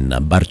Messina, in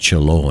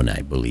Barcellona,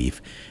 I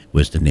believe,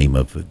 was the name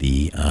of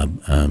the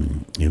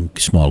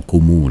small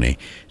comune.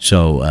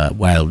 So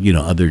while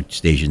other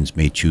stations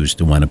may choose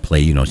to want to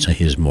play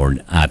his more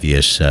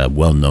obvious,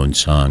 well-known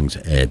songs,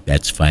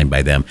 that's fine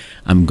by them.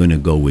 I'm going to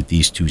go with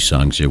these two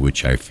songs here,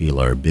 which I feel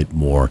are a bit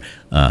more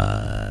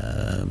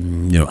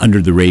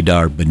under the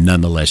radar, but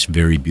nonetheless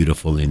very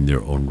beautiful in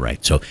their own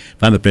right. So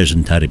fammi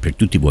presentare per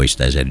tutti voi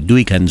stasera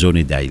due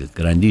canzoni dal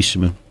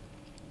grandissimo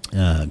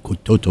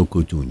Toto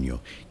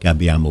Cutugno, che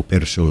abbiamo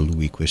perso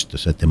lui questa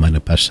settimana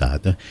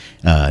passata.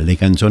 Le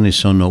canzoni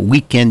sono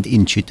Weekend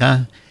in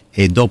Città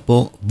e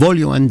dopo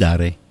Voglio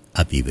andare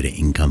a vivere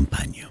in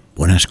campagna.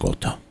 Buon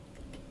ascolto.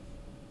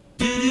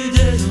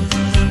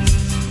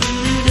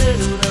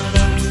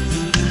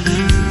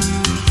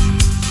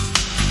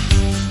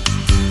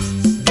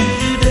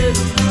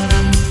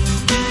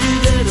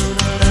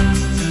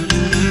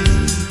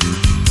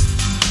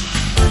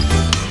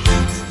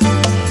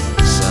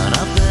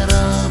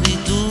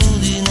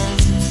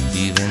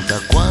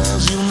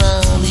 Quasi una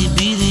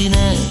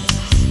libidine,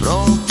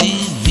 pronti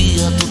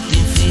via tutti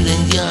in fila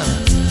indiana.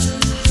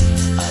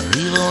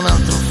 Arriva un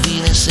altro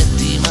fine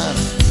settimana,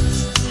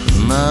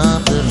 ma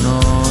per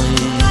noi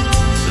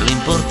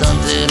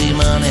l'importante è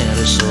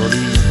rimanere soli.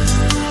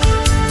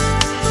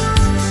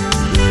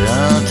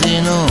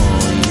 Beati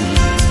noi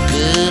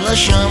che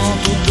lasciamo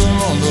tutto il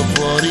mondo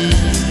fuori.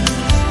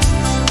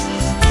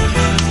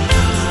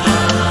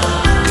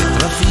 Che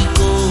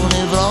traffico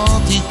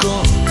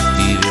nevrotico,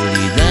 ti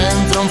vedi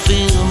dentro un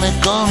film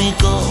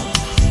comico,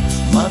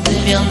 ma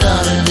devi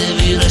andare,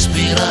 devi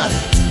respirare.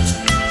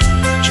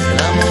 C'è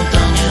la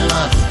montagna e il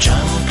lago, c'è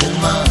anche il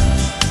mare,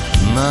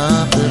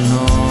 ma per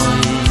noi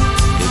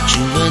che ci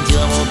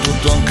inventiamo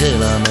tutto, anche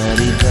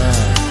l'America.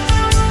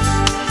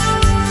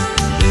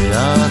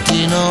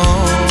 Beati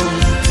noi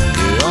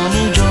che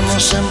ogni giorno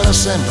sembra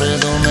sempre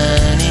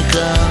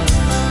domenica.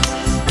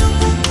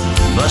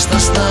 Basta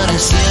stare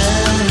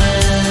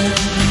insieme,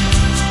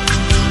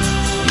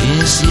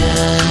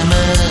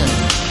 insieme.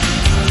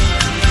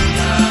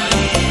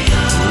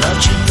 La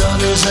città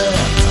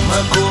deserta,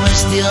 ma come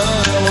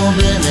stiamo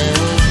bene?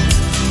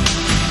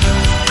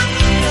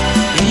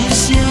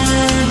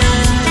 Insieme,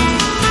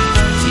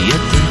 io e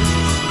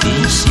te,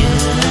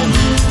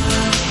 insieme.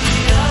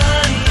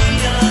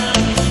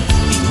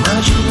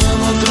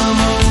 Immaginiamo un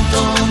tramonto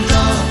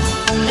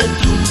lontano e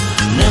tu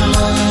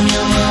nella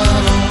mia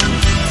mano.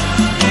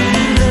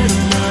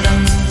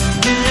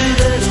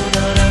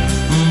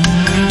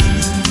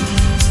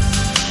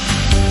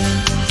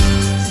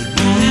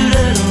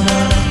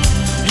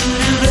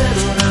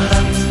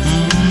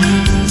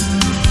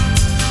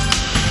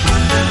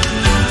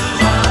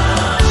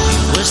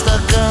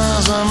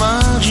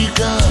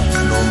 Magica,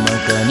 non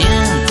manca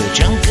niente,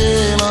 c'è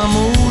anche la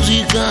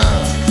musica.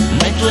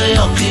 Nei tuoi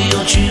occhi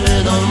io ci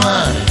vedo il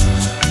mare,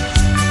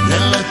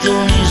 nel letto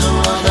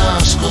un'isola da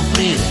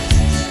scoprire.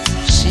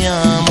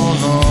 Siamo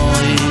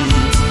noi,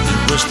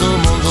 in questo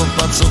mondo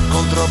pazzo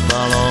con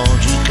troppa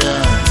logica.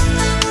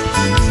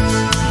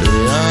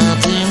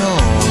 Beati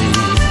noi,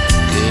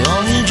 che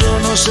ogni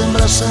giorno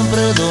sembra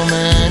sempre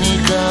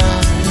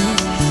domenica.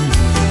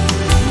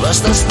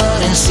 Basta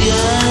stare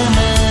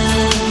insieme,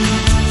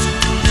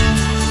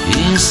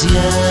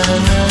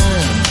 insieme.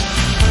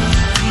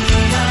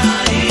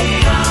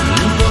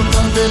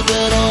 L'importante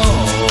però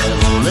è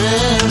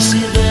volersi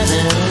bene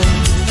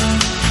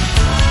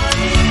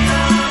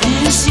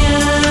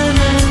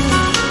insieme,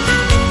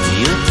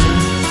 io e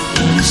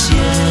te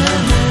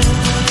insieme.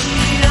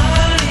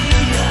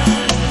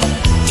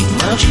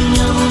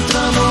 Immaginiamo un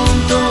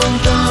tramonto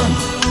lontano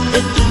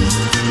e tu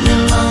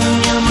nella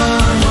mia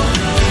mano,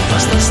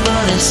 basta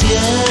stare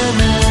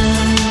insieme,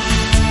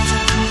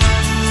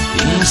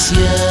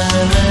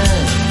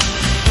 insieme.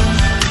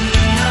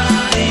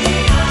 Dai,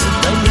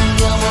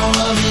 prendiamo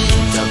la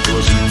vita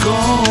così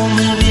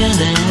come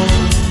viene,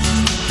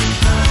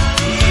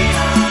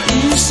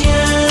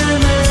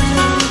 insieme,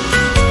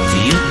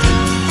 io e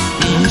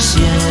te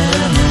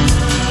insieme.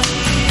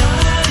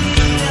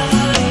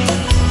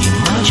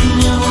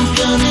 Immaginiamo un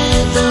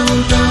pianeta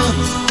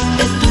lontano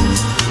e tu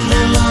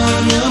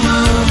nella mia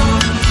mano.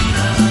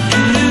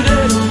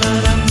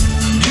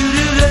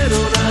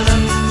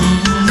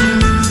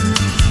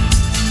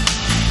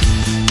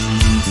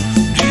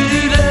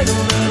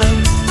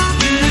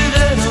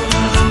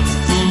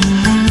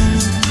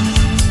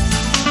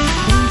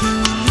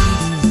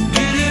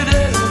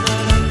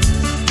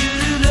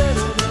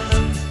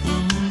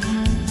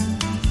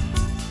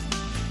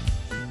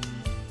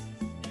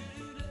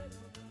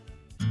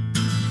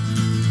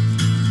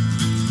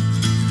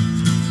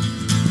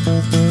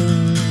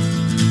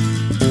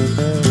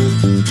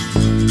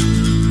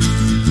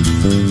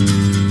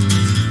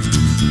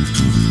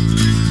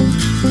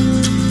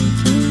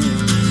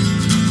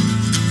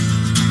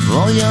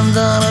 Voglio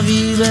andare a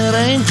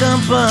vivere in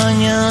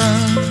campagna,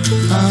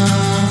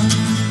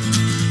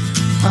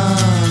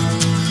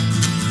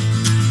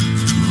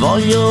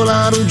 voglio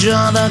la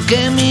rugiada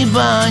che mi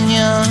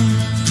bagna,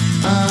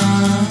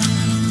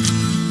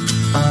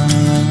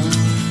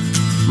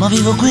 ma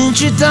vivo qui in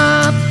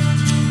città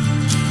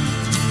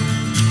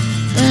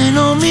e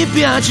non mi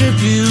piace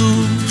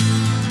più.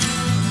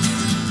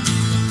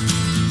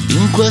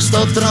 In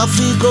questo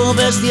traffico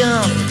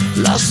bestiale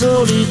la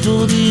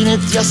solitudine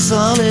ti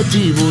assale e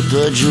ti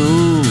butta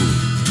giù.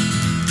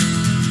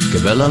 Che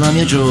bella la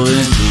mia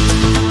gioventù.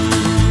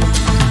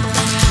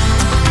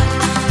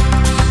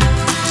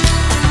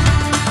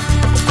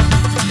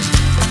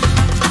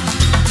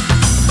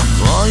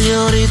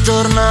 Voglio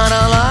ritornare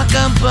alla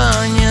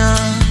campagna,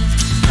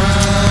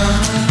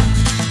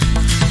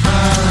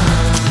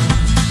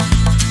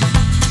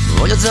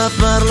 voglio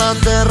zappare la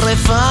terra e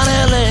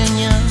fare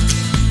legna,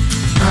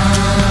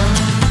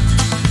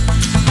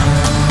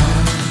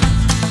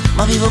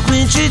 ma vivo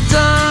qui in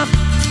città,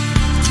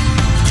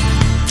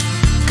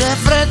 che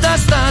fredda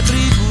sta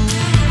tribù.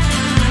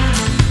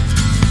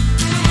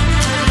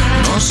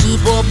 Non si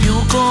può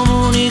più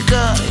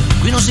comunicare,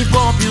 qui non si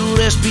può più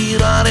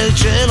respirare, il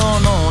cielo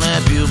non è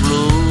più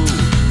blu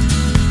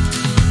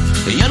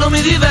e io non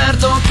mi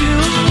diverto più.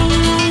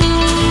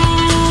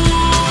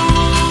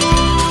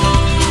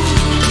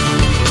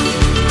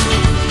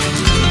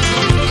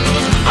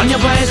 Al mio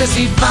paese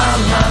si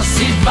balla,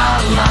 si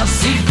balla,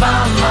 si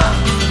balla,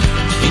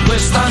 in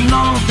questa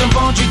notte un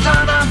po'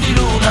 gitana di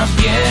luna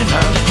piena.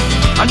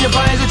 Al mio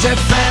paese c'è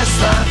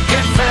festa,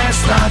 che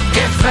festa,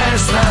 che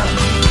festa,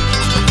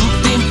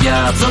 tutti in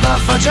piazza da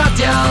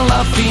affacciati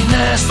alla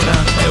finestra,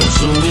 è un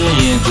sogno e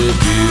niente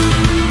più.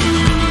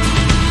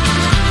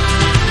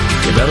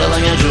 Che bella la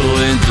mia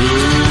gioventù.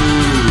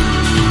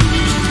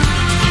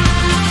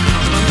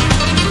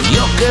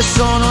 Io che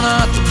sono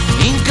nato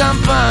in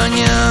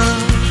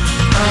campagna,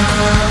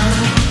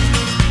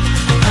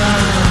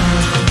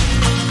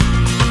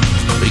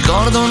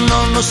 ricordo un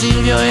nonno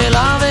Silvio e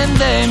la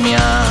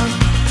vendemmia,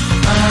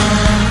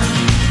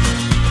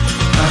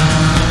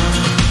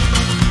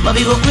 ma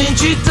vivo qui in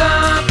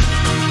città,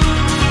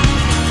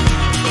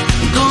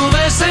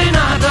 dove sei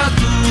nata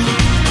tu.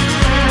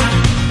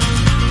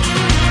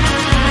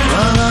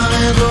 Fra la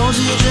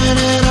nevrosi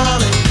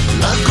generale,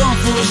 la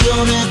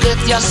confusione che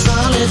ti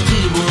assale e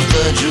ti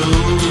butta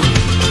giù,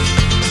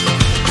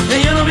 e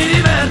io non mi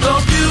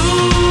diverto più.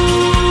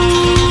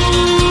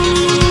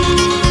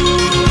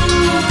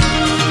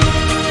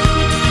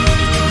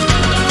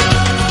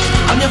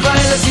 Al mio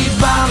paese si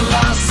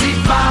balla, si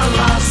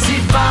balla,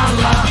 si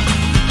balla,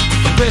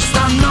 in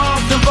questa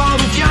notte un po'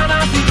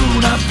 ruffiana di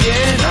luna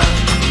piena.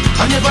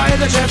 Al mio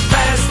paese c'è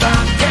festa,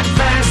 che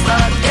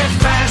festa, che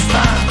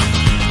festa,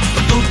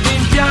 tutti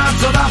in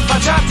piazza da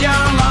affacciati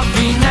alla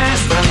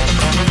finestra.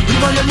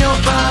 Voglio il mio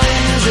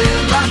paese,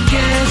 la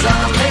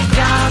chiesa, le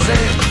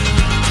case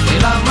e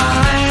la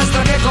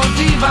maestra che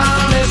coltiva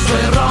le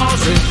sue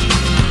rose.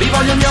 Vi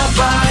voglio il mio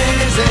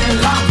paese,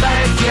 la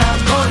vecchia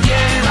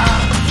corriera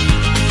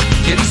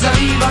che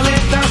risaliva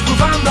lenta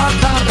stufando a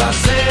tarda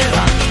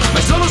sera, ma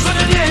è solo sogno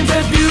e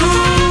niente più.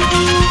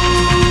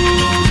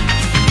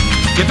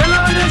 Che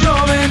bella la mia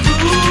gioventù.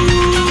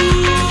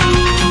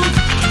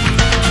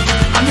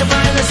 Al mio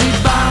paese si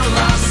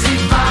balla, si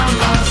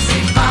balla,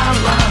 si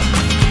balla,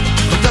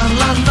 tutta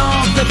la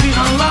notte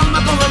fino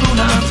all'alba con la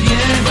luna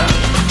piena.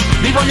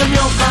 Vi voglio il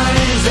mio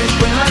paese,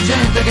 quella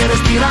gente che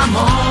respira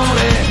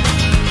amore,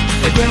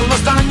 e quello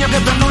stagno che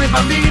per noi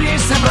bambini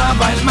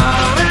sembrava il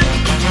mare.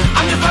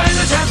 A mio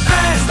paese c'è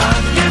festa,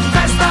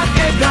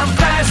 che gran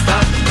festa.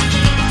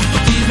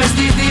 Tutti i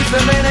vestiti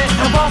per bene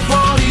e un po'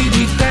 fuori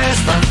di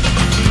testa.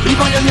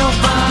 Rivoglio il mio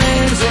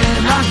paese,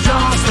 la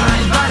giostra,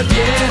 il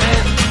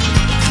barbiere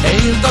e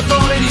il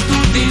dottore di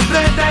tutti, il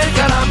prete e il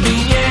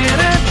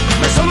carabiniere.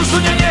 Ma è solo un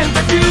sogno e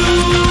niente più.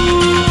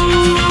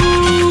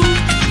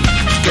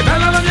 Che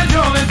bella la mia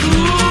gioventù.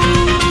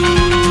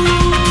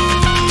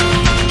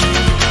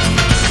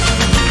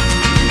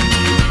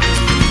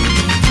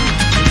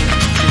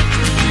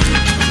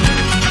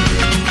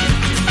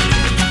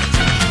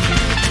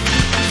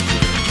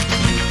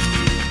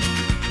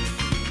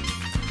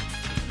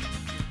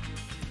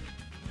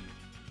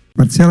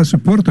 Parziale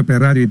supporto per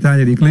Radio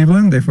Italia di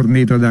Cleveland è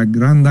fornito da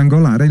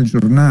Grandangolare, il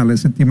giornale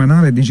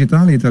settimanale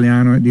digitale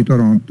italiano di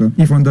Toronto.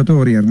 I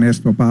fondatori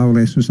Ernesto Paola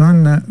e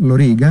Susanna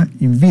Loriga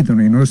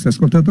invitano i nostri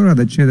ascoltatori ad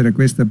accedere a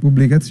questa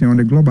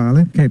pubblicazione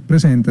globale che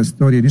presenta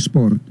storie di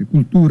sport,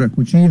 cultura,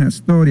 cucina,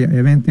 storia,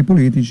 eventi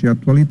politici,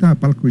 attualità,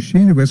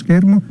 palcoscenico e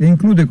schermo e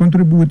include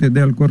contributi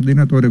del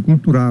coordinatore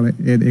culturale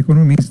ed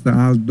economista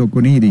Aldo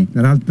Conidi.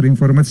 Per altre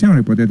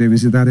informazioni potete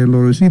visitare il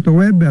loro sito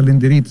web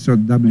all'indirizzo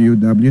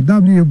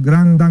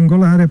www.grandangolare.com.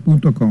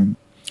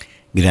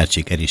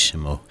 Grazie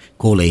carissimo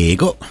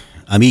collego,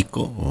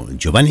 amico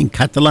Giovanni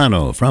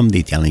Catalano from the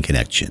Italian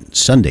Connection,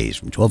 Sundays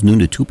from 12 noon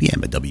to 2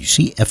 p.m. at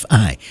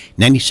WCFI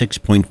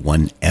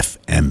 96.1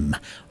 FM.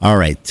 All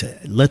right,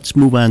 let's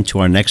move on to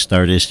our next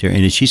artist here,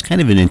 and she's kind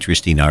of an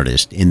interesting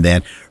artist in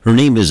that her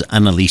name is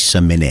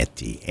Annalisa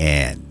Minetti,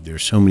 and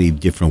there's so many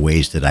different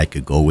ways that I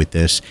could go with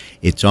this.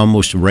 It's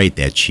almost right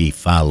that she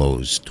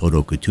follows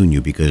Toto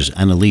Cutugno because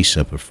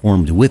Annalisa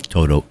performed with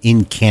Toto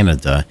in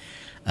Canada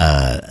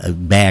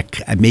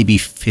back maybe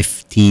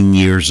 15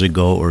 years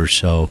ago or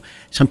so,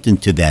 something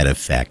to that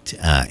effect.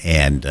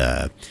 And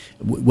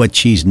what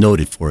she's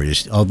noted for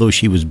is, although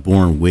she was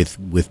born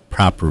with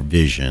proper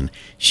vision,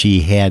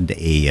 she had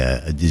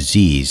a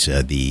disease,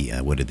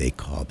 what do they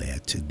call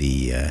that?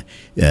 The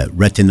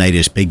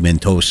retinitis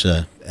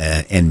pigmentosa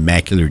and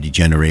macular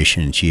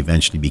degeneration. And she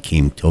eventually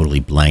became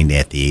totally blind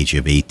at the age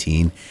of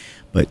 18.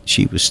 But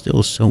she was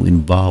still so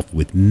involved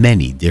with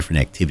many different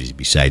activities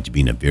besides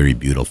being a very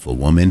beautiful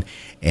woman.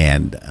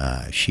 And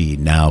she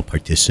now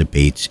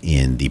participates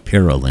in the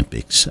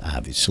Paralympics,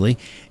 obviously,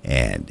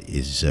 and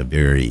is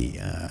very,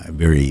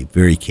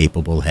 very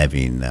capable,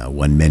 having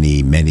won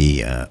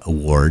many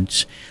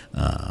awards.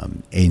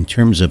 In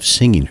terms of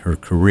singing, her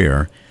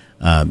career,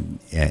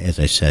 as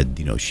I said,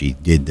 she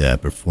did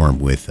perform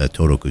with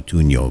Toto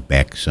Cutugno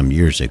back some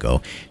years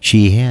ago.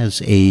 She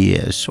has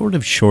a sort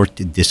of short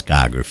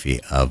discography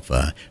of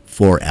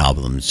 4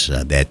 albums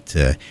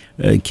that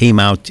came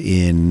out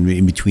in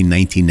between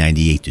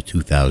 1998 to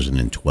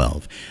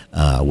 2012.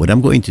 What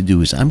I'm going to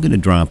do is I'm going to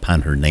draw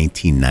upon her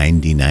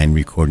 1999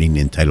 recording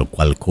entitled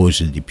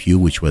Qualcosa di Più,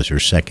 which was her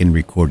second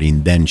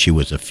recording. Then she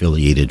was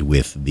affiliated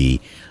with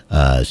the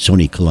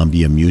Sony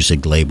Columbia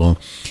music label,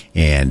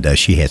 and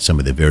she had some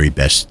of the very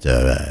best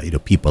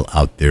people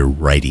out there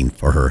writing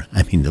for her.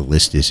 I mean, the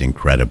list is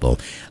incredible.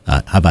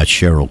 How about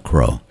Sheryl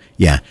Crow?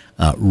 Yeah,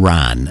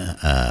 Ron,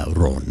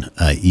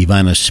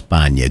 Ivana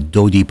Spagna,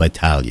 Dodi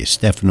Battaglia,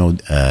 Stefano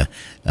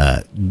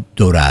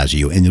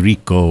D'Orazio,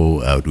 Enrico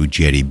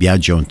Ruggeri,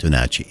 Biagio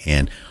Antonacci,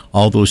 and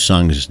all those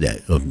songs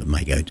that, oh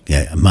my God,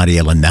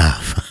 Mariella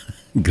Nav.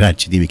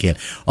 Grazie di Michele.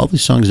 All the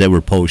songs that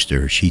were posed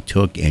to her, she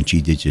took, and she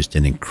did just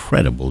an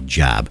incredible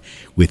job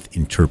with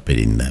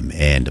interpreting them.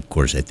 And, of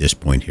course, at this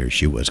point here,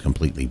 she was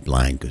completely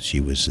blind because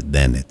she was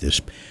then at this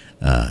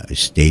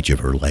stage of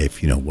her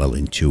life, well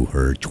into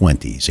her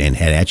 20s, and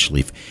had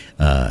actually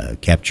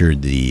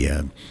captured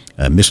the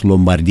Miss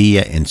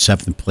Lombardia and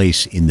 7th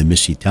place in the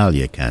Miss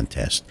Italia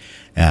contest.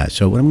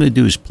 So what I'm going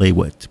to do is play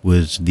what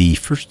was the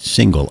first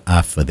single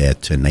off of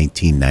that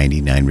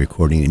 1999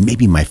 recording, and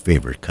maybe my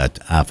favorite cut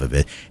off of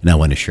it, and I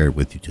want to share it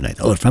with you tonight.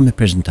 Allora, fammi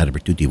presentare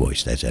per tutti voi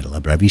stasera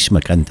la bravissima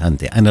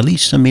cantante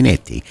Annalisa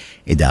Minetti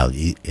e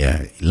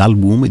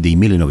dall'album del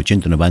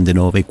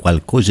 1999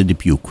 Qualcosa di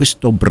Più,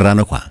 questo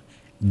brano qua,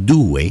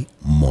 Due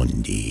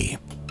Mondi.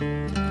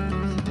 Due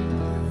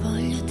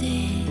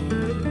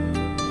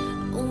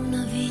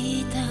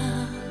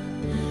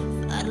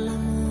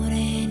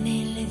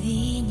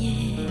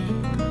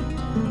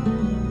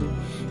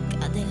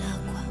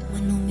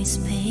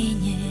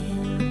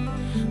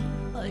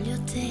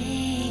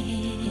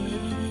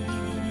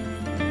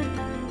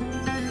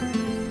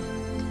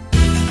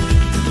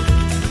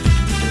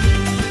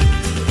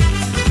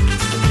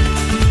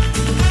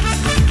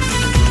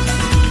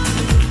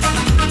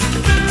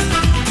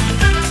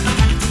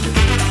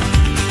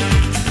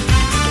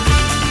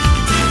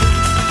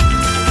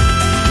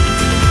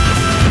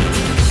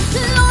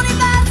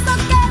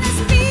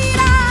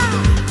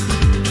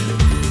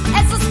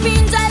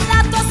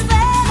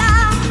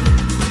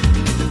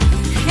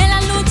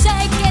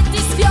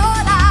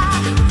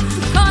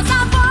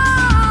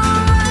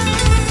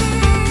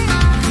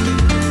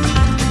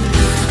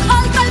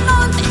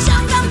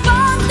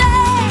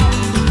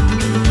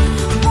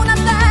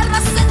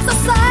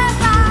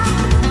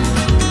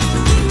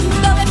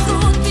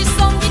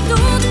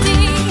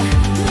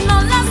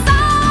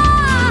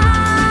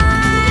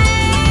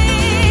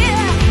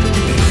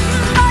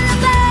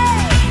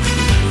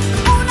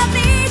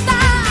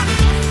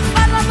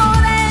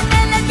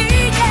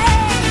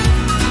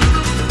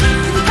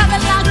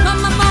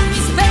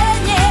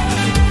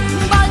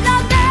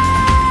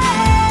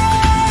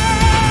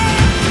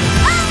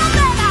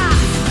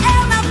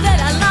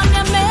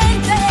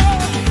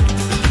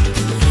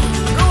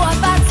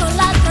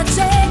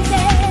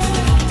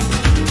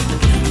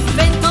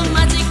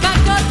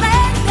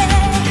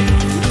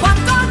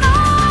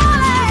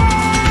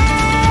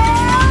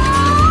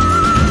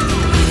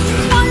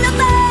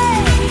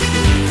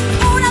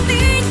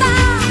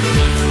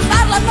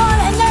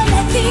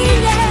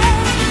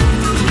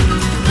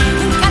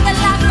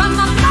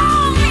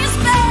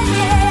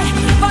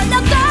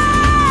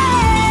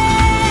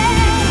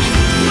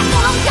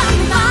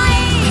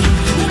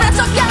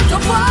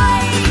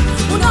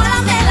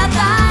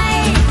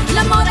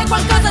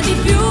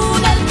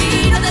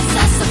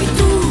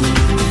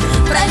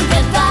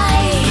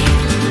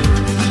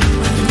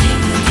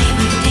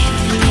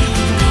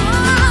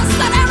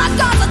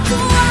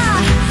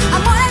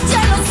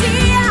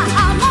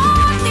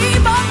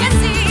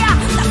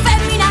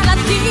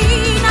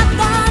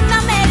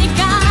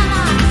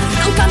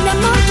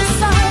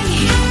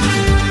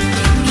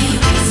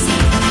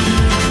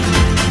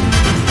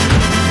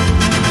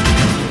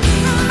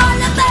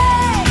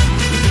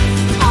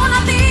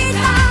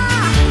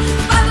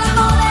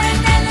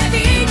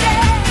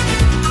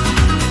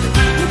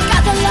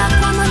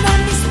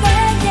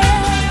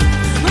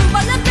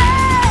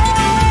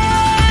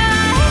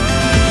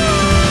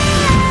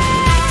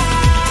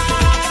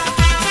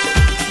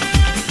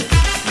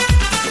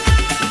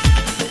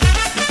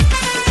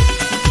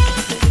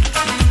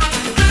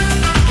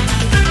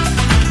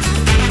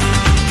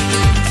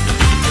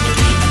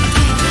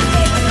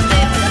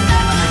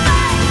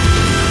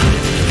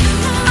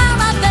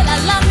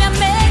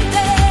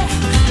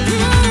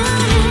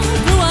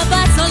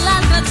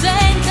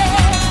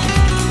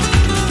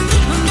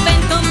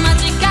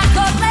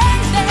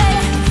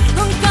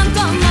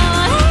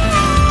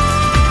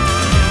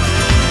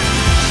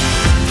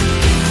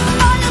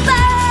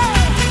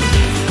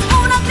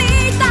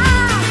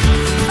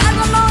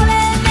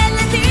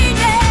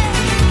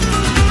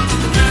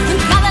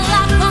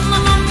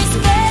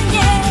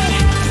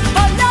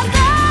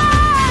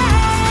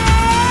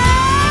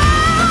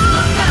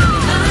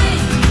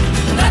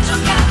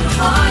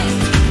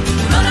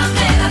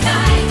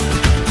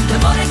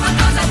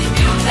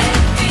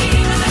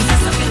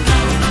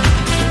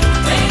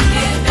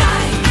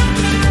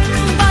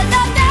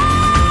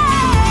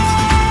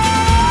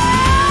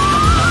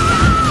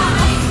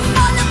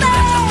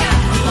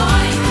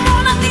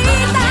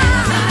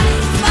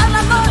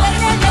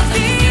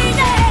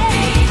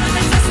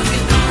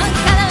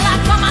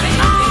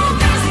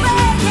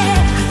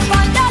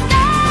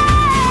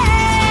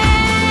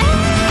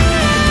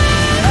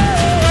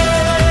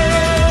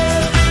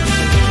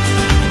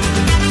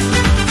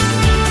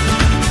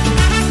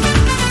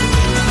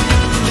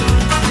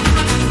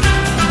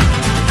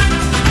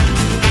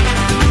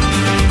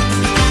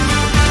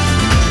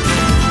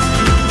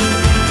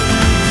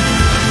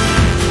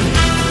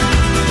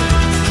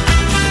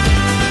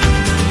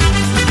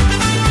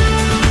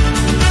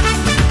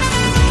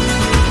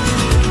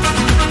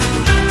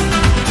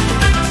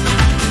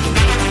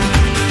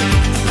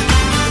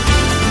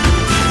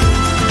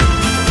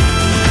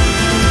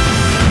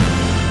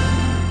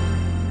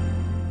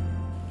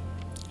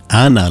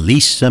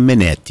Annalisa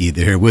Minetti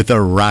there with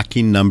a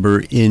rocking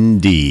number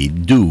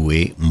indeed,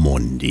 Due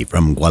Mondi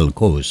from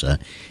Qualcosa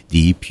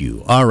di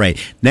Più. All right,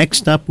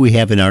 next up we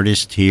have an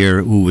artist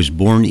here who was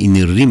born in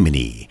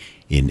Rimini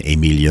in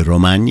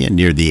Emilia-Romagna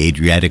near the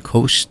Adriatic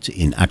coast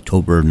in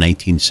October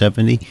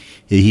 1970.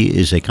 He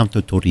is a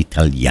cantautore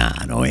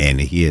italiano, and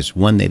he is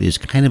one that is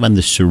kind of on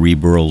the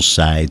cerebral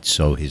side,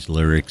 so his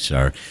lyrics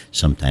are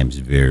sometimes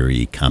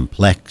very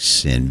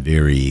complex and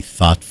very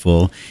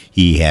thoughtful.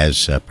 He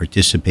has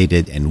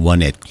participated and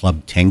won at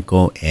Club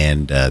Tenco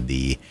and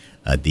the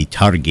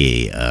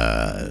Targhe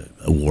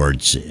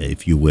Awards,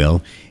 if you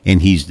will,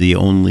 and he's the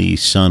only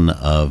son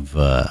of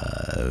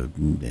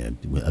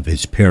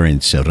his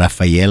parents,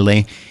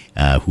 Raffaele,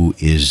 who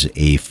is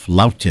a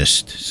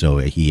flautist, so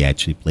he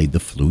actually played the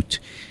flute,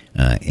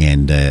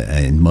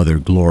 and Mother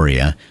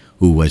Gloria,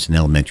 who was an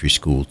elementary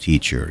school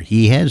teacher.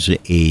 He has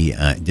a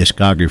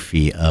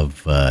discography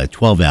of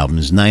 12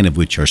 albums, 9 of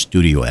which are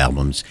studio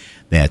albums,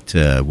 that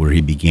where he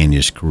began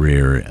his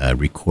career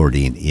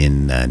recording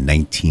in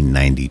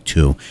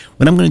 1992.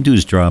 What I'm going to do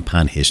is draw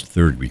upon his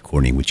third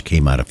recording, which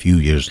came out a few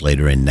years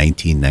later in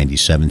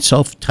 1997,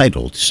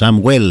 self-titled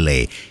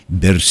Samuele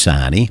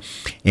Bersani,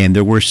 and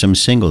there were some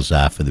singles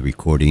off of the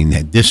recording.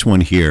 This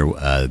one here,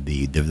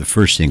 the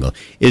first single,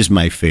 is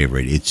my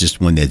favorite. It's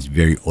just one that's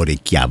very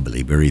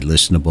orecchiabile, very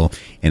listenable,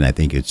 and I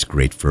think it's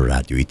great for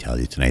Radio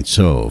Italia tonight.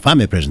 So,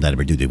 fammi presentare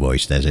per tutti voi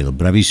stasera il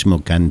bravissimo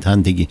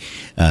cantante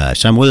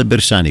Samuele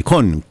Bersani con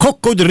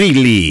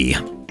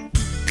Coccodrilli.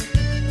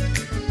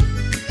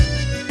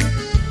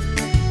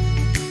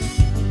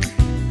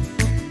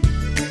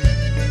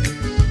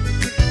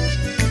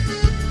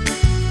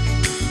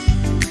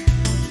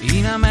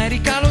 In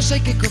America lo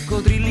sai che i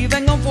coccodrilli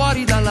vengono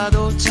fuori dalla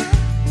doccia,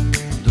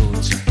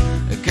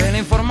 e che le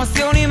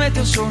informazioni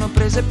meteo sono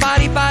prese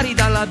pari pari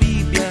dalla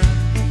Bibbia.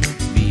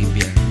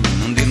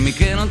 Non dirmi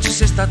che non ci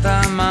sei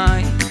stata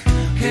mai,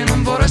 che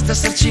non vorresti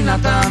esserci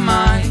nata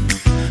mai,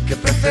 che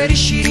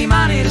preferisci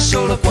rimanere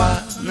solo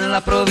qua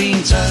nella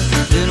provincia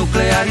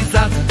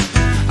denuclearizzata,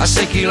 a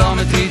 6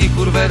 chilometri di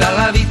curve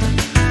dalla vita,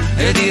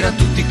 e dire a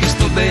tutti che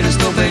sto bene,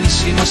 sto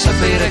benissimo, a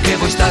sapere che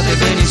voi state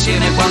bene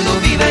insieme quando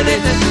vi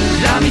vedete,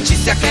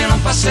 l'amicizia che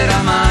non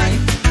passerà mai.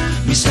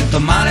 Mi sento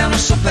male, non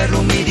so per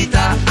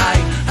l'umidità,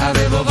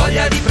 avevo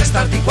voglia di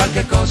prestarti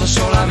qualche cosa,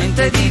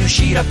 solamente di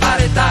riuscire a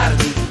fare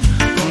tardi,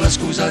 con la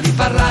scusa di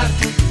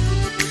parlarti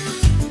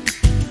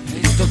e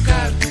di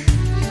toccarti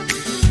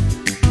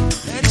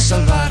e di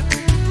salvarti.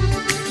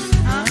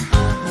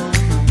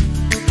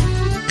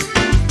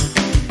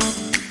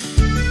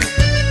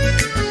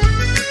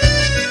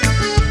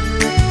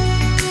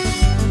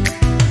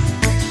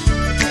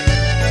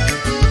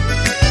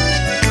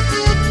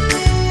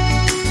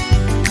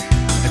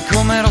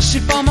 Come rossi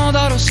il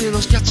pomodoro se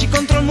lo schiacci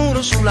contro il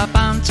muro sulla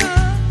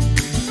pancia.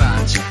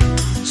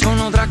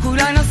 Sono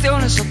Dracula in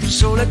azione sotto il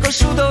sole col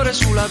sudore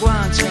sulla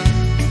guancia.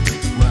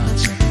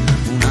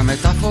 Una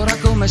metafora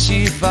come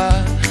si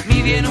fa,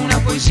 mi viene una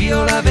poesia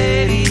o la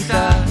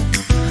verità.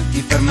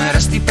 Ti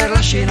fermeresti per la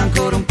scena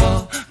ancora un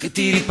po', che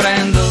ti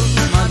riprendo,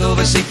 ma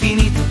dove sei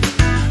finito?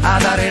 A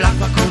dare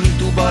l'acqua con il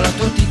tubo alla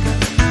tua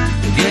tica.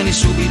 Vieni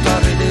subito a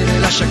vedere,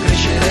 lascia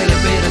crescere le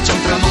pere, c'è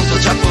un tramonto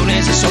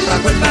giapponese sopra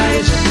quel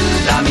paese,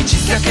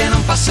 l'amicizia che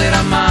non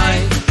passerà mai.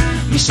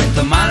 Mi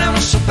sento male, non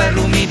so per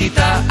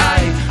l'umidità,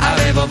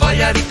 avevo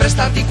voglia di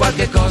prestarti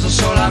qualche cosa,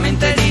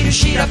 solamente di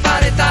riuscire a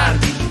fare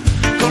tardi,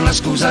 con la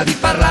scusa di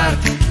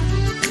parlarti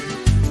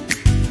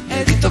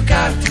e di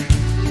toccarti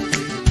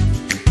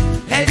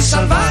e di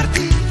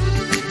salvarti.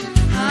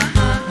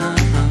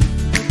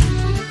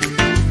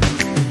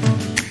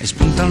 E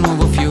spunta il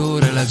nuovo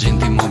fiore,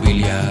 l'agente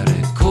immobiliare,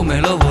 come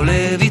lo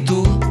volevi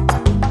tu.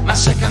 Ma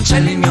se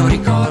cancelli il mio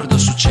ricordo,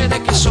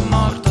 succede che son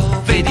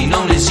morto, vedi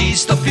non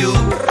esisto più.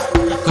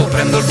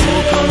 Coprendo il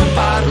buco non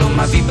parlo,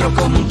 ma vibro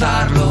come un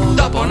tarlo,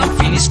 dopo non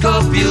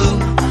finisco più.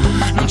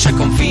 Non c'è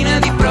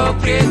confine di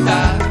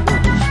proprietà,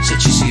 se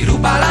ci si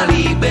ruba la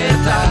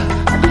libertà.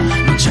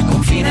 Non c'è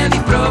confine di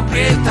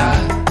proprietà.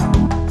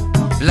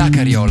 La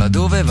carriola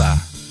dove va?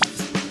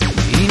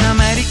 In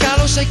America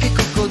lo sai che i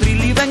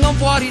coccodrilli vengono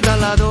fuori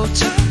dalla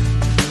doccia,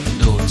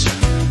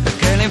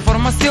 perché le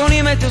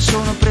informazioni meteo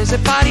sono prese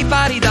pari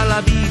pari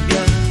dalla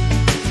Bibbia.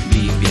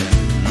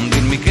 Non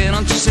dirmi che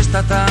non ci sei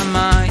stata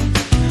mai,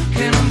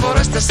 che non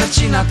vorresti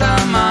esserci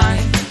nata mai,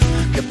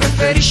 che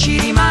preferisci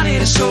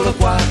rimanere solo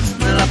qua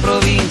nella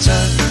provincia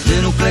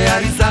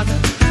denuclearizzata,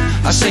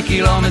 a 6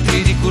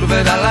 chilometri di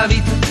curve dalla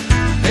vita,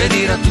 e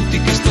dire a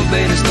tutti che sto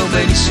bene, sto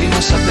benissimo,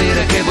 a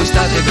sapere che voi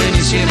state bene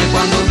insieme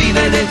quando vi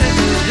vedete,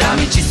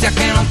 l'amicizia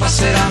che non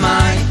passerà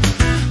mai.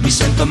 Mi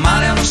sento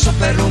male, non so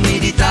per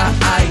l'umidità,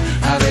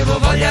 avevo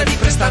voglia di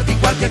prestarti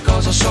qualche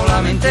cosa,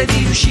 solamente di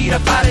riuscire a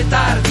fare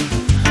tardi,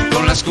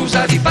 con la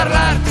scusa di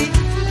parlarti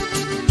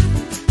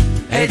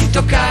e di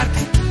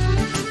toccarti.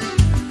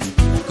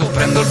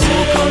 Coprendo il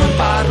buco non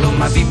parlo,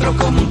 ma vibro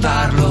come un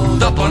tarlo,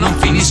 dopo non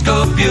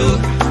finisco più.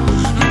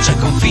 Non c'è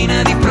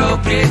confine di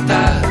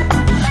proprietà,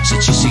 se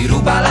ci si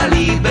ruba la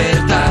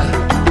libertà.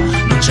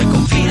 Non c'è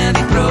confine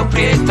di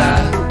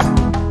proprietà.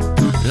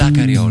 La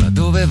carriola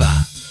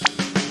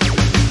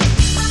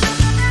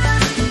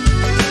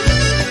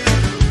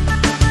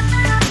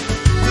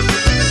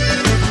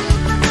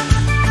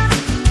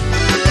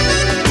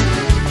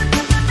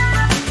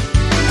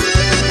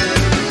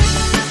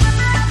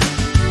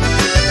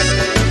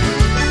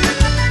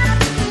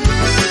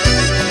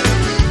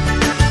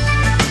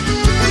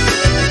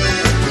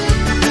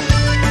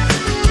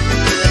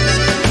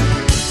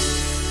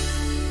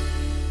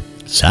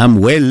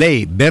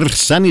Samuele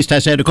Bersani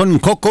stasera con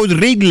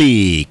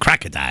Coccodrilli,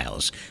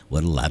 Crocodiles.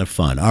 What a lot of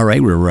fun. All right,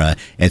 we're at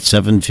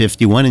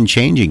 7:51 and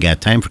change. You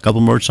got time for a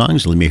couple more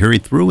songs. Let me hurry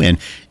through and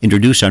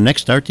introduce our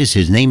next artist.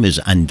 His name is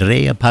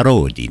Andrea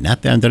Parodi.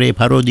 Not the Andrea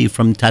Parodi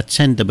from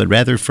Tazzenda, but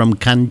rather from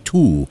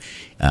Cantu.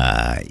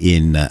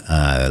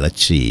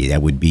 Let's see,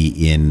 that would be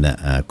in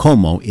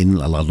Como in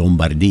La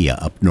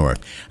Lombardia up north.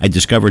 I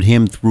discovered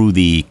him through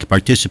the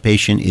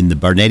participation in the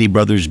Barnetti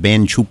Brothers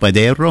band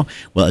Chupadero.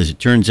 Well, as it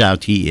turns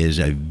out, he is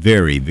a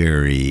very,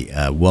 very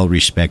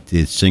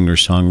well-respected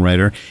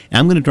singer-songwriter. And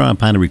I'm going to draw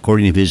upon a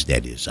recording of his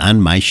that is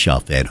on my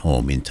shelf at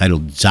home,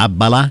 entitled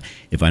Zabala,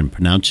 if I'm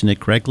pronouncing it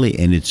correctly,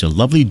 and it's a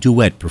lovely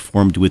duet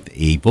performed with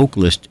a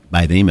vocalist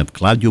by the name of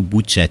Claudio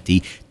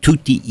Buzzetti,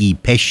 Tutti I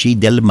Pesci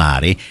del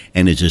Mare,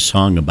 and it's a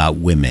song about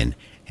women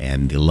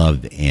and the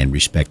love and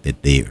respect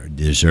that they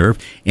deserve.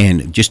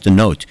 And just a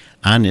note,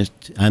 on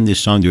this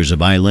song, there's a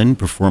violin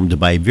performed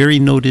by a very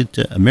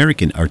noted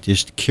American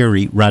artist,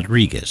 Kerry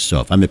Rodriguez.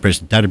 So, fammi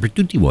presentare per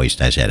tutti voi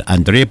stasera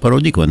Andrea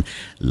Parodi con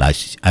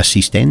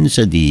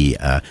l'assistenza di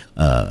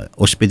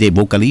ospite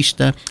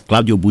vocalista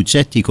Claudio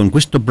Buzzetti con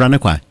questo brano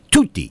qua,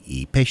 Tutti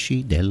I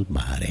Pesci del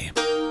Mare.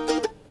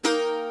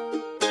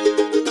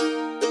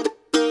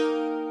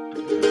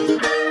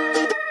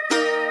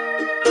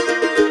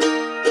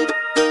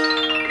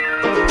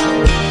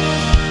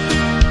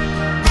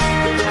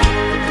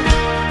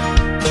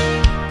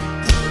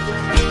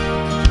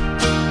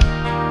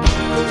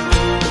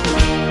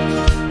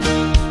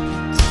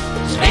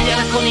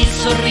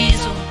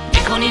 Sorriso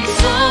e con il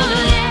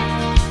sole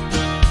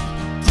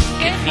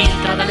che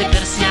filtra dalle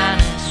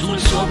persiane sul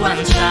suo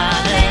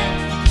guanciale.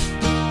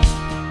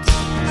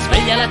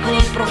 Svegliala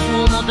col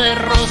profumo del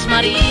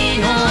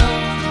rosmarino,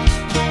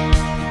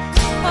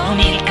 con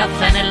il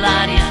caffè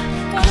nell'aria,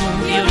 con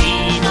un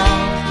violino.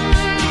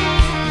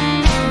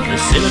 Che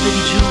se lo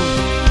vedi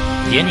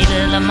giù, tieni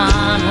della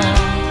mano,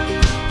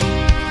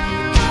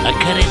 la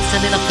carezza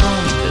della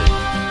fronte,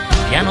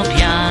 piano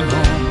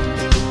piano.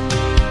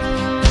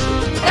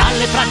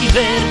 Dalle prati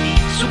verdi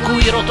su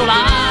cui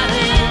rotolare,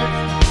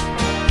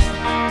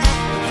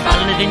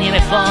 falle venire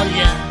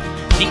voglia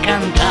di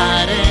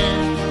cantare,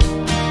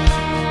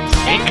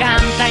 e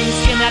canta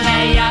insieme a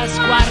lei a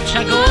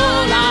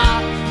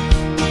squarciagola,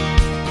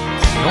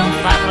 non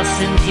farla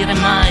sentire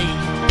mai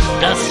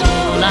da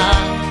sola.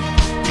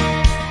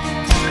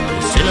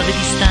 Se la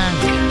vedi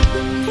stanca,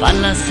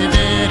 falla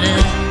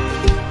sedere,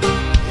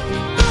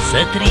 se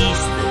è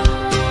triste,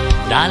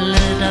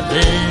 dalle da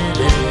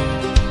bere.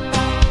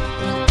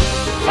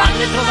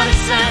 Falle trovare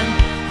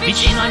sempre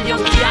vicino agli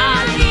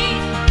occhiali,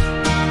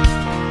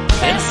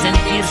 per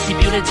sentirsi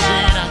più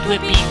leggera tue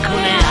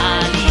piccole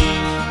ali.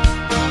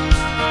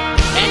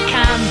 E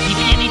campi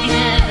pieni di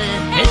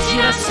neve e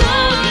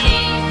girasoli,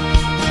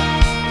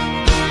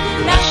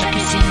 lascia che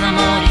si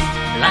innamori,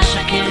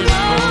 lascia che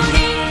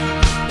voli.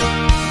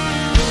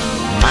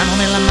 Mano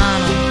nella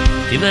mano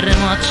ti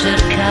verremo a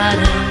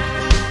cercare,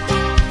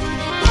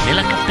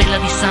 nella cappella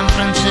di San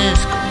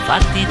Francesco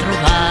fatti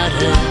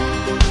trovare.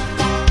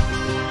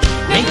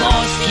 Nei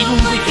boschi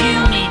lungo i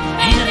fiumi,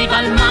 in riva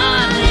al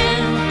mare,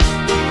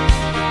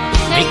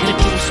 nei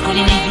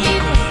crepuscoli, nei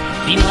vicoli,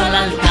 fino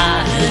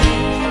all'altare.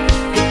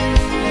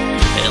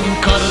 E un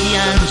coro di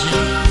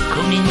angeli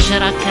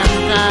comincerà a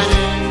cantare,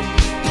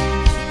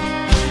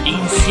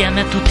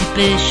 insieme a tutti i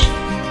pesci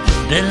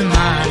del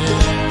mare,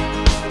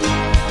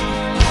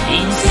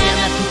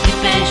 insieme a tutti i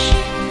pesci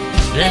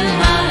del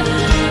mare,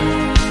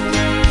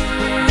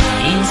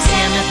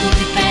 insieme a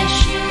tutti i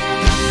pesci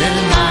del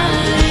mare,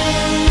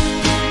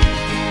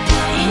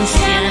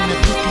 insieme a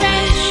tutti i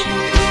pesci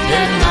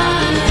del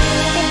mare.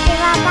 Perché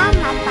la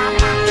mamma,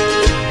 papà.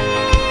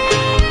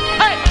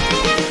 Hey!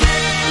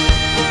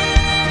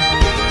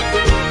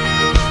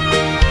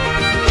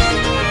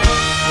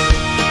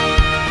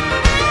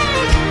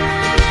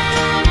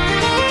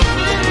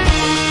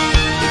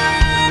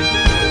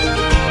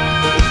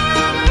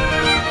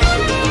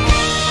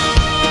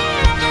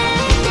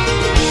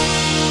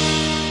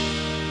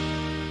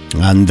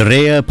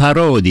 Andrea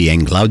Parodi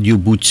and Claudio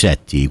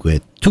Buzzetti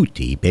with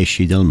Tutti I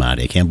Pesci del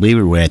Mare. I can't believe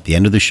it. We're at the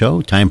end of the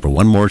show. Time for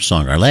one more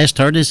song. Our last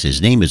artist,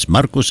 his name is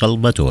Marco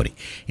Salvatori,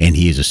 and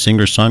he is a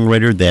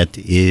singer-songwriter that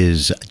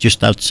is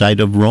just outside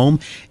of Rome.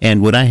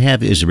 And what I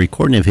have is a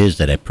recording of his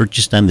that I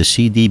purchased on the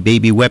CD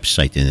Baby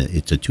website. And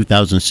it's a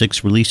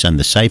 2006 release on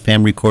the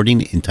Sci-Fam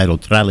recording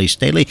entitled Tra le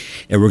Stelle.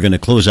 And we're going to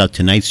close out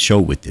tonight's show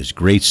with this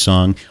great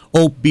song,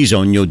 Ho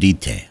bisogno di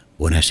te.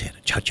 Buonasera.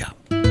 Ciao, ciao.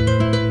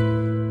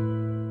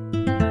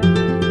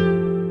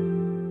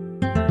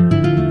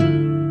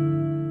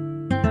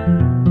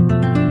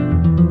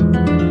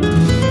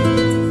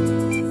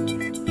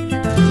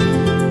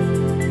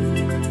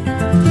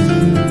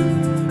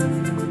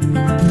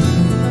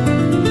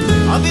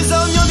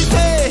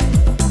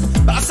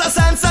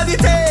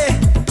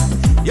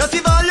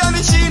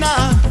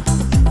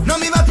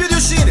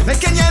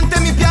 Perché niente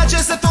mi piace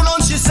se tu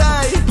non ci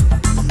sei.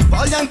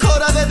 Voglio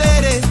ancora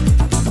vedere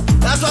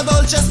la tua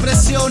dolce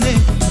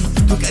espressione,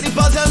 tu che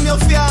riposi al mio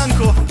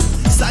fianco,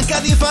 stanca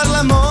di far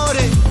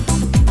l'amore.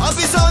 ho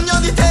bisogno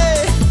di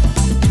te.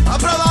 Ho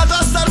provato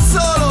a star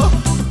solo,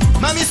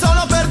 ma mi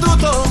sono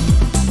perduto.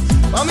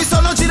 Poi mi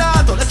sono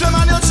girato, le tue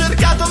mani ho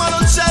cercato, ma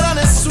non c'era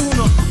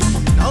nessuno.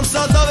 Non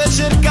so dove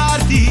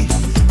cercarti,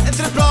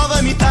 mentre provo a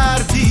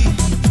imitarti,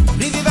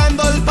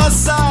 rivivendo il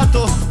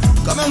passato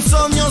come un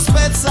sogno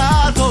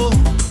spezzato.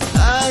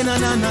 Ai na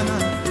na na na,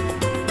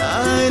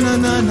 ai na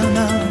na na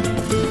na,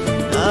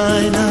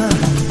 ai na.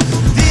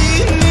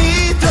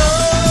 Dimmi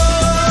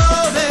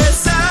dove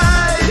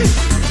sei,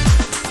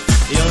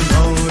 io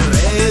non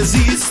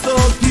resisto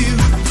più.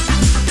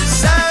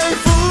 Sei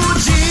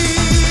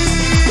fuggita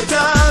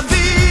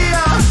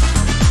via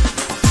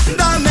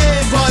da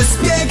me, vuoi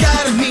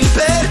spiegarmi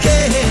perché?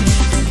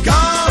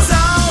 Cosa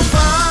ho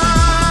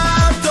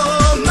fatto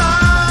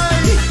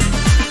mai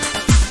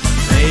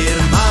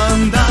per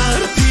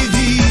mandarti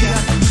via?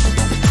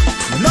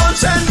 Non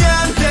c'è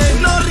niente,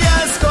 non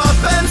riesco a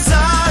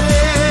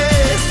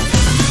pensare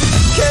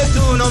che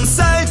tu non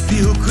sei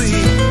più qui.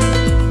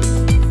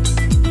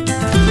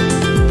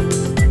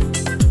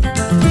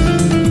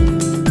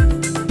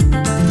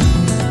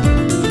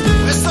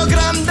 Questo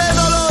grande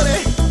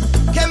dolore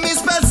che mi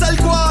spezza il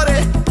cuore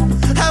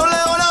è un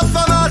leone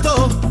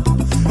affamato,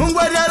 un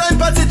guerriero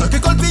impazzito che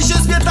colpisce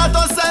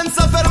spietato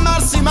senza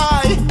fermarsi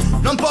mai.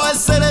 Non può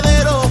essere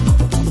vero,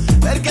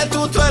 perché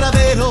tutto era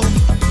vero,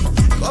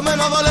 come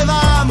lo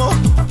volevamo,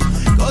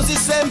 così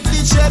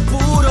semplice e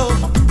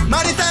puro.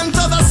 Ma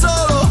ritento da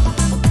solo,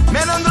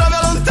 me ne andrò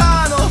via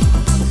lontano,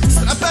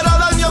 strapperò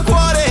dal mio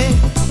cuore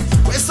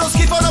questo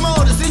schifo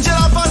d'amore,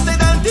 stringerò forte i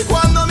denti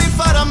quando mi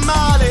farà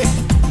male.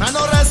 Ma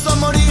non resto a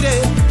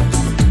morire,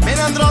 me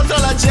ne andrò tra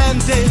la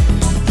gente,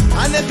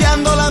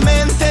 annebbiando la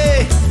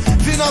mente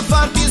fino a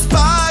farti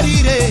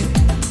sparire.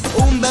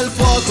 Un bel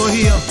fuoco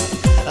io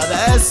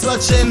adesso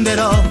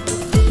accenderò,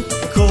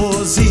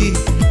 così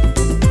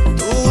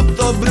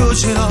tutto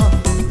brucerò,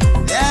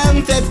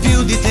 niente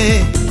più di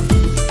te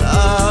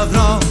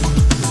avrò.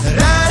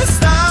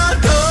 Resta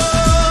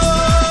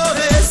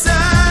dove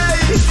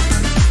sei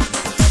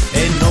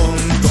e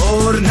non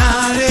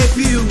tornare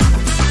più.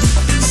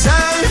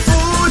 Sei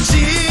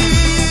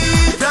fuggita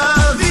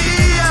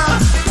via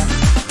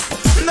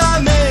da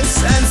me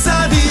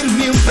senza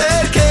dirmi un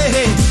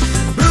perché.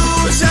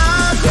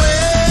 Brucia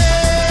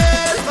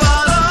quel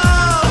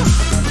falò,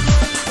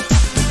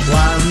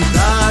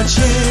 quanta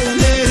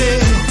cenere,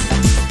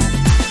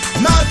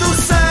 ma tu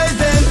sei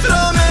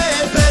dentro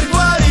me per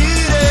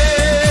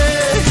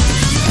guarire.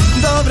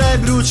 Dovrei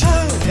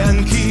bruciare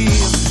anch'io.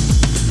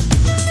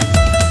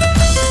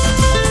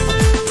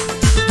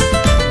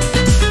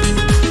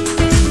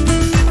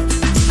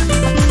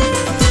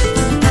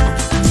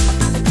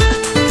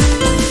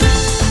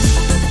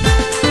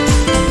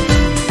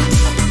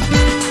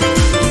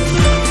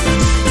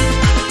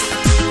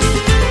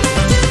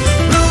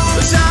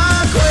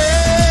 Brucia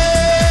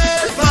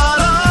quel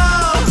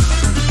falò,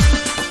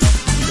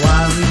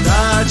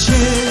 quanta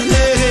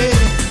cenere,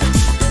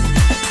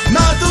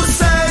 ma tu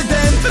sei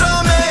dentro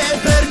me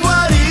per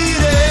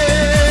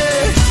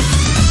guarire.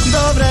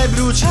 Dovrei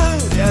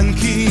bruciare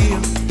anch'io.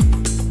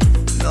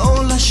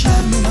 Non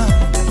lasciarmi mai,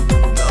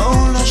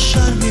 non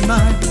lasciarmi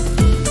mai,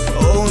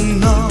 oh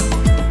no,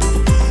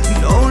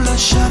 non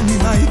lasciarmi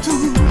mai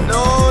tu,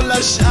 non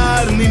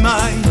lasciarmi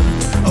mai,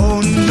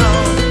 oh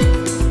no.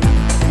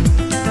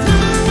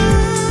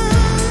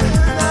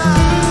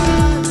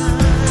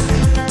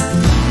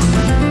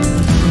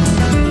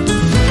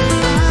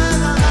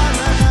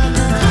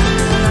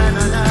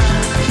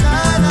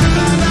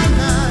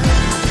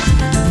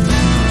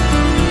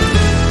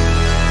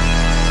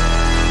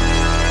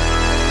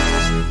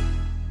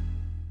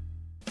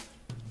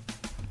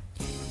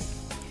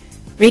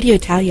 Radio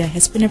Italia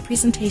has been a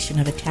presentation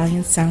of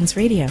Italian Sounds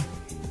Radio.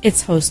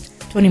 Its host,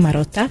 Tony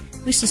Marotta,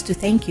 wishes to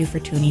thank you for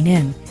tuning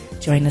in.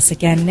 Join us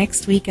again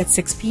next week at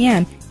 6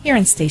 p.m. here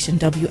on station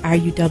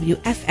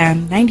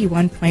WRUW-FM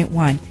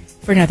 91.1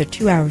 for another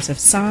 2 hours of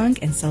song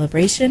and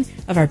celebration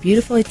of our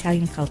beautiful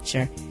Italian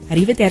culture.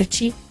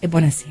 Arrivederci e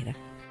buonasera.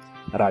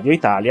 Radio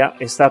Italia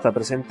è stata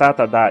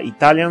presentata da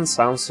Italian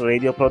Sounds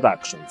Radio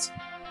Productions.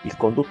 Il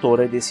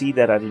conduttore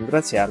desidera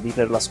ringraziarvi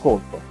per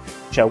l'ascolto.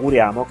 Ci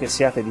auguriamo che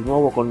siate di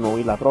nuovo con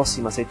noi la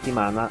prossima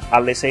settimana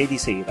alle 6 di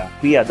sera,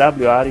 qui a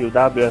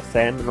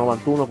WRUW-FM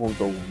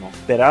 91.1,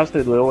 per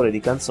altre 2 ore di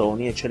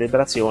canzoni e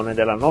celebrazione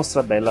della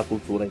nostra bella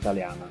cultura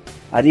italiana.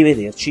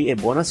 Arrivederci e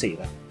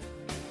buonasera.